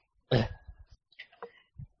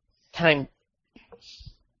 Time.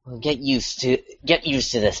 Well, get used to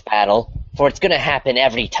this battle, for it's gonna happen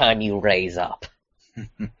every time you raise up.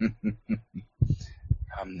 Come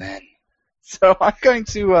then. So I'm going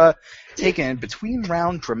to take in between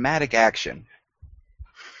round dramatic action.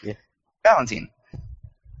 Yeah. Valentine.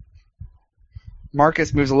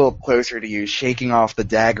 Marcus moves a little closer to you, shaking off the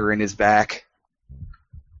dagger in his back.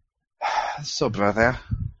 So, brother,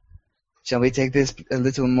 shall we take this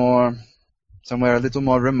somewhere a little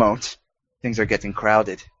more remote? Things are getting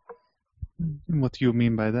crowded. What do you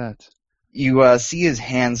mean by that? You see his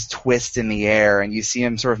hands twist in the air, and you see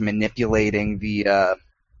him sort of manipulating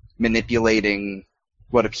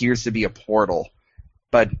what appears to be a portal.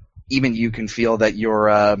 But even you can feel that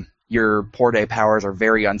your Porte powers are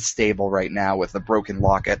very unstable right now with the broken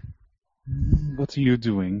locket. What are you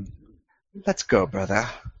doing? Let's go, brother.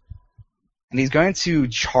 And he's going to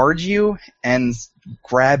charge you and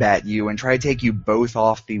grab at you and try to take you both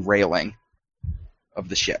off the railing of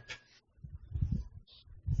the ship.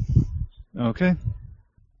 Okay.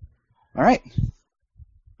 All right.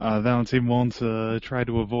 Valentine won't try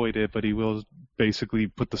to avoid it, but he will basically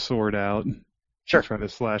put the sword out. Sure. And try to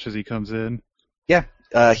slash as he comes in. Yeah.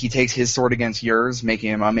 He takes his sword against yours,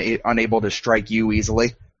 making him unable to strike you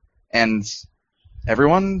easily. And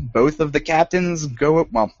everyone, both of the captains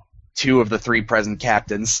well, 2 of the 3 present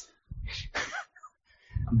captains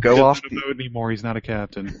go off. He doesn't know anymore. He's not a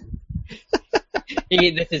captain.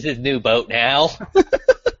 This is his new boat now.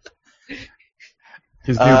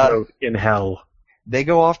 His new boat in hell. They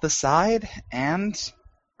go off the side, and,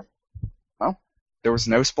 well, there was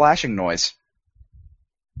no splashing noise.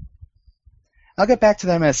 I'll get back to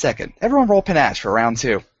them in a second. Everyone roll panache for round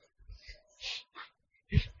 2.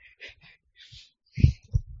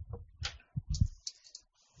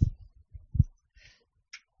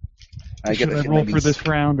 Should I roll for this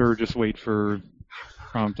round, or just wait for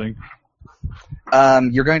prompting?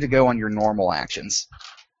 You're going to go on your normal actions.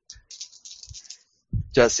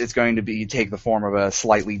 It's going to take the form of a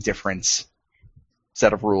slightly different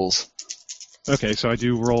set of rules. Okay, so I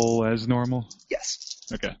do roll as normal? Yes.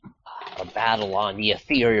 Okay. A battle on the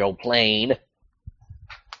ethereal plane.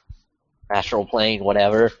 Astral plane,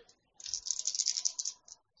 whatever.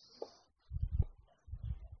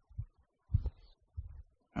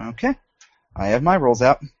 Okay. I have my rolls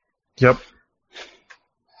out. Yep.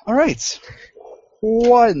 Alright.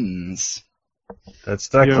 Ones. That's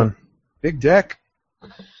Declan. Big deck.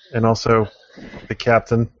 And also the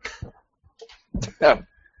captain. Oh.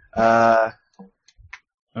 Oh,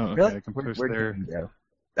 okay, Really? I can push Where'd there. you go?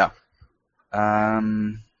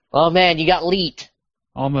 Oh. Oh man, you got leet.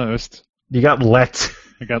 Almost. You got let.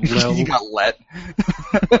 I got Lel. You got let.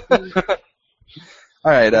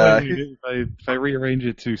 Alright, If I rearrange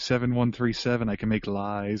it to 7137, I can make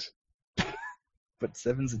lies. but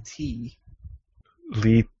 7's a T.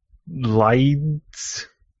 Lights.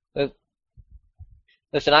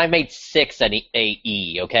 Listen, I made 6 an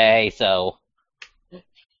E, okay? So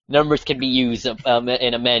numbers can be used in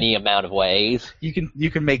a many amount of ways. You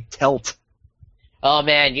can make Telt. Oh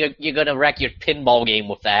man, you're gonna wreck your pinball game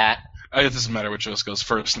with that. It doesn't matter which of us goes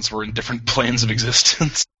first since we're in different planes of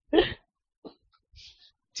existence.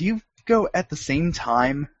 Do you go at the same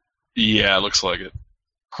time? Yeah, it looks like it.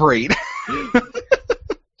 Great.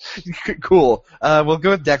 Cool. We'll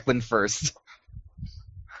go with Declan first.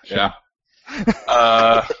 Yeah.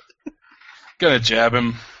 Gonna jab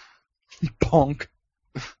him. Bonk.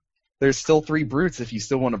 There's still 3 brutes if you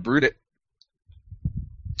still want to brute it.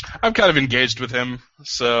 I'm kind of engaged with him,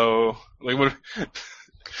 so like what?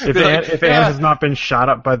 If Anne has not been shot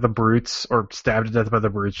up by the brutes or stabbed to death by the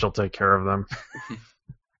brutes, she'll take care of them.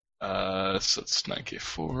 So it's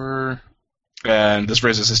 9k4, and this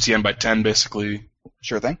raises his TM by 10, basically.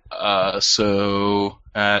 Sure thing. So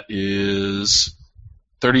that is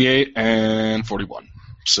 38 and 41.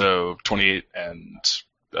 So 28 and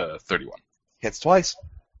 31. Hits twice.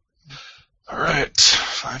 All right,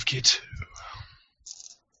 5k2.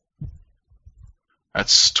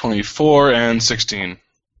 That's 24 and 16.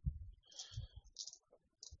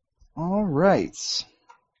 All right.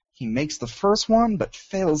 He makes the first one, but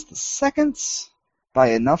fails the second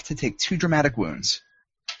by enough to take 2 dramatic wounds.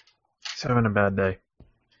 He's having a bad day.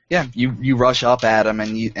 Yeah, you rush up at him,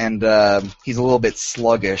 and he's a little bit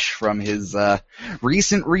sluggish from his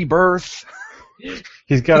recent rebirth.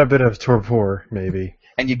 He's got a bit of torpor, maybe.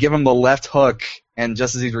 And you give him the left hook, and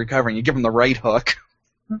just as he's recovering, you give him the right hook.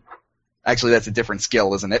 Actually, that's a different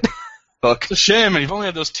skill, isn't it? Hook. It's a shame, and you've only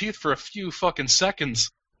had those teeth for a few fucking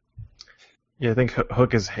seconds. Yeah, I think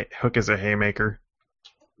Hook is a haymaker.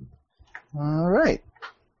 All right.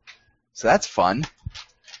 So that's fun.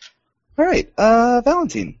 All right,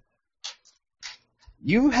 Valentine.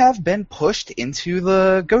 You have been pushed into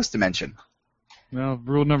the ghost dimension. Well,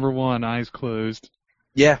 rule number 1, eyes closed.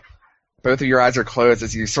 Yeah. Both of your eyes are closed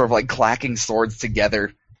as you're sort of like clacking swords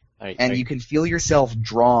together. And you can feel yourself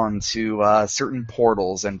drawn to certain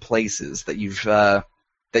portals and places that you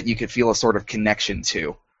could feel a sort of connection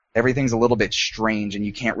to. Everything's a little bit strange, and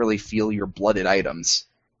you can't really feel your blooded items.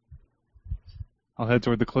 I'll head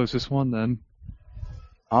toward the closest one, then.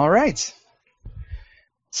 All right.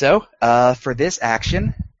 So, for this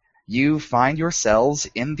action, you find yourselves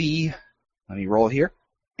in the... Let me roll here.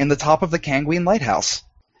 In the top of the Kangween Lighthouse.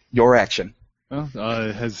 Your action. Well,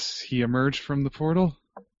 has he emerged from the portal?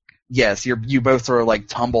 Yes, you both sort of like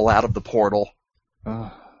tumble out of the portal.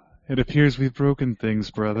 It appears we've broken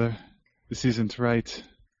things, brother. This isn't right.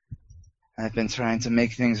 I've been trying to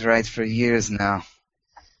make things right for years now.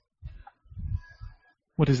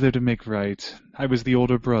 What is there to make right? I was the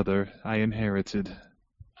older brother. I inherited.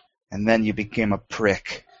 And then you became a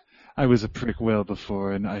prick. I was a prick well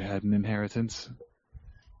before, and I had an inheritance.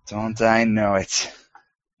 Don't I know it.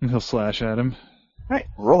 And he'll slash at him. Right,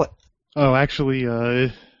 roll it. Oh, actually,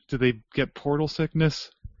 do they get portal sickness?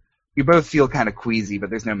 You both feel kind of queasy, but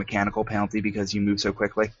there's no mechanical penalty because you move so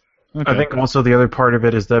quickly. Okay. I think also the other part of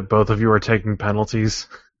it is that both of you are taking penalties.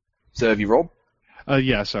 So have you rolled?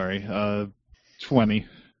 Yeah, sorry. 20.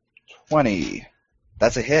 20.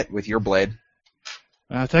 That's a hit with your blade.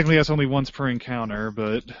 Technically, that's only once per encounter,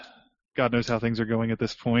 but God knows how things are going at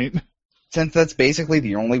this point. Since that's basically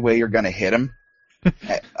the only way you're going to hit him,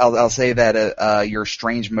 I'll say that your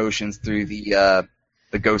strange motions through the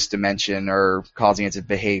ghost dimension are causing it to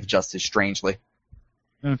behave just as strangely.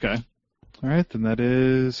 Okay. Alright, then that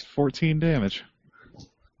is 14 damage.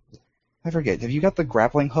 I forget, have you got the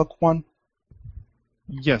grappling hook one?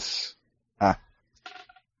 Yes. How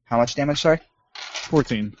much damage, sorry?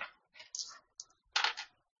 14.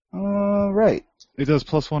 Alright. It does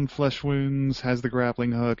 +1 flesh wounds, has the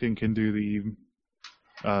grappling hook, and can do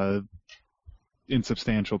the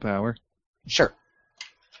insubstantial power. Sure.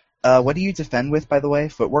 What do you defend with, by the way?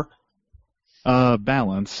 Footwork?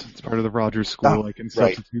 Balance. It's part of the Rogers School. Oh, I can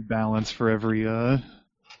right. substitute balance for every,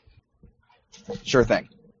 Sure thing.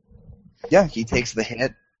 Yeah, he takes the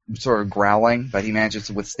hit, sort of growling, but he manages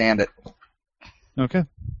to withstand it. Okay.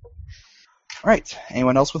 Alright,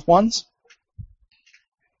 anyone else with ones?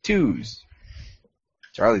 Twos.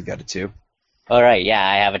 Charlie's got a 2. Alright, yeah,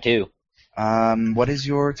 I have a 2. What is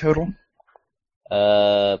your total?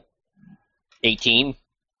 18.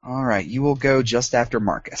 Alright, you will go just after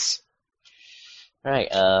Marcus.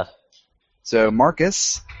 Alright, So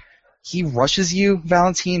Marcus, he rushes you,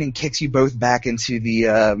 Valentine, and kicks you both back into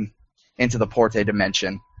the Porte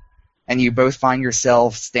dimension. And you both find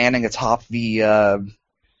yourself standing atop the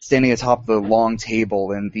long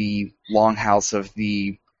table in the longhouse of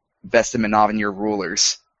the Vestamenavenir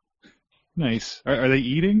rulers. Nice. Are they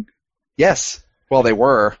eating? Yes. Well, they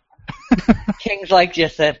were. King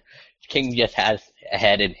just has a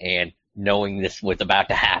head in hand, knowing this was about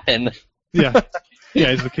to happen. Yeah.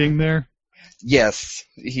 Yeah, is the king there? Yes.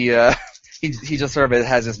 He just sort of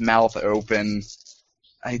has his mouth open.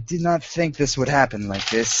 I did not think this would happen like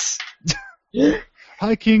this.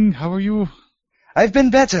 Hi, King. How are you? I've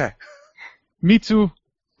been better. Me too.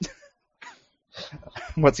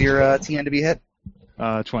 What's your TN to be hit?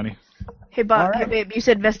 20. Hey, Bob. Alright. Hey, babe. You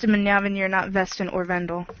said Vestamenavenir, you're not Vestin or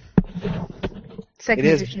Vendel. Second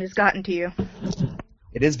It is. edition has gotten to you.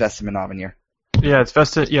 It is Vestamenavenir. Yeah, it's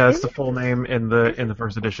vested. Yeah, it's the full name in the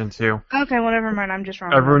first edition too. Okay, well, never mind. I'm just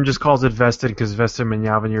wrong. Everyone just calls it vested because vested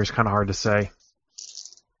Manyavanir is kind of hard to say.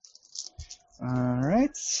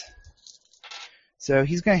 Alright. So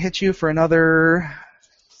he's going to hit you for another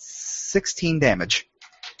 16 damage.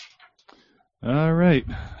 Alright.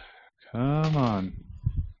 Come on.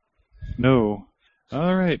 No.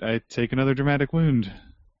 Alright, I take another dramatic wound.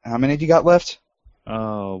 How many do you got left?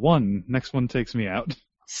 1. Next one takes me out.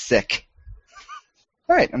 Sick.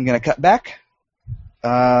 Alright, I'm going to cut back.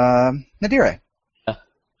 Nadire.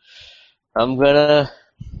 I'm gonna...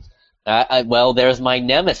 well, there's my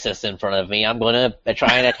nemesis in front of me. I'm gonna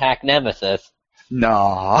try and attack nemesis.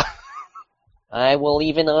 Nah. I will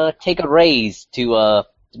even take a raise to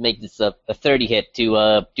make this a 30 hit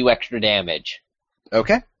to do extra damage.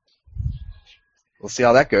 Okay. We'll see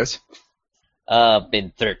how that goes.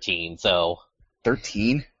 Been 13, so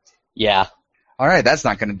 13? yeah. Alright, that's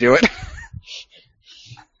not going to do it.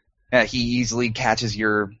 Yeah, he easily catches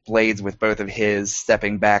your blades with both of his,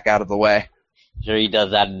 stepping back out of the way. Sure he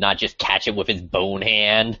does that and not just catch it with his bone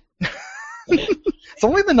hand. It's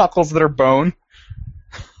only the knuckles that are bone.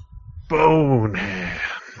 Bone hand.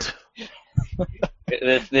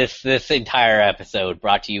 This entire episode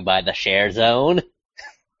brought to you by the Share Zone.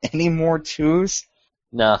 Any more twos?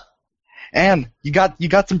 No. And you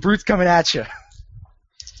got some brutes coming at you.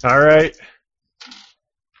 All right.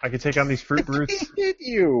 I can take on these fruit They brutes. hit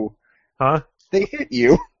you. Huh? They hit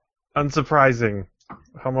you. Unsurprising.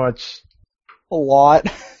 How much? A lot.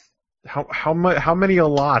 How many a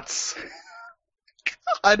lots?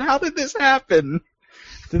 God, how did this happen?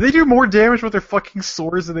 Did they do more damage with their fucking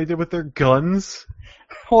swords than they did with their guns?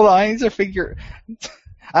 Hold on, I need to figure...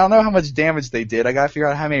 I don't know how much damage they did. I gotta figure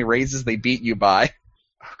out how many raises they beat you by.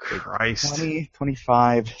 Oh, Christ. 20,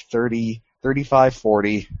 25, 30, 35,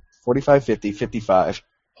 40, 45, 50, 55.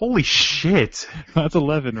 Holy shit. That's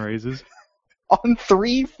 11 raises. On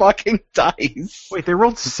 3 fucking dice. Wait, they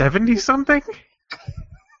rolled 70-something?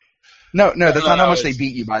 No, that's No, not how no, much they it's-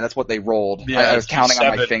 beat you by. That's what they rolled. Yeah, I was it's counting on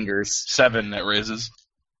my 7. fingers. 7 that raises.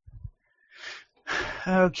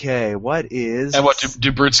 Okay, what is... And what,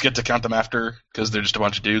 do brutes get to count them after? Because they're just a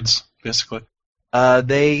bunch of dudes, basically.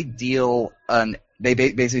 They deal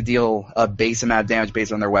basically deal a base amount of damage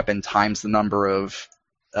based on their weapon times the number of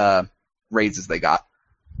raises they got.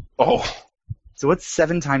 Oh, So what's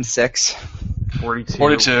 7 times 6? 42.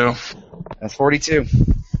 42. That's 42.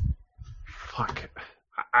 Fuck.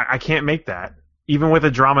 I can't make that. Even with a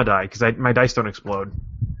drama die, because my dice don't explode.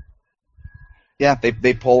 Yeah,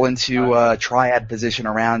 they pull into triad position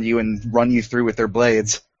around you and run you through with their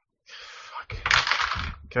blades. Fuck.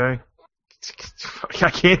 Okay. I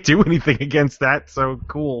can't do anything against that, so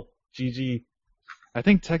cool. GG. I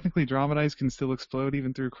think technically Dromedites can still explode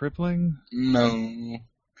even through crippling. No,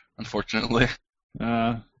 unfortunately.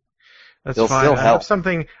 That's They'll fine. still I help.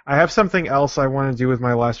 have something else I want to do with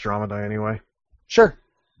my last Dromedai anyway. Sure.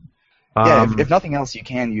 Yeah, Um, if nothing else, you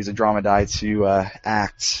can use a Dromedai to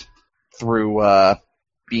act through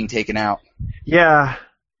being taken out. yeah,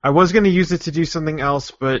 I was going to use it to do something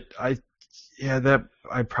else, but I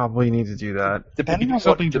probably need to do that. Depending Do on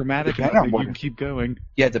something what, dramatic depending enough on that what, you can keep going.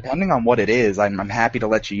 yeah, depending on what it is, I'm happy to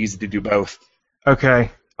let you use it to do both.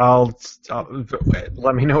 Okay, I'll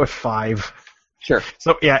let me know at 5. Sure.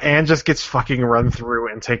 So yeah, Anne just gets fucking run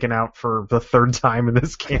through and taken out for the 3rd time in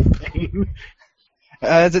this campaign.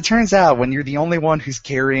 As it turns out, when you're the only one who's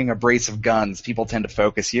carrying a brace of guns, people tend to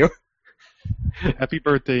focus you. Happy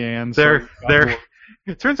birthday, Anne. They're. Sorry,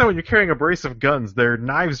 It turns out when you're carrying a brace of guns, their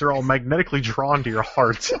knives are all magnetically drawn to your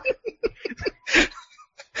heart.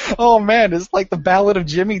 Oh man, it's like the Ballad of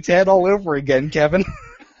Jimmy Ted all over again, Kevin.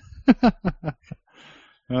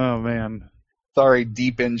 Oh man. Sorry,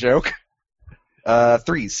 deep in joke.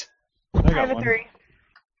 3s. I got I have a one. 3.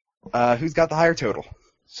 Who's got the higher total?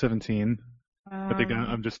 17. I think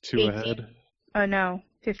I'm just 2 18. ahead. Oh no,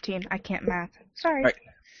 15. I can't math. Sorry. Right.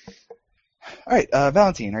 Alright,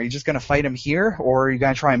 Valentine, are you just gonna fight him here, or are you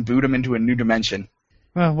gonna try and boot him into a new dimension?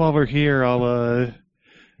 Well, while we're here,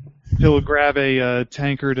 he'll grab a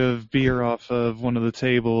tankard of beer off of one of the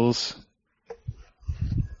tables.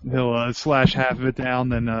 He'll slash half of it down,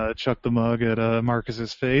 then chuck the mug at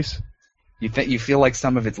Marcus's face. You feel like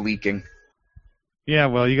some of it's leaking. Yeah,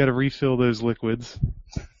 well, you gotta refill those liquids.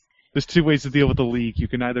 There's 2 ways to deal with the leak. You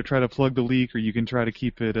can either try to plug the leak, or you can try to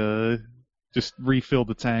keep it, just refill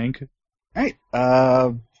the tank. Alright,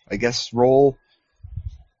 I guess roll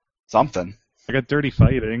something. I got dirty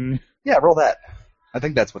fighting. Yeah, roll that. I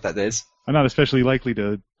think that's what that is. I'm not especially likely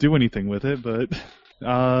to do anything with it, but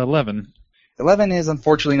 11. 11 is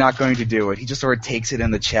unfortunately not going to do it. He just sort of takes it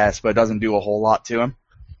in the chest, but it doesn't do a whole lot to him.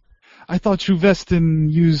 I thought Chuvestin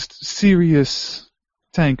used serious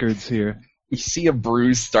tankards here. You see a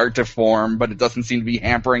bruise start to form, but it doesn't seem to be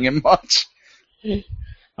hampering him much.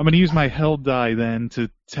 I'm going to use my held die then to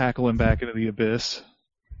tackle him back into the abyss.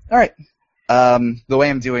 Alright. The way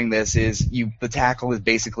I'm doing this is the tackle is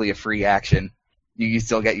basically a free action. You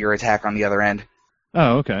still get your attack on the other end.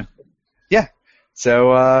 Oh, okay. Yeah.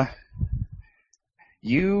 So,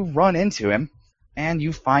 you run into him, and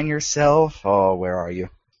you find yourself... Oh, where are you?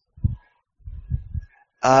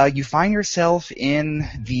 You find yourself in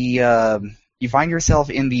the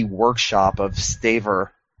workshop of Staver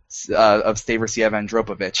Siev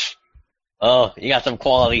Andropovich. Oh, you got some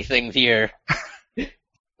quality things here.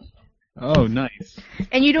 Oh, nice.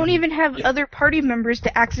 And you don't even have other party members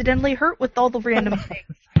to accidentally hurt with all the random things.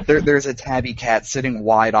 There's a tabby cat sitting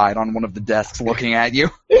wide-eyed on one of the desks looking at you.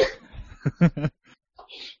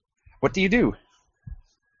 What do you do?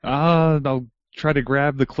 I'll try to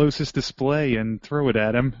grab the closest display and throw it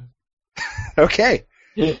at him. Okay.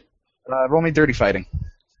 Roll me dirty fighting.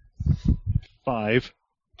 5.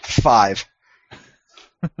 5.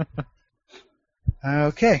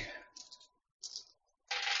 Okay.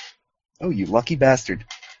 Oh, you lucky bastard.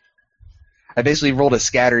 I basically rolled a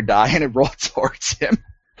scattered die and it rolled towards him.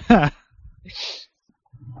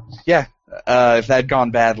 Yeah, if that had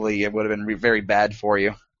gone badly, it would have been very bad for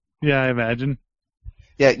you. Yeah, I imagine.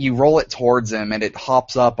 Yeah, you roll it towards him and it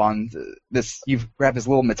hops up on this. You grab his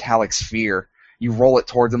little metallic sphere. You roll it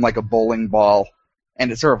towards him like a bowling ball,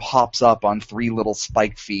 and it sort of hops up on 3 little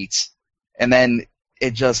spike feet. And then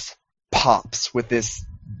it just pops with this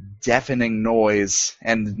deafening noise,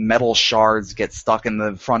 and metal shards get stuck in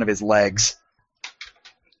the front of his legs.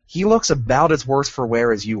 He looks about as worse for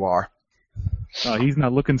wear as you are. Oh, he's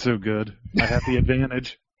not looking so good. I have the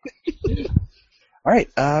advantage. Alright,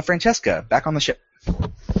 Francesca, back on the ship.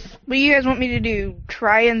 What do you guys want me to do?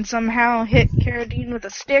 Try and somehow hit Carradine with a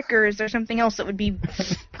stick, or is there something else that would be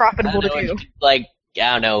profitable to do? Like,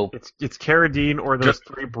 I don't know. It's Carradine or those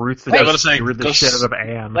 3 brutes that Wait, I was just gonna say, skewered the go shit out of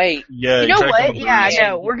Anne. Wait, Yeah, You know try to what? come Yeah, up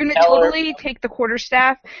no, we're gonna Tell her- totally take the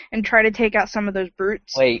quarterstaff and try to take out some of those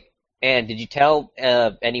brutes. wait. And did you tell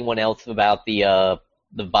anyone else about the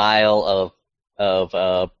vial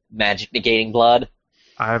of magic negating blood?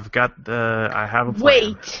 I have a plan.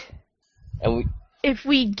 Wait, And if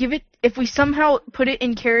we somehow put it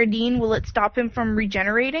in Carradine, will it stop him from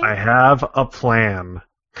regenerating? I have a plan.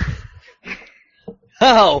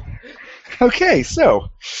 Oh, Okay, so...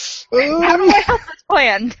 How do I help this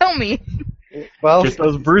plan? Tell me. well, Get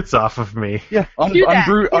those brutes off of me. yeah, Do that.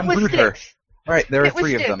 unbrute Hit with her. sticks. Alright, there are Hit with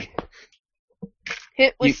 3 of them. stick.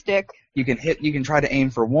 Hit with stick. You can try to aim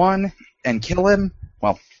for one and kill him.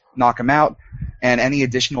 Well, knock him out. And any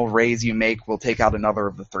additional raise you make will take out another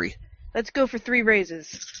of the 3. Let's go for 3 raises.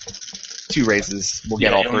 2 raises will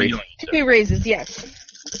get all 3. 2 raises, yes.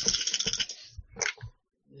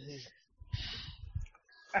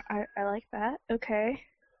 I like that. Okay.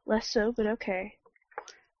 Less so, but okay.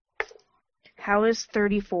 How is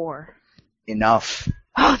 34? Enough.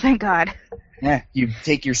 Oh, thank God. Yeah, you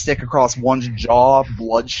take your stick across one's jaw,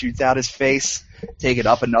 blood shoots out his face, take it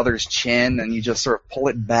up another's chin, and you just sort of pull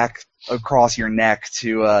it back across your neck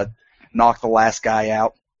to knock the last guy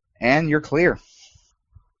out. And you're clear.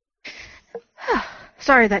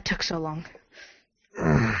 Sorry that took so long.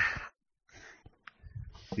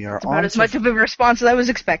 We are About as much of a response as I was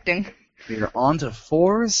expecting. We are on to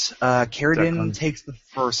 4s. Carradine takes the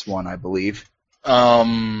first one, I believe. Sorry,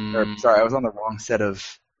 I was on the wrong set of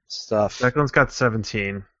stuff. Declan's got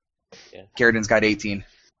 17. Yeah. Carradine's got 18.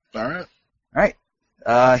 Alright.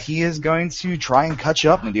 Alright. He is going to try and cut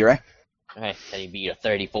you up, Nadira. Alright, can he beat a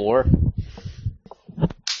 34?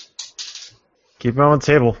 Keep him on the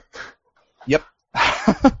table. Yep.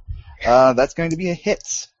 That's going to be a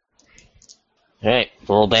hit. Alright,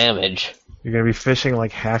 roll damage. You're going to be fishing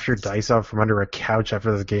like half your dice out from under a couch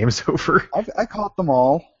after this game's over. I caught them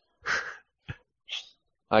all.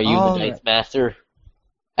 Are you the dice master?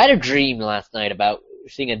 I had a dream last night about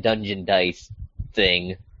seeing a dungeon dice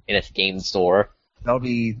thing in a game store. That'll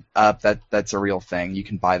be that's a real thing. You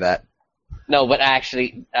can buy that. No, but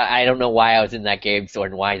actually, I don't know why I was in that game store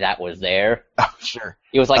and why that was there. Oh, sure.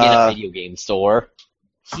 It was like in a video game store.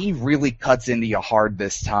 He really cuts into you hard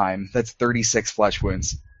this time. That's 36 flesh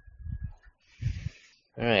wounds.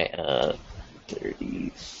 Alright,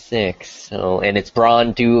 36. So, and it's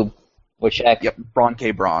brawn to what check? Yep, Brawn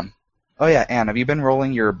K Brawn. Oh yeah, Anne, have you been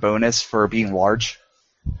rolling your bonus for being large?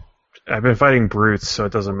 I've been fighting brutes, so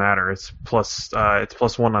it doesn't matter. It's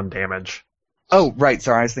 +1 on damage. Oh, right,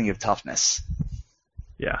 sorry, I was thinking of toughness.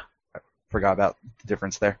 Yeah. Forgot about the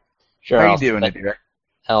difference there. Sure, How are you doing, Nadira?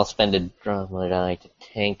 I'll spend a drama die to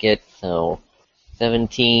tank it, so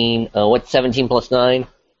 17. What's 17 plus 9?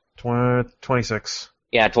 26.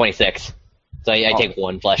 Yeah, 26. So I take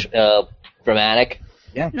 1 flesh dramatic.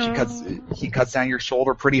 Yeah, he cuts down your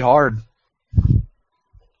shoulder pretty hard.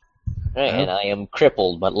 Right, and I am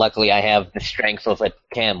crippled, but luckily I have the strength of a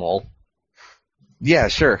camel. Yeah,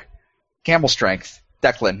 sure. Camel strength.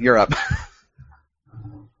 Declan, you're up.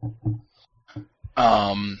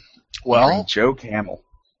 Well, Joe Camel.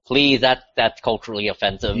 Please, that's culturally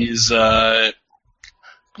offensive. he's one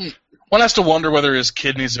has to wonder whether his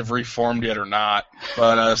kidneys have reformed yet or not.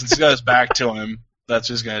 But since he's got his back to him, that's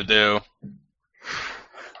what he's gonna do.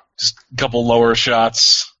 Just a couple lower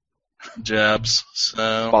shots, jabs.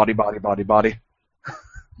 So Body.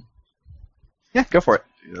 Yeah, go for it.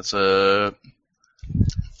 that's a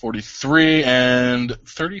 43 and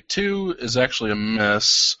 32 is actually a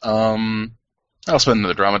miss. I'll spend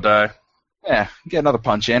another drama die. Yeah, get another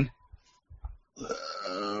punch in.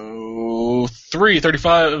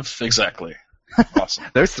 35 exactly. Awesome.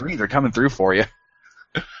 Those 3s are coming through for you.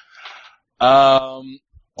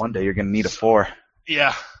 One day you're going to need a 4.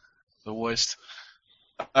 Yeah, the worst.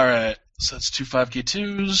 All right, so that's 2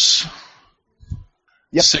 5k2s.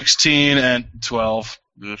 Yep. 16 and 12.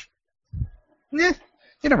 Ugh. Yeah,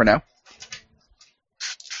 you never know.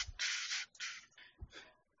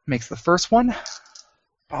 Makes the first one.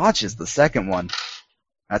 Botches the second one.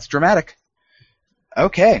 That's dramatic.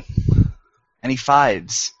 Okay. Any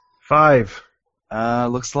 5s? 5.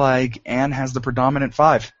 Looks like Anne has the predominant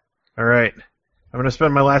 5. Alright. I'm going to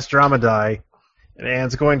spend my last drama die, and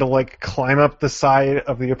Anne's going to, climb up the side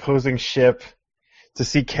of the opposing ship to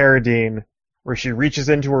see Carradine, where she reaches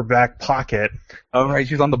into her back pocket. Oh, right,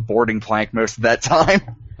 she's on the boarding plank most of that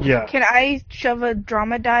time. Yeah. Can I shove a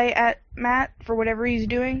drama die at Matt for whatever he's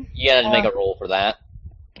doing? You gotta make a roll for that.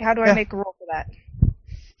 How do I make a roll for that?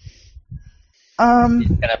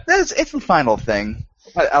 It's the final thing.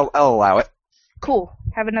 I'll allow it. Cool.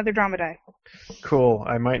 Have another drama die. Cool.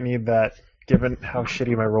 I might need that, given how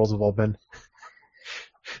shitty my rolls have all been.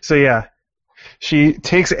 So yeah, she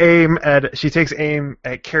takes aim at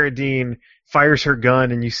Carradine, fires her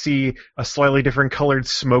gun, and you see a slightly different colored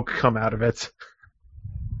smoke come out of it.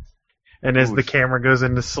 And as the camera goes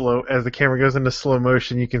into slow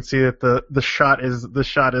motion, you can see that the shot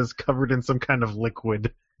is covered in some kind of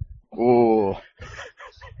liquid. Ooh.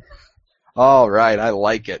 All right, I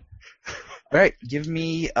like it. All right, give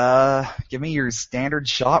me your standard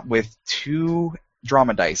shot with 2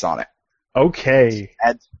 drama dice on it. Okay.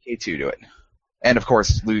 Add K2 to it, and of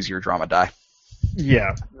course lose your drama die.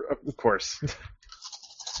 Yeah, of course.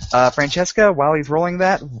 Francesca, while he's rolling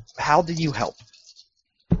that, how do you help?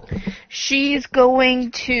 She's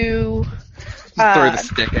going to. Throw the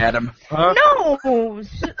stick at him. No,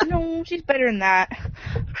 she's better than that.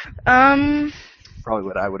 Probably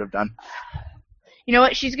what I would have done. You know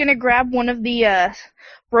what? She's gonna grab one of the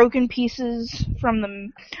broken pieces from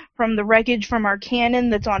the wreckage from our cannon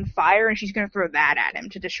that's on fire, and she's gonna throw that at him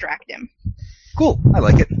to distract him. Cool, I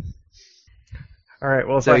like it. All right.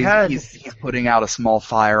 Well, if So I had, he's putting out a small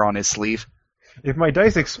fire on his sleeve. if my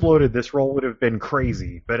dice exploded, this roll would have been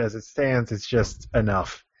crazy. But as it stands, it's just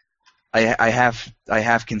enough. I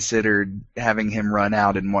have considered having him run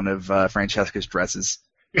out in one of Francesca's dresses.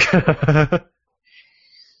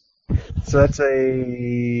 So that's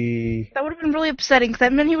a. That would have been really upsetting, because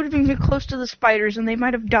that meant he would have been close to the spiders, and they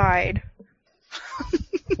might have died.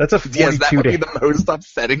 That's a 42 Yes, that would to be the most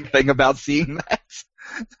upsetting thing about seeing that.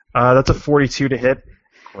 That's a 42 to hit.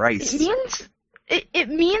 Christ. It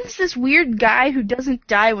means this weird guy who doesn't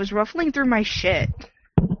die was ruffling through my shit.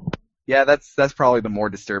 Yeah, that's probably the more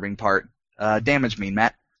disturbing part. Damage me,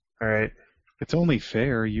 Matt. All right. It's only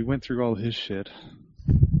fair. You went through all his shit.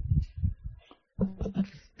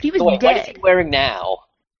 He was So wait, what is dead. he wearing now?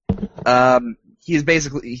 He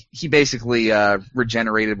basically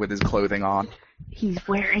regenerated with his clothing on. He's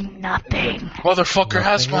wearing nothing. Motherfucker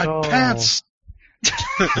has Nothing at my all. pants.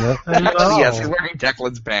 Yes, he's wearing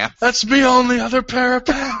Declan's pants. That's me only other pair of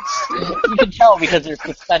pants. You can tell because they're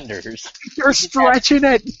suspenders. You're stretching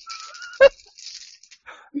it.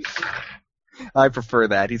 I prefer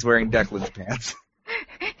that. He's wearing Declan's pants.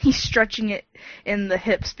 He's stretching it in the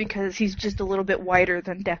hips because he's just a little bit wider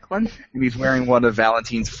than Declan. And he's wearing one of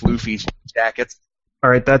Valentine's floofy jackets. All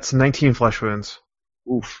right. That's 19 flesh wounds.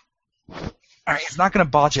 Oof. Alright, he's not going to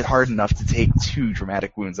botch it hard enough to take 2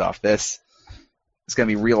 dramatic wounds off this. It's going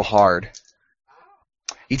to be real hard.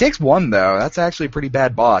 He takes 1, though. That's actually a pretty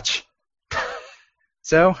bad botch.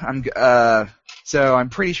 So I'm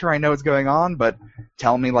pretty sure I know what's going on, but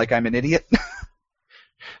tell me like I'm an idiot.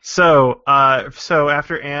 So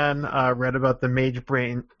after Anne read about the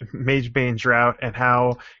Magebane drought and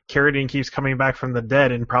how Carradine keeps coming back from the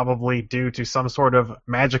dead, and probably due to some sort of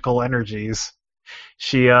magical energies,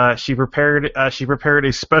 she prepared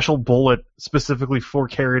a special bullet specifically for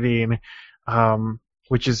Carradine,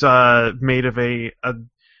 which is made of a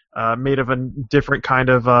different kind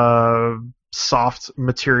of soft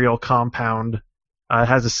material compound. It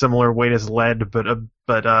has a similar weight as lead,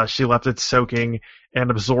 but she left it soaking and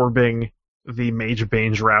absorbing the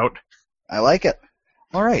Magebane drought. I like it.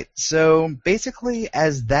 Alright, so basically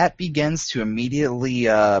as that begins to immediately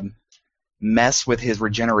mess with his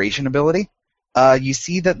regeneration ability, you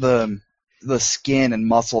see that the skin and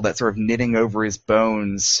muscle that's sort of knitting over his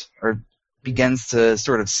bones begins to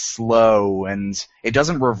sort of slow, and it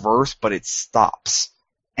doesn't reverse, but it stops.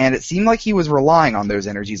 And it seemed like he was relying on those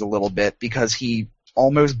energies a little bit, because he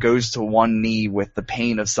almost goes to one knee with the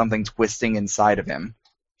pain of something twisting inside of him.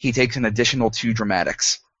 He takes an additional 2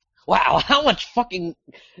 dramatics. Wow, how much fucking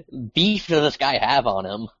beef does this guy have on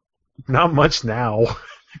him? Not much now.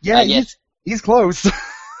 Yeah, Yes. he's close.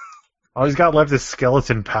 All he's got left is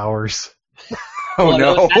skeleton powers. Oh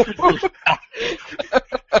no.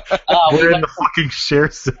 We're in the fucking share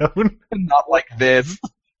zone. Not like this.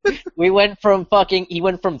 He went from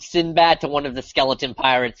Sinbad to one of the skeleton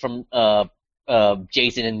pirates from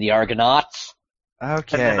Jason and the Argonauts.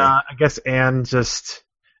 Okay. And then, I guess Anne just,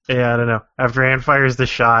 I don't know. After Anne fires the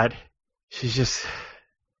shot, she's just,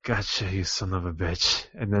 gotcha, you son of a bitch,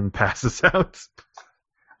 and then passes out.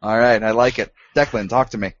 Alright, I like it. Declan, talk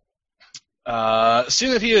to me.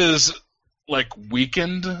 Seeing that he is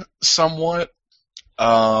weakened somewhat,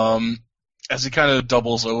 as he kind of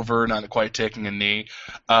doubles over, not quite taking a knee,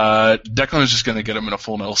 Declan is just going to get him in a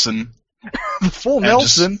full Nelson. Full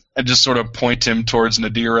Nelson? And just sort of point him towards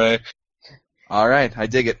Nadire. Alright, I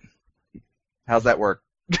dig it. How's that work?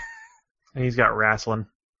 And he's got wrestling.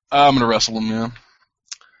 I'm going to wrestle him,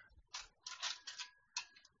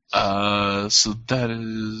 yeah. So that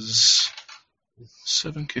is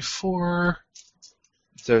 7k4.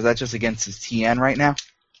 So is that just against his TN right now?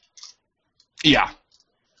 Yeah.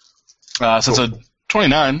 So it's a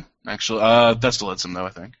 29, actually. That still hits him, though,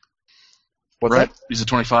 I think. What's right? that? He's a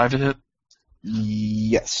 25 to hit?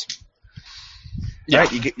 Yes. Yeah.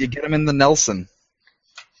 Alright, you get him in the Nelson.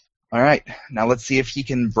 Alright, now let's see if he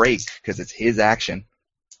can break, because it's his action.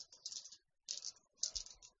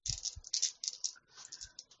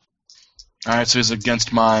 Alright, so he's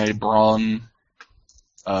against my brawn,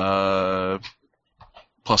 plus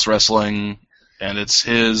wrestling, And it's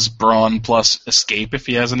his brawn plus escape if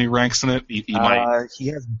he has any ranks in it. He might. He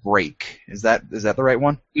has break. Is that the right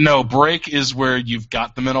one? No, break is where you've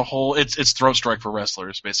got them in a hole. It's throat strike for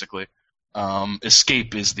wrestlers, basically.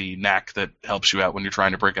 Escape is the knack that helps you out when you're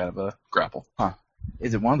trying to break out of a grapple. Huh.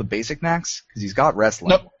 Is it one of the basic knacks? Because he's got wrestling.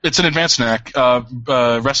 Nope, it's an advanced knack.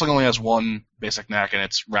 Wrestling only has one basic knack, and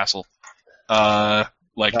it's wrestle. To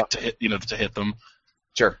hit them.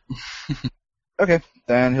 Sure. Okay,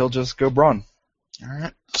 then he'll just go brawn. All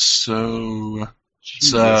right. So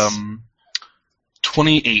it's Jesus.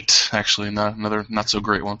 28 actually, not so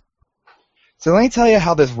great one. So let me tell you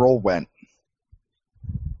how this roll went.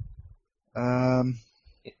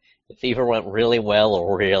 It either went really well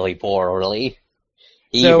or really poorly.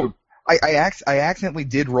 So I accidentally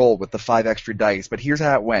did roll with the 5 extra dice, but here's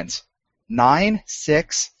how it went: 9,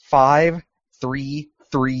 6, 5, 3,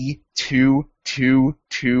 3, 2, 2,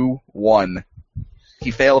 2, 1. He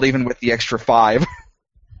failed even with the extra 5.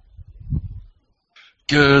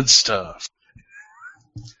 Good stuff.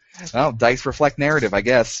 Well, dice reflect narrative, I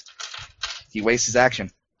guess. He wastes his action.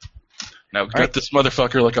 Now gut this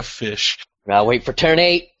motherfucker like a fish. I'll wait for turn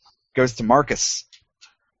 8. Goes to Marcus.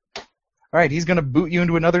 Alright, he's gonna boot you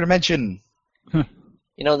into another dimension.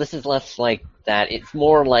 This is less like that. It's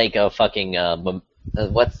more like a fucking,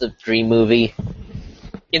 what's the dream movie?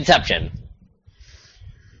 Inception.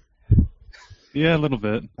 Yeah, a little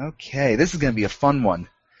bit. Okay, this is gonna be a fun one.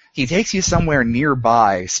 He takes you somewhere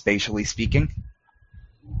nearby, spatially speaking.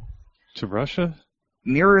 To Russia?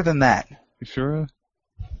 Nearer than that. You sure?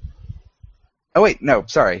 Oh wait, no,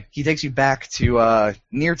 sorry. He takes you back to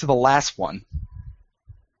near to the last one.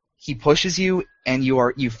 He pushes you, and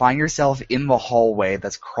you find yourself in the hallway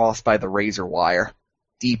that's crossed by the razor wire,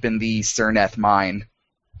 deep in the Cerneth mine.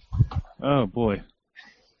 Oh boy.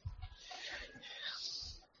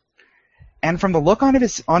 And from the look on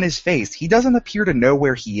his face, he doesn't appear to know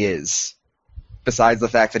where he is, besides the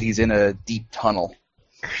fact that he's in a deep tunnel.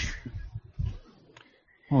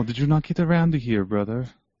 Oh, did you not get around to here, brother?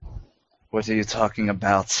 What are you talking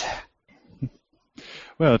about?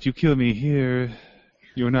 Well, if you kill me here,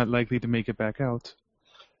 you're not likely to make it back out.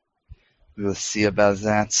 We'll see about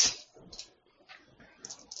that.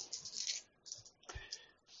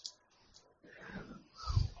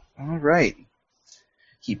 Alright.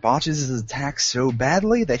 He botches his attack so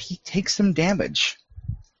badly that he takes some damage.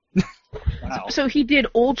 Wow. So he did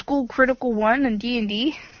old school critical 1 and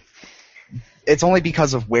D&D? It's only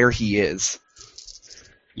because of where he is.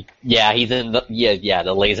 Yeah, he's in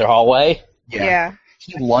the laser hallway. Yeah.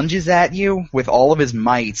 He lunges at you with all of his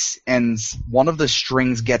might, and one of the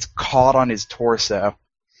strings gets caught on his torso.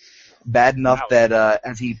 Bad enough that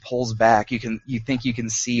as he pulls back, you think you can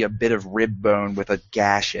see a bit of rib bone with a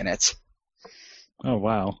gash in it. Oh,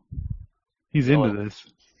 wow. He's into this.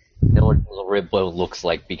 No one knows what rib bone looks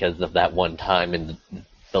like because of that one time in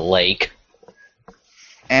the lake.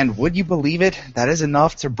 And would you believe it? That is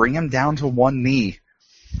enough to bring him down to one knee.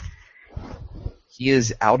 He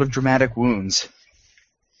is out of dramatic wounds.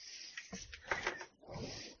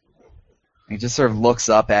 He just sort of looks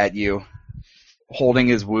up at you, holding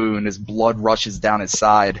his wound as blood rushes down his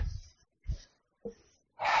side.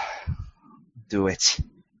 Do it.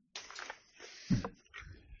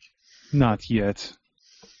 Not yet.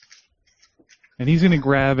 And he's going to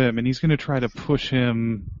grab him, and he's going to try to push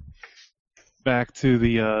him back to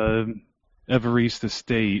the Everest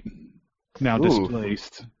estate, now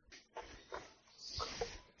displaced.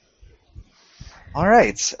 All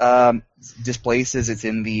right. Displaced as it's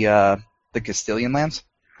in the Castilian lands?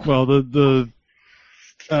 Well, the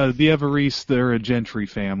Everest, they're a gentry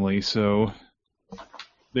family, so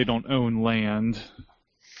they don't own land.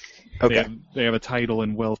 Okay. They have a title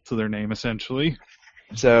and wealth to their name, essentially.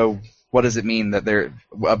 So what does it mean that they're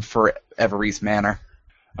up for Everest Manor?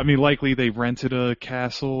 I mean, likely they rented a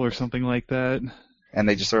castle or something like that. And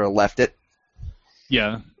they just sort of left it?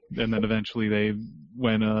 Yeah, and then eventually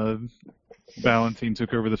when Valentine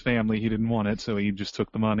took over the family, he didn't want it, so he just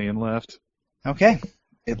took the money and left. Okay.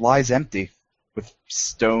 It lies empty, with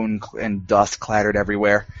stone and dust clattered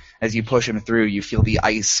everywhere. As you push him through, you feel the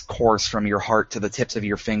ice course from your heart to the tips of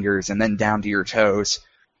your fingers and then down to your toes.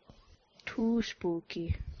 Too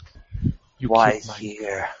spooky. Why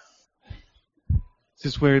here?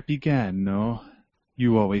 This is where it began, no?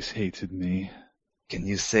 You always hated me. Can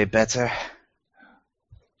you say better?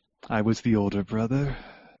 I was the older brother.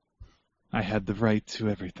 I had the right to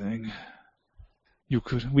everything.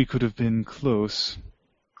 We could have been close,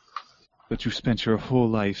 but you spent your whole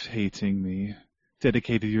life hating me,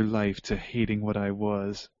 dedicated your life to hating what I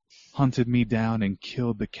was, hunted me down and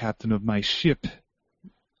killed the captain of my ship.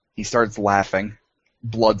 He starts laughing.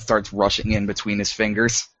 blood starts rushing in between his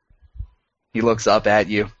fingers. He looks up at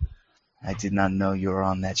you. I did not know you were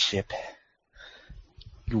on that ship.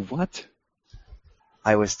 You what?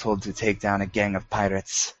 I was told to take down a gang of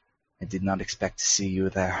pirates. I did not expect to see you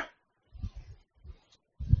there.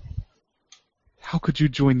 How could you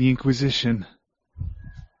join the Inquisition?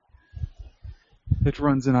 It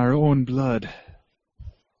runs in our own blood.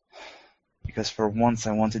 Because for once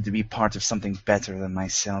I wanted to be part of something better than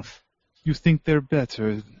myself. You think they're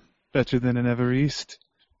better than an Evereast?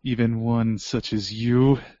 Even one such as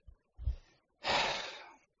you?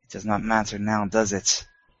 It does not matter now, does it?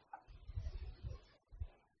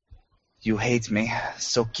 You hate me,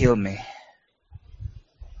 so kill me.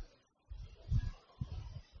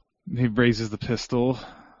 He raises the pistol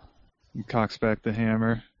and cocks back the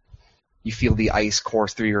hammer. You feel the ice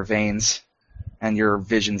course through your veins, and your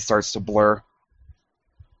vision starts to blur.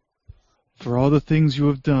 For all the things you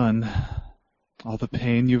have done, all the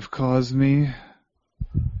pain you've caused me,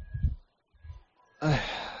 I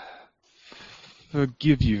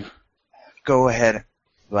forgive you. Go ahead.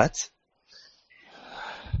 What?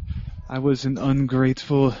 I was an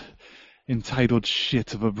ungrateful, entitled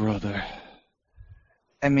shit of a brother.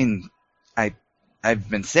 I mean, I've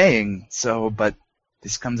been saying so, but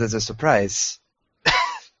this comes as a surprise.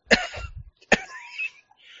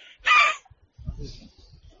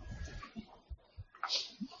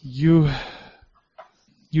 You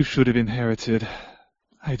should have inherited.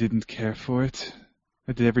 I didn't care for it.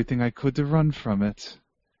 I did everything I could to run from it.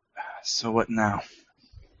 So what now?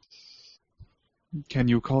 Can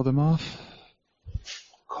you call them off?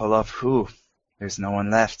 Call off who? There's no one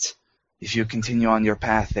left. If you continue on your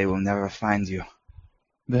path, they will never find you.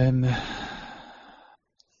 Then,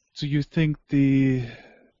 do you think the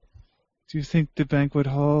banquet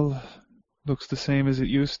hall looks the same as it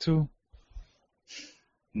used to?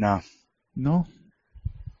 No. No?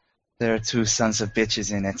 There are 2 sons of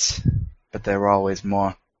bitches in it, but there were always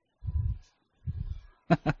more.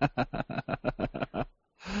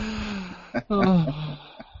 Oh.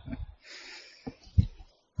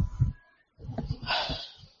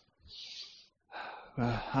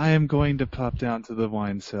 I am going to pop down to the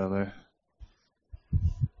wine cellar.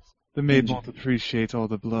 The maid won't appreciate all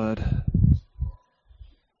the blood.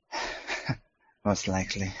 Most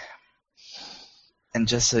likely. And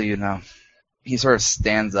just so you know, he sort of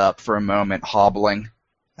stands up for a moment, hobbling.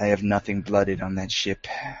 I have nothing blooded on that ship.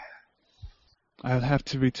 I'll have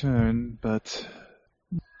to return, but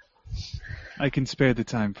I can spare the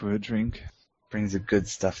time for a drink. Brings the good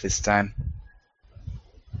stuff this time.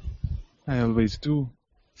 I always do.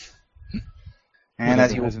 And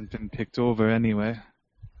as you hasn't been picked over anyway.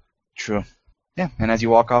 True. Yeah, and as you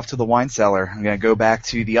walk off to the wine cellar, I'm going to go back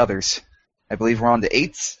to the others. I believe we're on to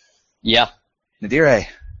 8s. Yeah. Nadire,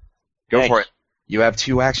 go Hey. for it. You have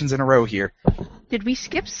 2 actions in a row here. Did we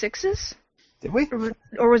skip 6s? Did we?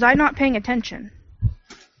 Or was I not paying attention?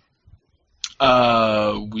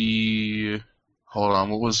 Hold on,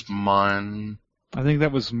 what was mine? I think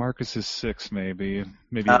that was Marcus's 6, maybe.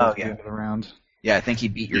 Maybe Oh, it was yeah. the other round. Yeah, I think he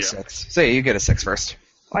beat your Yeah. 6. So yeah, you get a 6 first.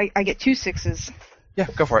 I get 2 6s. Yeah,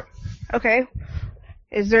 go for it. Okay.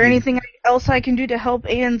 Is there anything else I can do to help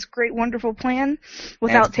Anne's great, wonderful plan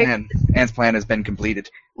without taking? Anne's plan has been completed.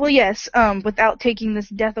 Well, yes. Without taking this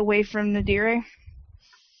death away from Nadire.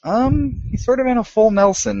 He's sort of in a full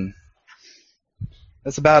Nelson.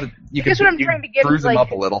 That's about it. You I guess could what I'm trying to get bruise is, him like,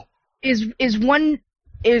 up a little.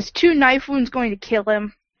 Is 2 knife wounds going to kill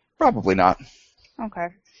him? Probably not. Okay.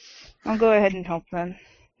 I'll go ahead and help then,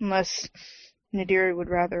 unless Nadiri would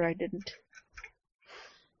rather I didn't.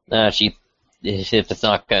 If it's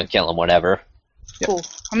not gonna kill him, whatever. Yep. Cool.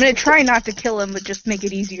 I'm gonna try not to kill him, but just make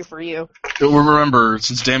it easier for you. Remember,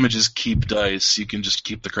 since damages keep dice, you can just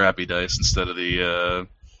keep the crappy dice instead of the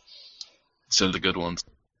good ones.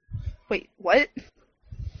 Wait, what?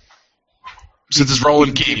 Since it's roll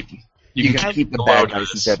and keep, You can keep the low bad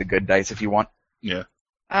dice instead of the good dice if you want. Yeah.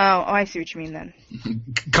 Oh, I see what you mean then.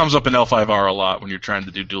 Comes up in L5R a lot when you're trying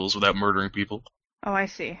to do duels without murdering people. Oh, I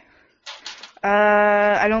see.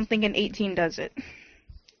 I don't think an 18 does it.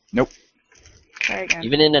 Nope. Try again.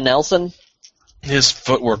 Even in a Nelson? His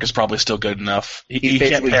footwork is probably still good enough. He He's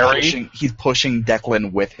can't basically parry. he's pushing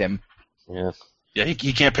Declan with him. Yeah. Yeah,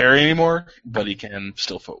 he can't parry anymore, but he can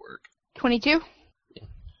still footwork. 22?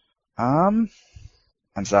 I'm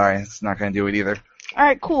sorry, it's not going to do it either.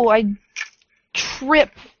 Alright, cool. I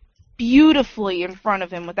trip beautifully in front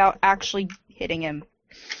of him without actually hitting him.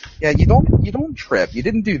 Yeah, you don't trip. You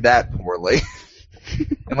didn't do that poorly.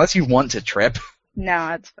 Unless you want to trip. No,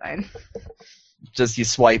 that's fine. Just you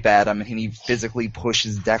swipe at him and he physically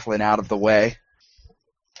pushes Declan out of the way.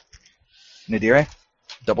 Nadire?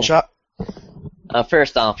 Double shot?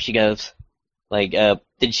 First off, she goes, like,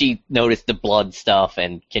 did she notice the blood stuff,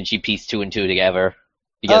 and can she piece 2 and 2 together?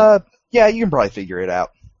 Because Yeah, you can probably figure it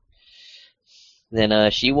out.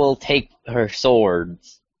 then she will take her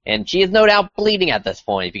swords, and she is no doubt bleeding at this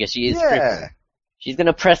point because she is. Yeah. She's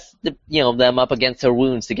gonna press them up against her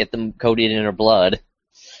wounds to get them coated in her blood,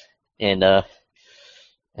 and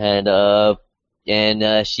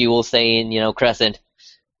she will say in Crescent,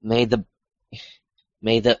 may the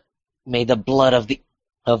blood of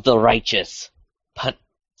the righteous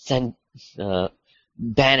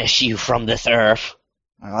banish you from this earth.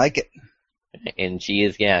 I like it. And she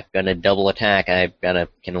is, gonna double attack.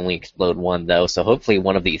 Can only explode 1 though, so hopefully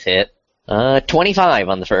one of these hit. 25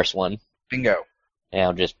 on the first one. Bingo. Yeah,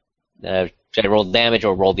 I'll just, should I roll the damage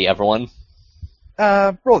or roll the other one?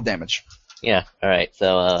 Roll damage. Yeah, alright,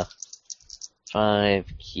 so, 5,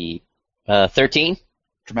 keep, 13?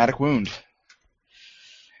 Dramatic wound.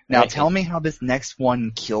 Now Right. tell me how this next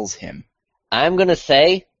one kills him. I'm gonna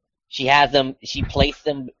say, she placed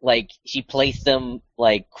them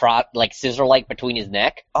scissor-like between his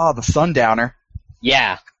neck. Oh, the Sundowner.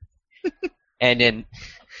 Yeah. These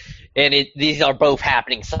are both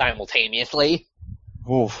happening simultaneously.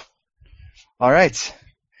 Oof. Alright.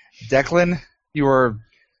 Declan, you are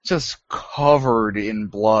just covered in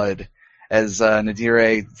blood as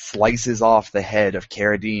Nadire slices off the head of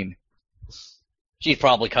Carradine. She's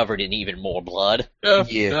probably covered in even more blood.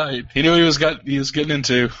 Yeah. He knew he was getting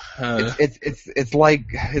into. It's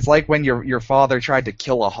like when your father tried to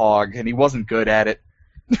kill a hog and he wasn't good at it.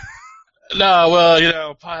 No,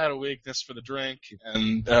 well, Pa had a weakness for the drink,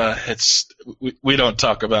 and we don't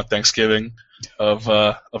talk about Thanksgiving of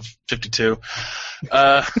 52.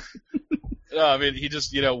 No, I mean, he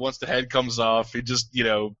just once the head comes off, he just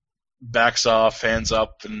backs off, hands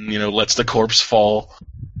up, and lets the corpse fall.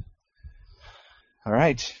 All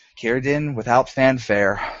right, Carradine, without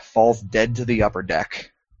fanfare, falls dead to the upper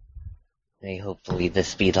deck. May hopefully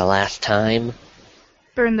this be the last time.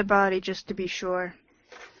 Burn the body just to be sure.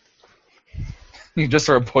 You just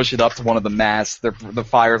sort of push it up to one of the masts. The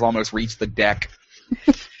fires almost reach the deck.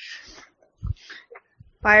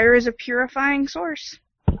 Fire is a purifying source.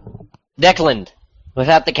 Declan,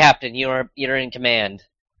 without the captain, you're in command.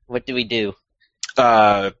 What do we do?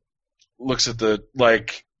 Looks at the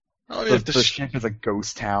The ship is a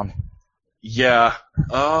ghost town. Yeah.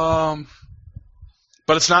 But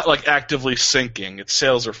it's not actively sinking. Its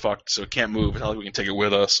sails are fucked, so it can't move. It's not like we can take it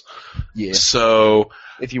with us. Yeah. So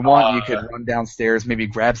if you want, you could run downstairs, maybe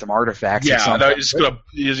grab some artifacts. or something. No, just gonna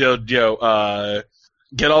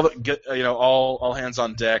get all hands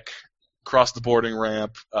on deck, cross the boarding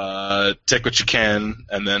ramp, take what you can,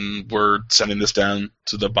 and then we're sending this down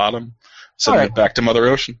to the bottom, sending it back to Mother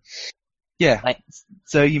Ocean. Yeah.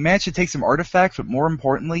 So you manage to take some artifacts, but more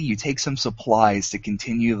importantly, you take some supplies to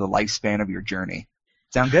continue the lifespan of your journey.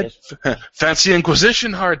 Sound good? Fancy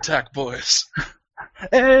Inquisition hardtack, boys.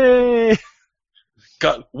 Hey!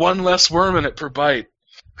 Got 1 less worm in it per bite.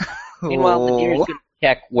 Meanwhile, the deer's gonna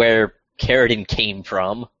check where Carradine came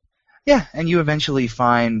from. Yeah, and you eventually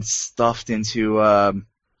find stuffed into a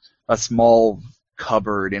small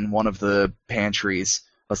cupboard in one of the pantries,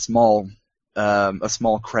 a small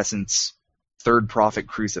crescent's third prophet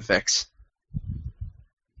crucifix.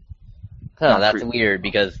 Huh, that's weird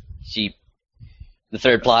because the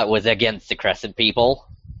third plot was against the Crescent people.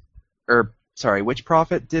 Sorry, which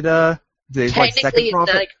prophet did second Technically, it's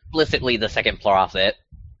prophet? not explicitly the second prophet.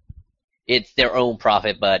 It's their own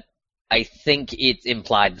prophet, but I think it's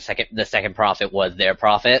implied the second prophet was their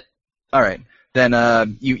prophet. All right,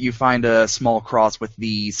 then you find a small cross with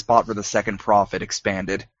the spot for the second prophet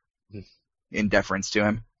expanded in deference to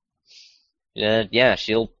him. Yeah,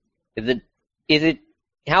 she'll. Is it?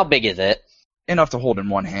 How big is it? Enough to hold in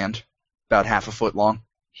one hand, about half a foot long.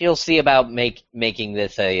 She'll see about making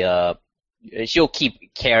this a. She'll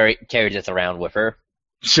carry this around with her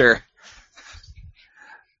Sure.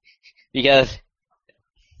 because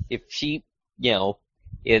if she,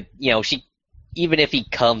 she, even if he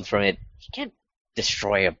comes from it, he can't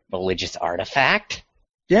destroy a religious artifact.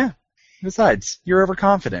 Yeah. Besides, you're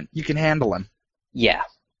overconfident. You can handle him. Yeah,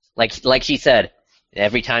 like she said,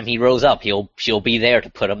 every time he rose up, she'll be there to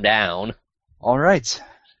put him down. All right.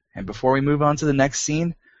 And before we move on to the next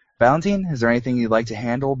scene, Valentine, is there anything you'd like to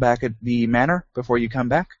handle back at the manor before you come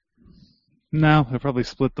back? No, I'll probably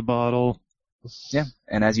split the bottle. Yeah.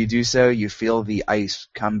 And as you do so, you feel the ice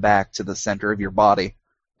come back to the center of your body,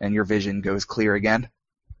 and your vision goes clear again.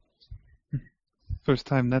 First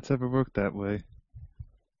time that's ever worked that way.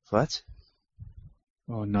 What?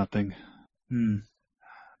 Oh, nothing. Hmm.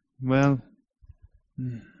 Well,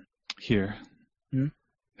 here.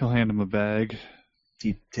 He'll hand him a bag.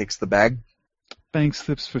 He takes the bag. Bank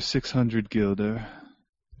slips for 600 guilder.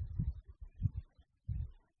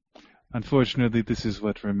 Unfortunately, this is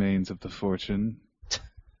what remains of the fortune.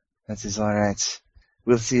 That is all right.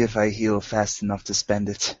 We'll see if I heal fast enough to spend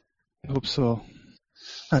it. Hope so.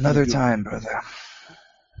 Another time, brother.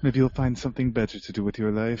 Maybe you'll find something better to do with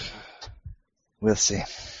your life. We'll see.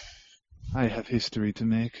 I have history to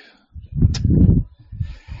make.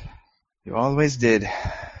 You always did.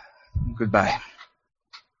 Goodbye.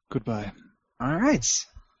 Goodbye. All right.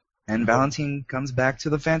 And Valentine comes back to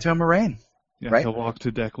the Fantoma Reine. Yeah, Right. he'll walk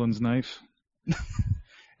to Declan's knife.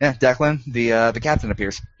 Yeah, Declan, the captain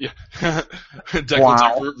appears. Yeah. Declan's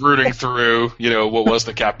Wow. like rooting through, what was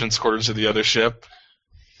the captain's quarters of the other ship.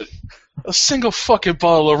 A single fucking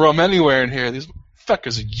bottle of rum anywhere in here. These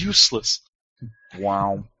fuckers are useless.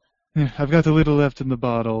 Wow. Yeah, I've got a little left in the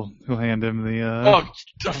bottle. He'll hand him the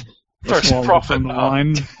First swallow profit. from the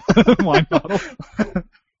wine wine bottle.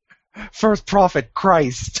 First prophet,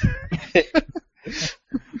 Christ.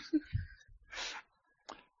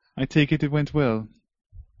 I take it went well.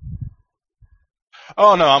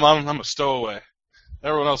 Oh no, I'm a stowaway.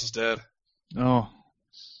 Everyone else is dead. Oh.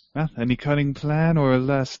 Well, any cunning plan or a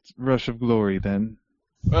last rush of glory then?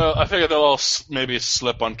 Well, I figure they'll all maybe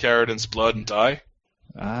slip on Carradin's blood and die.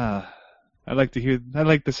 Ah. I like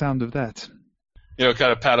the sound of that.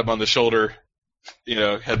 Kind of pat him on the shoulder,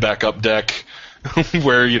 head back up deck,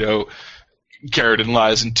 where, Carradin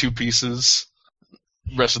lies in two pieces.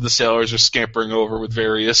 Rest of the sailors are scampering over with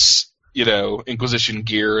various, Inquisition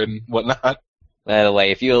gear and whatnot. By the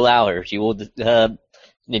way, if you allow her, she will.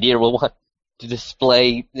 Nadir will want to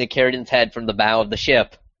display the Carradin's head from the bow of the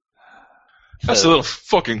ship. That's a little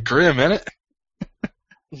fucking grim, ain't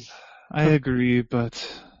it? I agree,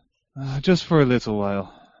 but just for a little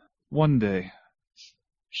while. One day.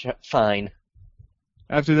 Fine.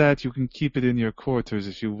 After that, you can keep it in your quarters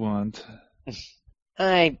if you want.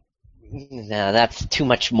 No, that's too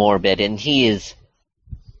much morbid, and he is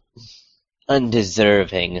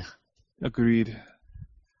undeserving. Agreed.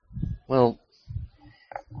 Well,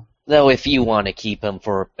 though if you want to keep him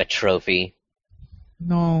for a trophy.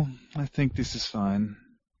 No, I think this is fine.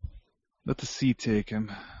 Let the sea take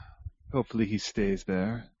him. Hopefully he stays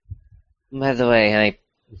there. By the way,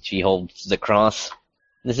 she holds the cross.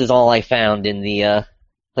 This is all I found in the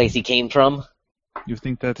place he came from. You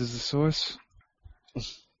think that is the source?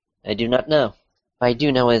 I do not know. What I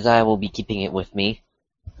do know is I will be keeping it with me.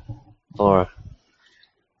 For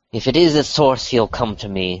if it is a source, he'll come to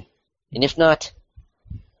me. And if not,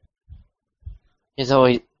 it's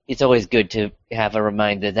always good to have a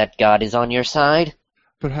reminder that God is on your side.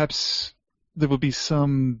 Perhaps there will be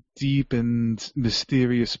some deep and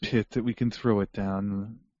mysterious pit that we can throw it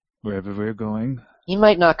down wherever we're going. He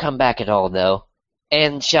might not come back at all, though.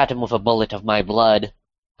 And shot him with a bullet of my blood,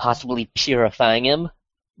 possibly purifying him.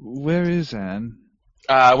 Where is Anne?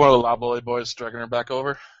 One of the Loboly boys dragging her back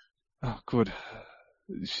over. Oh, good.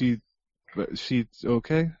 She's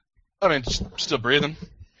okay? I mean, still breathing.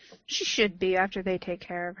 She should be after they take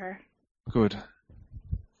care of her. Good.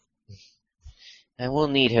 I will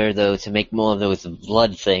need her, though, to make more of those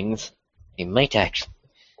blood things. I might actually...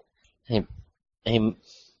 I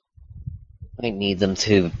might need them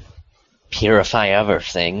to purify other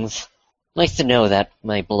things. Nice to know that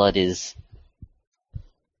my blood is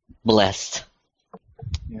blessed.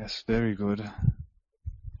 Yes, very good.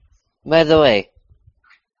 By the way,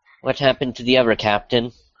 what happened to the other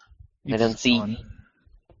captain? It's don't see- gone.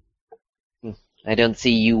 I don't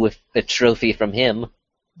see you with a trophy from him.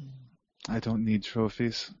 I don't need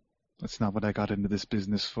trophies. That's not what I got into this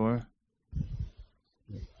business for.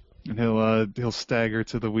 And he'll stagger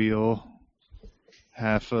to the wheel,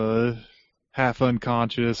 half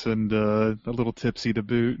unconscious and a little tipsy to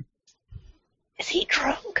boot. Is he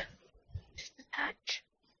drunk? Just a touch.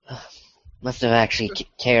 Must have actually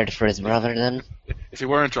cared for his brother then. If he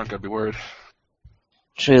weren't drunk, I'd be worried.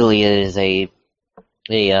 Truly, it is a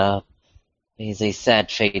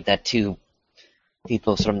sad fate that two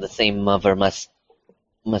people from the same mother must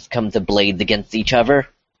come to blades against each other.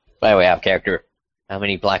 By the way, out of character, how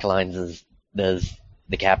many black lines does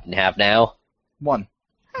the captain have now? 1.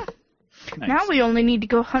 Nice. Now we only need to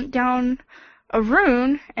go hunt down a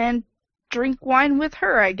rune and drink wine with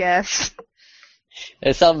her, I guess.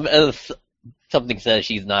 Something says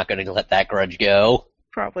she's not going to let that grudge go.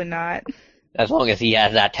 Probably not. As long as he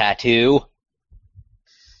has that tattoo.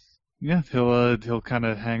 Yeah, he'll kind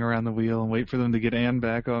of hang around the wheel and wait for them to get Anne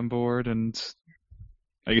back on board, and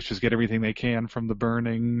I guess just get everything they can from the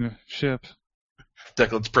burning ship.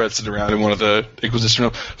 Declan's prancing around in one of the Inquisition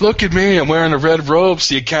rooms. Look at me, I'm wearing a red robe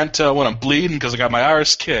so you can't tell when I'm bleeding because I got my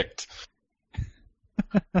arse kicked.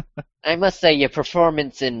 I must say your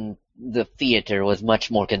performance in the theater was much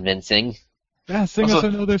more convincing. Yeah, sing us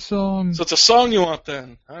another song. So it's a song you want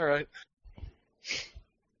then. Alright.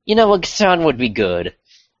 You know, a song would be good.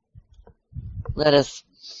 Let us...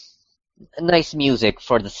 Nice music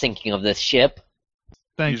for the sinking of this ship.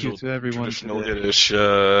 Thank Usual you to everyone Traditional today. Yiddish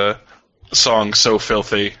song so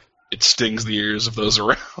filthy it stings the ears of those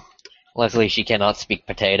around. Luckily she cannot speak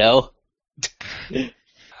potato.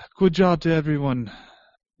 Good job to everyone.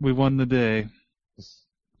 We won the day.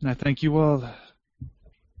 And I thank you all.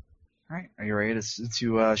 Alright, are you ready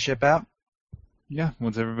to ship out? Yeah,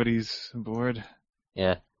 once everybody's aboard.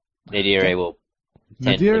 Yeah. Nadira will...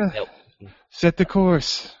 Nadira, set the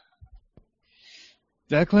course.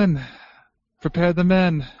 Declan, prepare the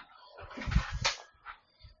men.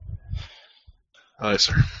 Aye,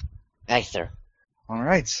 sir. Aye, sir.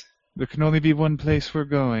 Alright. There can only be one place we're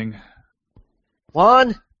going.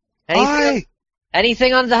 Juan? Aye!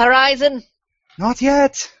 Anything on the horizon? Not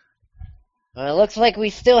yet! Well, it looks like we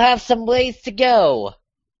still have some ways to go.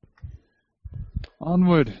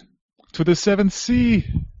 Onward to the seventh sea.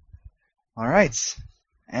 Alright.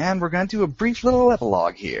 And we're going to do a brief little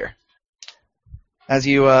epilogue here. As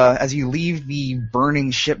you leave the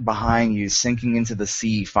burning ship behind you, sinking into the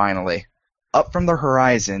sea finally, up from the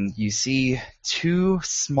horizon, you see two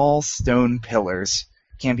small stone pillars,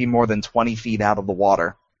 can't be more than 20 feet out of the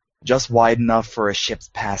water, just wide enough for a ship's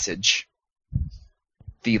passage.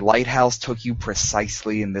 The lighthouse took you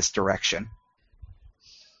precisely in this direction.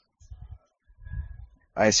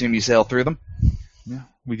 I assume you sailed through them? Yeah,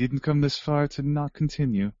 we didn't come this far to not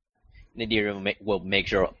continue. Nadira will make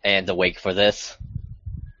sure Anne's awake for this.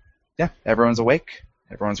 Yeah, everyone's awake.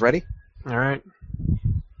 Everyone's ready. Alright.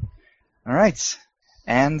 Alright.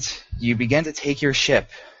 And you begin to take your ship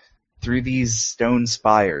through these stone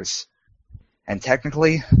spires. And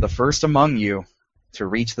technically, the first among you to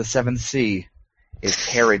reach the seventh sea is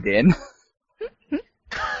Paradin.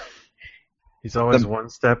 He's always one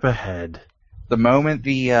step ahead. The moment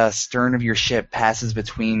the stern of your ship passes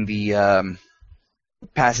between the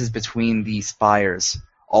spires,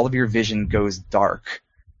 all of your vision goes dark,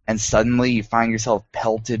 and suddenly you find yourself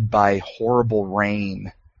pelted by horrible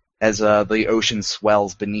rain as the ocean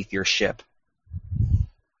swells beneath your ship.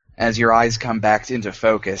 As your eyes come back into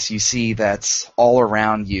focus, you see that all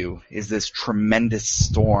around you is this tremendous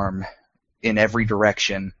storm in every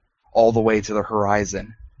direction, all the way to the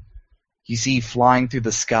horizon. You see flying through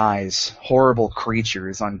the skies horrible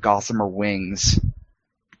creatures on gossamer wings,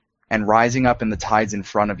 and rising up in the tides in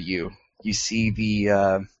front of you, you see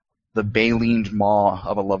the baleen maw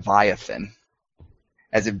of a leviathan.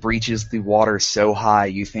 As it breaches the water so high,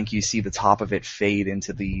 you think you see the top of it fade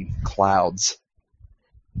into the clouds.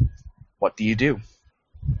 What do you do?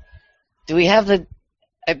 Do we have the...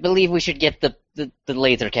 I believe we should get the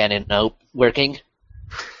laser cannon out working.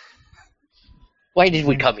 Why did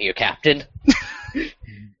we come here, Captain?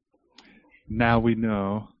 Now we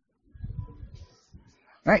know.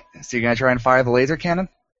 Alright, so you're gonna try and fire the laser cannon?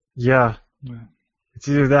 Yeah. It's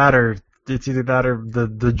either that or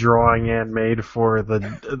the drawing Anne made for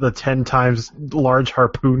the 10 times large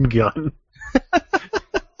harpoon gun.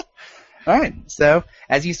 Alright, so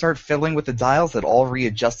as you start fiddling with the dials that all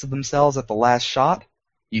readjusted themselves at the last shot,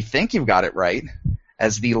 you think you've got it right,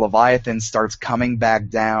 as the Leviathan starts coming back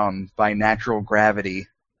down by natural gravity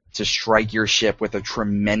to strike your ship with a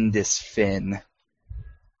tremendous fin.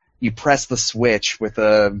 You press the switch with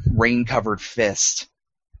a rain-covered fist,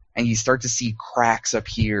 and you start to see cracks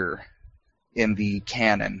appear in the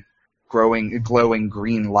cannon, glowing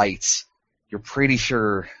green lights. You're pretty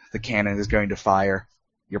sure the cannon is going to fire.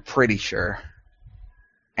 You're pretty sure.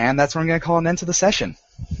 And that's where I'm going to call an end to the session.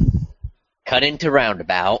 Cut into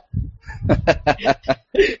roundabout.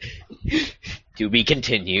 To be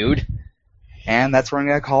continued. And that's where I'm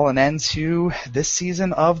going to call an end to this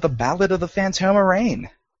season of the Ballad of the Fantoma Reine.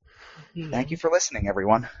 Thank you for listening,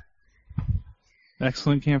 everyone.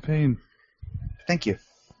 Excellent campaign. Thank you.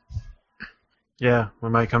 Yeah, we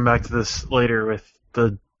might come back to this later with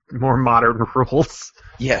the more modern rules.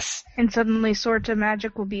 Yes. And suddenly Sword to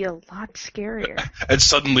Magic will be a lot scarier. And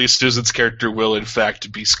suddenly Susan's character will, in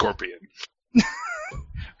fact, be Scorpion.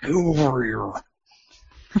 Over here.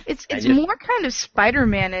 It's more kind of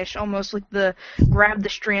Spider-Man-ish, almost like the grab the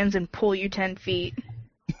strands and pull you 10 feet.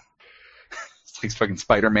 It's like fucking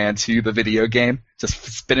Spider-Man 2, the video game, just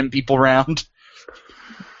spinning people around.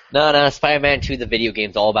 No, Spider-Man 2, the video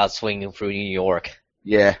game's all about swinging through New York.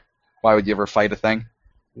 Yeah. Why would you ever fight a thing?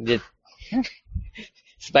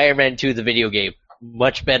 Spider-Man 2, the video game,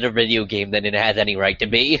 much better video game than it has any right to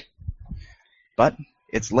be. But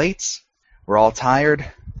it's late. We're all tired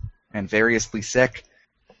and variously sick.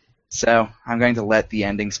 So I'm going to let the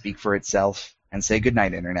ending speak for itself and say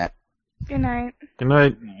goodnight, Internet. Good night. Good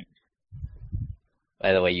night.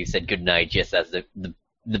 By the way, you said goodnight just as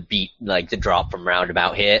the beat, like the drop from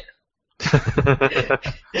Roundabout hit.